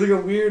that, but there was like a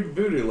weird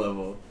voodoo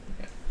level.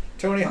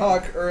 Tony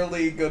Hawk,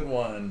 early good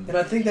one. And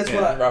I think that's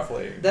Yeah, what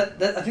roughly.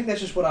 I think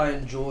that's just what I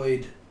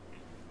enjoyed,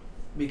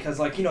 because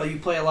like you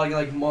play a lot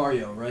like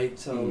Mario, right?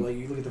 So Mhm. like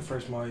you look at the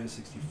first Mario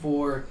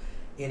 64,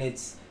 and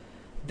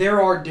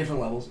there are different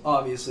levels.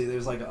 Obviously,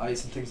 there's like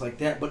ice and things like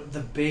that, but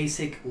the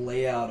basic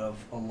layout of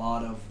a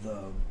lot of the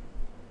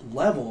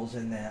levels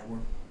in that were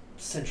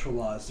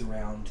centralized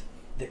around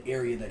the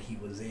area that he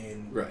was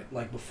in. Right.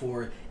 Like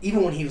before,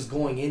 even when he was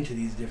going into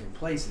these different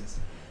places.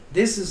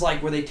 This is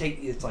like where they take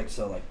it's like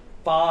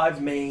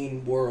 5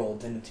 main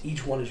worlds, and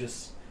each one is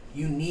just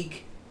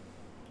unique.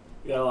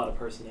 You got a lot of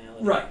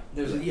personality. Right.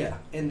 There's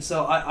and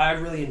so I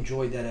really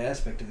enjoyed that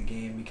aspect of the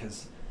game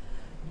because,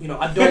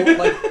 I don't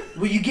like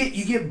you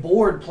get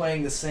bored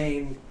playing the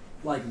same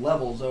like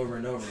levels over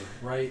and over,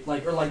 right?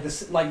 Like or like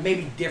this like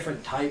maybe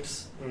different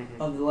types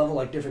Mm-hmm. of the level,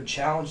 like different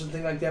challenges and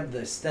things like that, but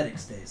the aesthetic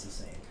stays the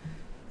same.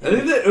 I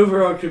think that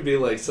overall could be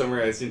like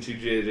summarized into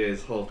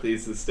JJ's whole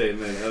thesis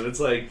statement of it's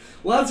like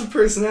lots of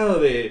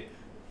personality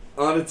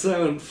on its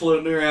own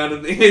floating around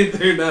in the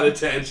ether, not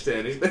attached to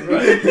anything.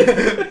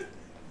 Right.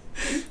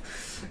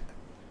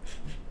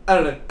 I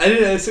don't know.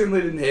 I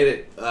certainly didn't hate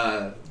it,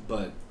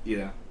 but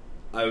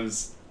I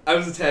was I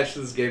was attached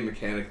to this game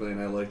mechanically,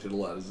 and I liked it a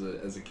lot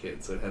as a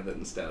kid, so it had that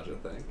nostalgia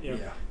thing. Yeah.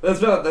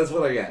 That's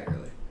what I got,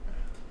 really.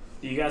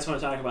 Do you guys want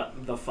to talk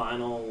about the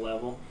final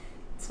level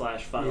 /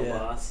 final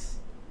boss?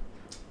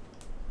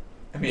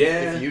 I mean,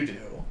 Yeah. if you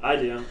do. I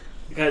do.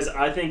 Because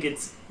I think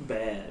it's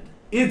bad.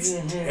 It's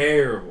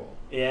terrible.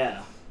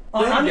 Yeah.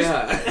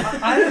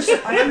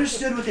 I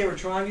understood what they were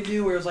trying to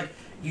do, where it was like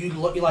you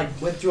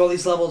went through all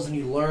these levels and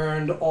you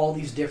learned all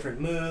these different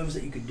moves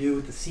that you could do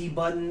with the C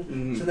button.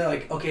 Mhm. So they're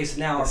like, okay, so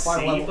now our The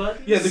final C level.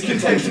 button? Yeah, the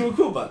contextual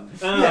cool button.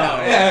 Oh.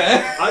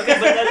 Yeah. Okay,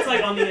 but that's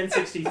like on the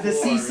N64. The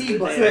CC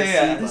button.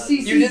 Yeah. The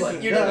CC You button.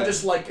 didn't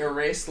just like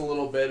erase the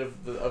little bit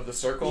of the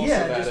circle.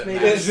 Yeah, so that just it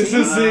made matched? It's just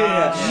a C.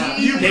 Yeah.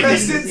 You They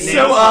pressed did it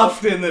nail so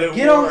often that it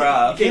Get wore on-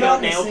 off. Get Get out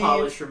on the nail same-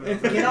 polish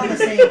remover. Get on the A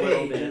same little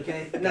page, bit.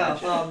 okay?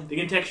 Gotcha. No, The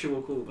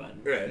contextual cool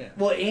button. Right. Yeah.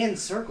 well, and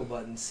circle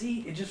button.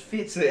 See, it just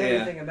fits So, yeah.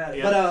 everything about it.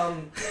 Yeah.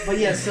 But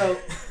yeah, so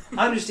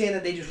I understand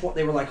that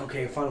they were like,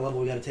 okay, final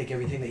level, we got to take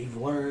everything that you've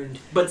learned.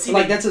 But see,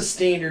 Like they, that's a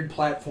standard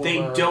platform. they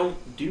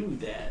don't do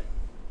that.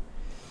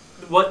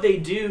 What they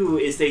do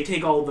is they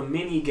take all the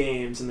mini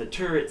games and the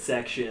turret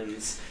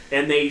sections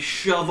and they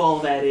shove all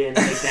that in and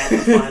make that the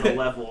final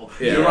level.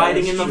 Yeah. You're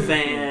riding in that's the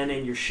true. van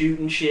and you're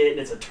shooting shit and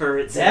it's a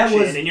turret That section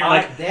was and you're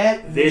like,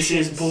 that. this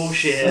is mission's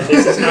bullshit. so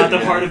This is not the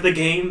Yeah. part of the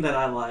game that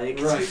I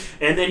liked. Right.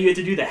 And then you have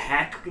to do the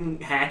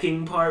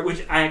hacking part,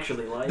 which I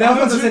actually like. That I was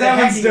one's gonna say that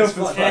the one's hacking dope is as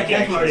fun. fuck. Hacking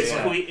Hacking part is is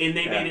fun. sweet, and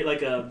they Yeah. made it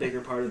like a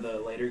bigger part of the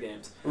later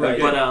games. Right.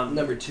 But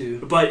number 2.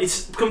 but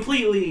it's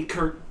completely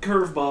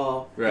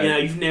curveball. Right. You know,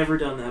 you've never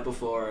done that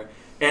before.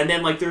 And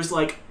then like there's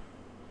like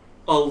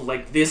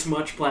this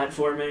much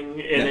platforming, and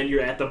Yeah. then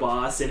you're at the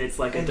boss, and it's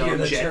like a And dumb you're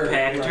the turret,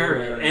 jetpack right,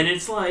 turret, right. and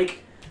it's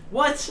like,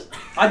 what?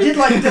 I did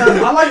like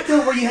I liked the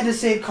where you had to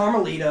save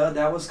Carmelita.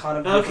 That was kind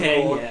of Okay,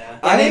 difficult. yeah.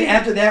 And then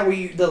after that,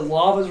 the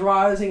lava's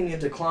rising, and you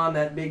have to climb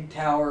that big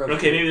tower. Of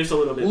Okay, maybe there's a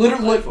little bit.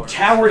 Literally, more like, platforming.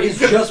 tower is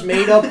just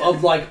made up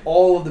of like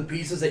all of the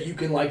pieces that you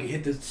can like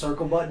hit the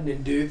circle button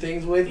and do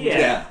things with. which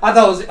Yeah. I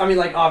thought was. I mean,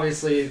 like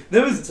obviously,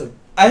 There was it's a.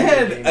 I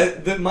game.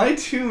 had my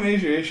two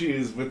major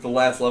issues with the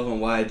last level and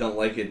why I don't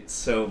like it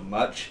so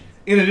much,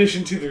 in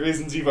addition to the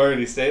reasons you've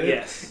already stated,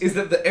 Yes. is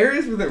that the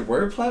areas where there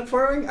were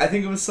platforming, I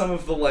think it was some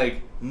of the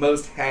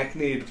most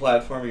hackneyed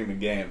platforming in the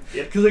game.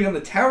 Yep. Because on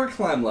the tower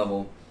climb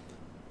level,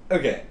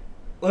 okay,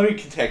 let me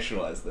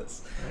contextualize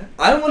this.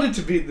 I wanted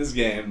to beat this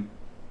game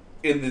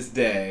in this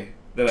day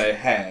that I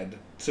had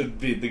to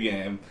beat the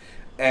game,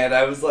 and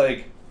I was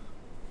like,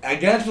 I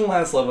got to the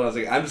last level and I was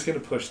like, I'm just gonna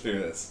push through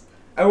this.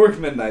 I work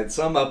midnight,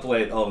 so I'm up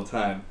late all the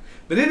time.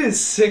 But it is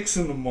 6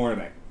 in the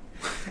morning.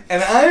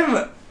 And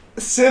I'm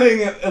sitting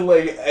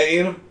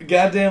in a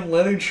goddamn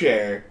leather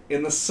chair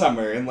in the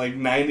summer in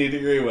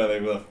 90-degree weather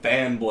with a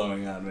fan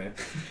blowing on me.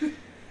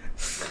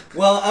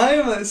 Well,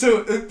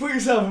 put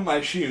yourself in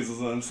my shoes is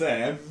what I'm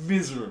saying. I'm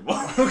miserable.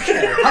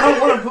 Okay. I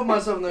don't want to put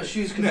myself in those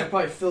shoes because they're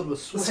probably filled with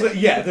sweat. So,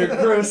 yeah, they're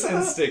gross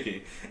and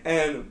sticky.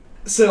 And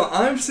so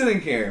I'm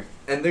sitting here,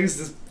 and there's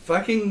this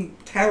fucking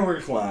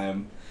tower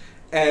climb,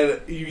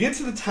 and you get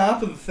to the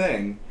top of the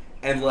thing,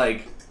 and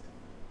I've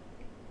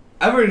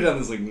already done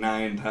this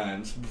 9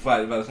 times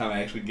by the time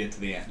I actually get to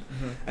the end.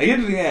 Mm-hmm. I get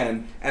to the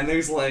end, and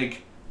there's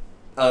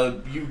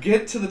you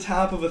get to the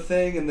top of a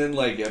thing, and then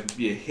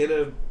you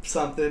hit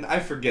something. I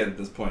forget at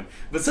this point,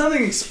 but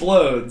something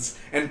explodes,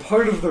 and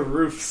part of the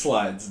roof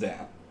slides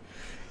down,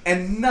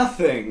 and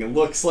nothing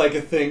looks like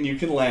a thing you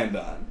can land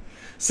on.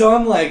 So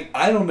I'm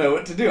I don't know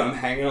what to do. I'm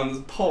hanging on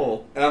this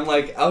pole, and I'm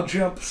I'll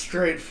jump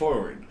straight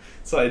forward.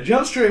 So I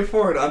jump straight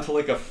forward onto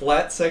a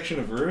flat section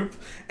of roof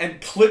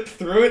and clip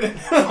through it and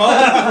fall into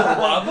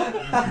the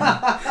lava.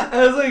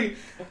 I was like,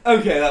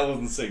 okay, that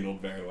wasn't signaled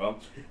very well.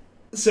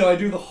 So I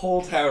do the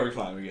whole tower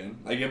climb again.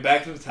 I get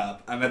back to the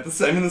top. I'm in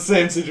the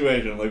same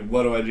situation. I'm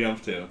what do I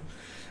jump to?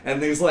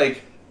 And there's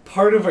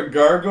part of a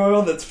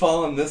gargoyle that's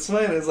fallen this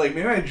way, and it's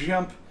maybe I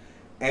jump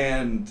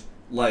and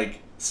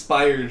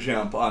spire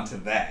jump onto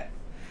that.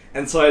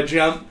 And so I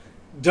jump,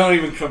 don't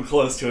even come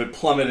close to it,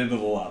 plummet into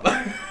the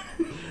lava.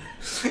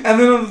 And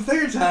then on the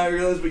third time I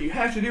realized what you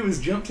have to do is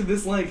jump to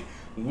this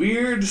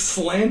weird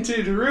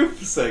slanted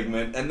roof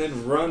segment and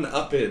then run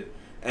up it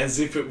as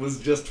if it was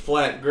just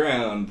flat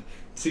ground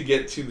to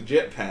get to the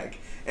jetpack.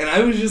 And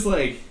I was just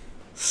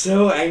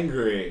so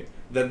angry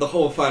that the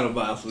whole final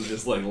boss was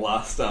just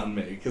lost on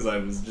me because I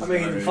was just I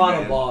mean, the already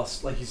final mad.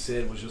 boss, like you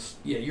said, was just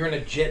you're in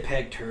a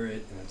jetpack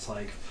turret, and it's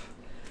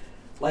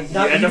You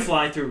had to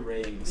fly through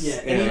rings.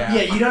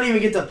 You don't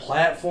even get the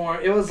platform.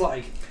 It was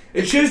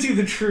It shows you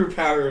the true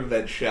power of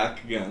that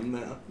shotgun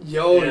though.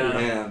 Yeah.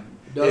 Yeah.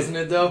 Doesn't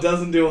it though?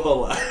 Doesn't do a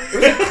whole lot. It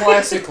was a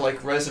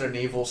classic Resident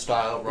Evil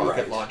style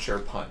rocket Right. launcher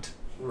punt.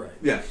 Right.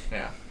 Yeah.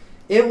 Yeah.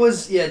 It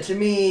was to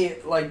me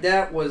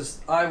that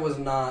was I was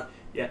not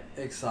Yeah.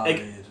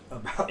 excited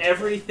about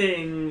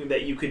Everything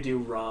that you could do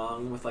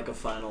wrong with a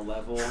final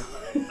level,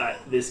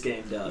 this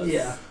game does.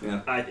 Yeah.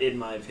 Yeah. In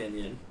my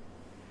opinion.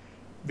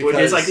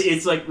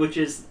 which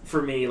is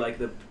for me like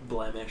the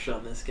blemish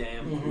on this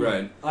game. Mhm.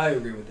 Right. I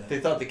agree with that. They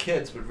thought the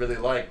kids would really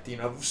like,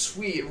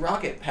 sweet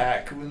rocket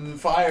pack when they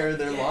fire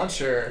their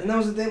launcher. And that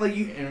was the thing, like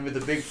you. And with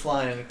the big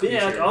flying But creature.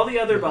 yeah, like all the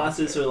other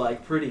bosses are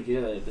like pretty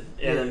good,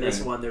 and then this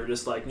Right. one they were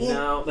just like, And-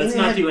 no, and let's it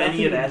not had do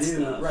any of nothing that to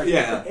do- stuff. Right.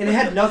 Yeah. And it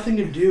had nothing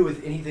to do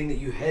with anything that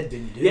you had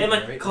been doing. Yeah, and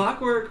like right?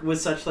 Clockwork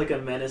was such like a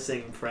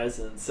menacing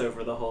presence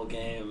over the whole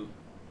game,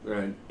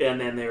 Right.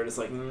 and then they were just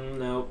like,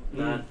 nope,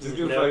 not, just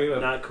gonna fuck it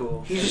up. not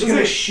cool. He's just It's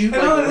gonna like- shoot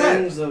and all like of that-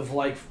 rings of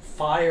like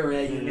fire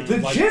at you. and The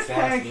like, fly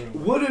jetpack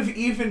through. would have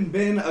even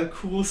been a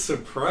cool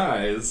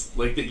surprise,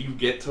 like that you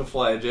get to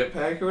fly a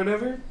jetpack or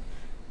whatever.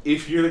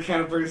 If you're the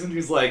kind of person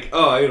who's like,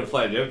 oh, I gotta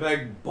fly a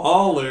jetpack,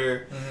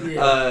 baller.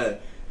 Yeah.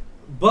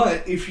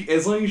 But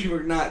as long as you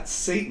are not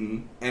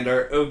Satan and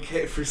are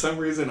okay for some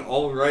reason,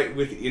 all right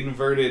with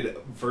inverted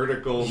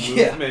vertical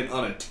Yeah. movement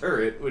on a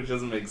turret, which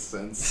doesn't make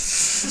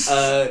sense.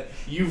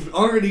 You've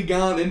already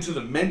gone into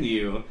the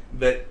menu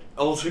that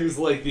alters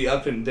like the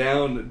up and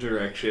down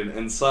direction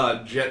and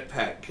saw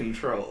jetpack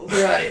controls.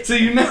 Right. So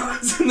you know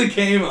it's in the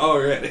game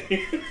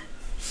already.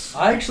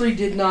 I actually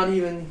did not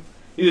even.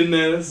 You didn't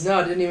notice? No,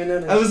 I didn't even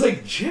notice. I was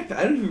like, jetpack?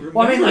 I don't even remember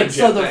Well, I mean, like, a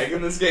so the- jetpack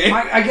in this game.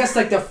 I guess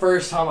like the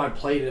first time I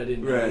played it, I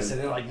didn't Right. notice, and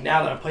then like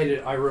now that I played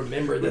it, I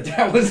remembered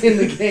that was in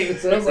the game.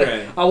 So I was like,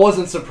 Right. I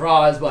wasn't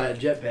surprised by a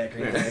jetpack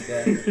or anything like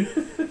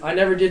that. that. I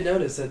never did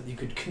notice that you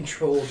could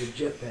control the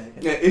jetpack.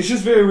 Yeah, it's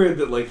just very weird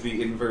that like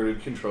the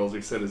inverted controls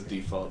are set as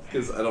default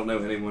because I don't know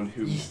anyone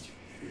who does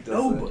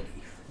Nobody.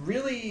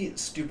 Really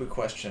stupid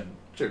question.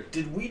 Sure.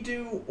 Did we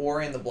do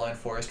Ori and the Blind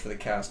Forest for the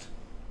cast?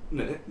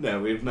 that. No,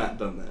 we have not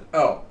done that.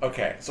 Oh,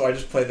 okay. So I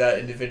just played that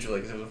individually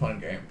because it was a fun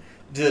game.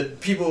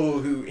 Did people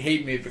who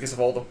hate me because of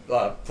all the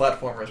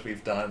platformers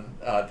we've done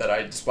that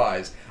I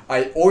despise,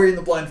 Ori and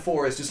the Blind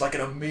Forest is like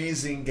an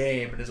amazing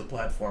game and is a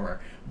platformer,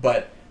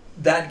 but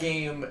that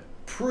game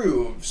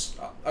proves,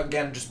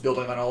 again, just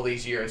building on all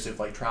these years of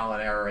like trial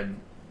and error and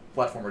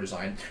platformer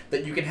design,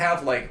 that you can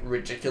have like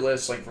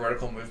ridiculous like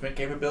vertical movement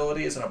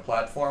capabilities in a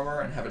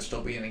platformer and have it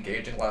still be an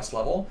engaging last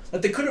level.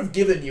 Like they could have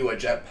given you a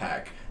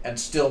jetpack and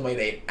still made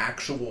a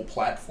actual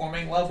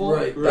platforming level.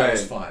 Right. That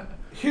was Right.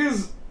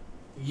 fun.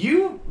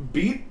 You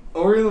beat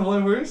Ori and the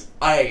Blind Forest?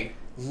 I've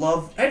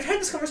had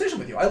this conversation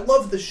with you. I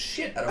love the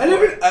shit out of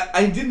Ori.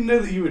 I didn't know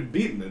that you had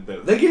beaten it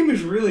though. That game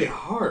is really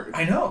hard.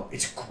 I know.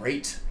 It's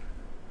great.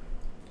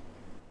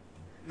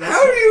 How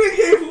are you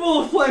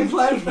incapable of playing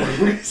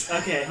platformers?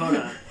 Okay, hold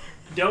on.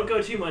 Don't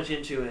go too much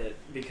into it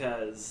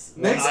because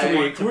Next I want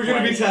week to we're gonna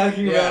play be it.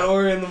 talking Yeah. about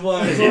Ori and the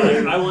Blind Yeah,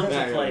 Forest. I want to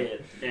Alright. play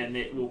it, and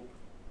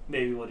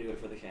maybe we'll do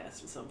it for the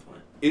cast at some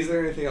point. Is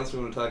there anything else we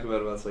want to talk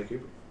about Sly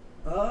Cooper?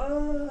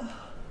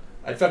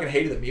 I fucking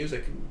hated the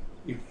music.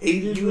 You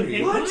hated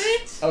it?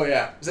 What? Oh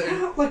yeah.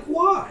 How? Like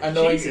why?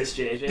 Annoying. Jesus,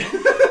 JJ.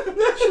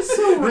 That's just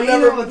so Never-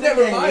 random. of a thing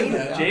never to mind hate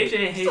that. about.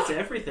 JJ hates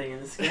everything in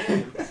this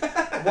game.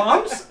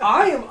 Well,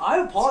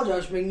 I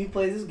apologize for making you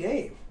play this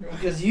game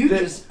because you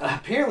just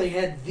apparently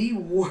had the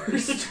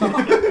worst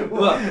time.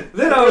 Well,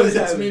 then I was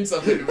This having... means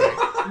something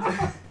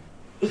to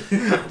me.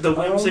 The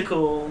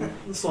whimsical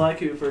Sly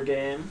Cooper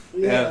game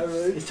Yeah. right.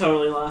 is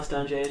totally lost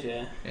on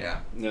JJ.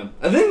 Yeah. No.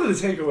 I think the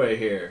takeaway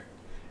here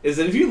is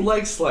that if you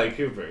like Sly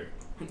Cooper,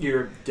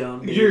 You're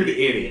dumb. You're an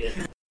idiot.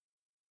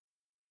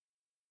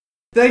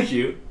 thank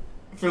you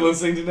for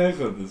listening to No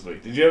Clip this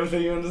week. Did you have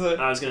anything you wanted to say?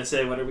 I was gonna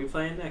say, what are we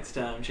playing next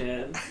time,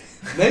 Chad?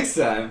 Next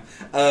time,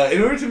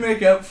 in order to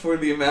make up for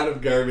the amount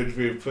of garbage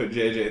we've put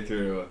JJ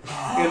through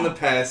in the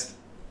past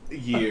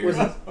year, Was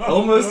it-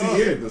 almost a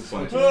year at this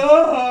point,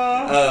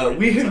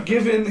 we have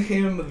given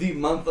him the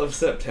month of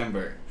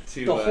September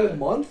to The whole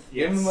month?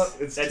 give him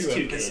it's That's 2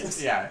 two episodes.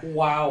 kids. Yeah.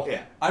 Wow.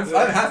 Yeah, I'm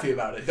happy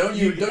about it. Don't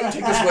you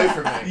take this away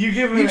from me. You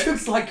give him You took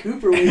Sly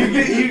Cooper with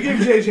you give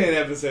JJ an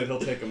episode, he'll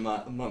take a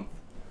month.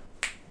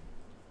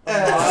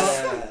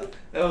 That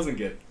wasn't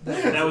good.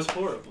 That was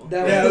horrible.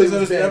 That Yeah, really that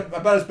was bad.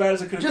 about as bad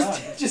as it could have gone.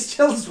 Just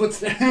tell us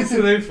what's next.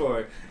 So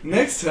therefore,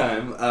 next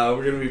time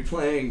we're going to be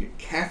playing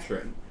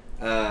Catherine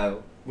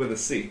with a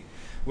C,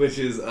 which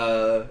is it's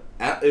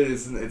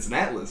an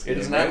Atlas game. It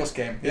is an right? Atlas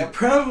game. It's Yep.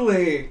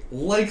 probably,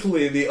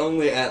 likely the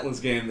only Atlas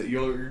game that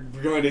you're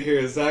going to hear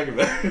us talk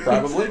about.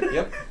 Probably.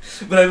 Yep.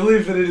 But I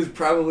believe that it is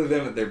probably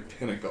them at their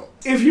pinnacle.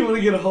 If you want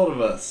to get a hold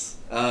of us,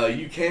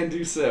 you can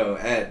do so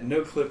at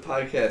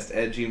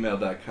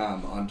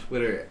noclippodcast@gmail.com, on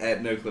Twitter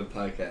at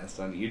noclippodcast,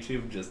 on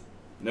YouTube just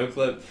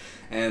noclip,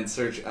 and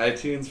search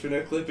iTunes for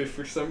noclip if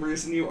for some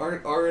reason you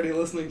aren't already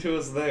listening to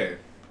us there.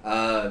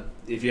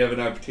 If you have an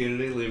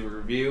opportunity, leave a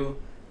review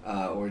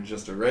or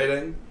just a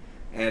rating.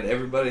 And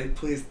everybody,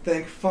 please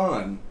thank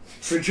Fawn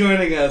for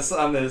joining us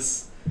on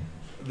this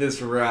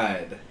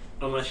ride.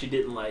 Unless you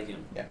didn't like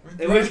him. Yeah.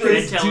 In which Right,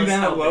 case, tell do us not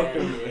how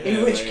welcome bad. me.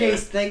 In which Yeah,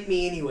 case, thank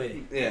me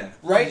anyway. yeah.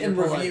 Write and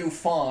You're polite. review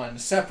Fawn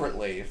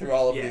separately through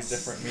all of Yes. these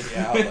different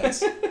media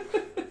outlets.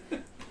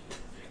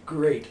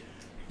 Great.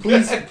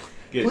 Please,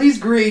 Good. Please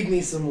grade me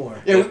some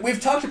more. Yeah,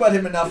 we've talked about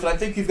him enough, and I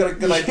think you've got a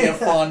good idea of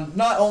Fawn,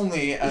 not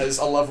only as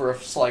a lover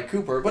of Sly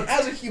Cooper, but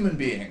as a human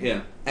being.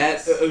 Yeah. At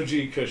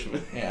OG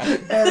Cushman. Yeah.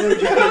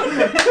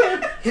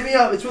 Hit me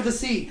up. It's with a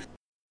C.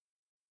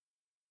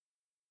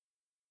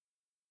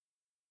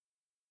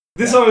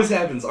 This always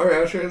happens. Our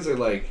outros are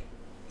like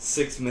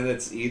 6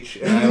 minutes each,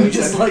 and I always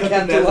Just have like to cut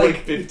have them to, down like-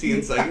 like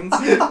 15 seconds.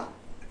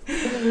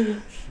 I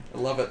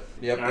love it.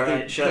 Yep. All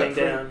right, shutting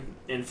down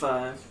in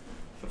 5,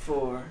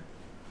 4,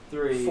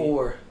 3,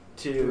 4,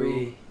 2,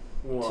 3,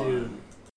 1. 2.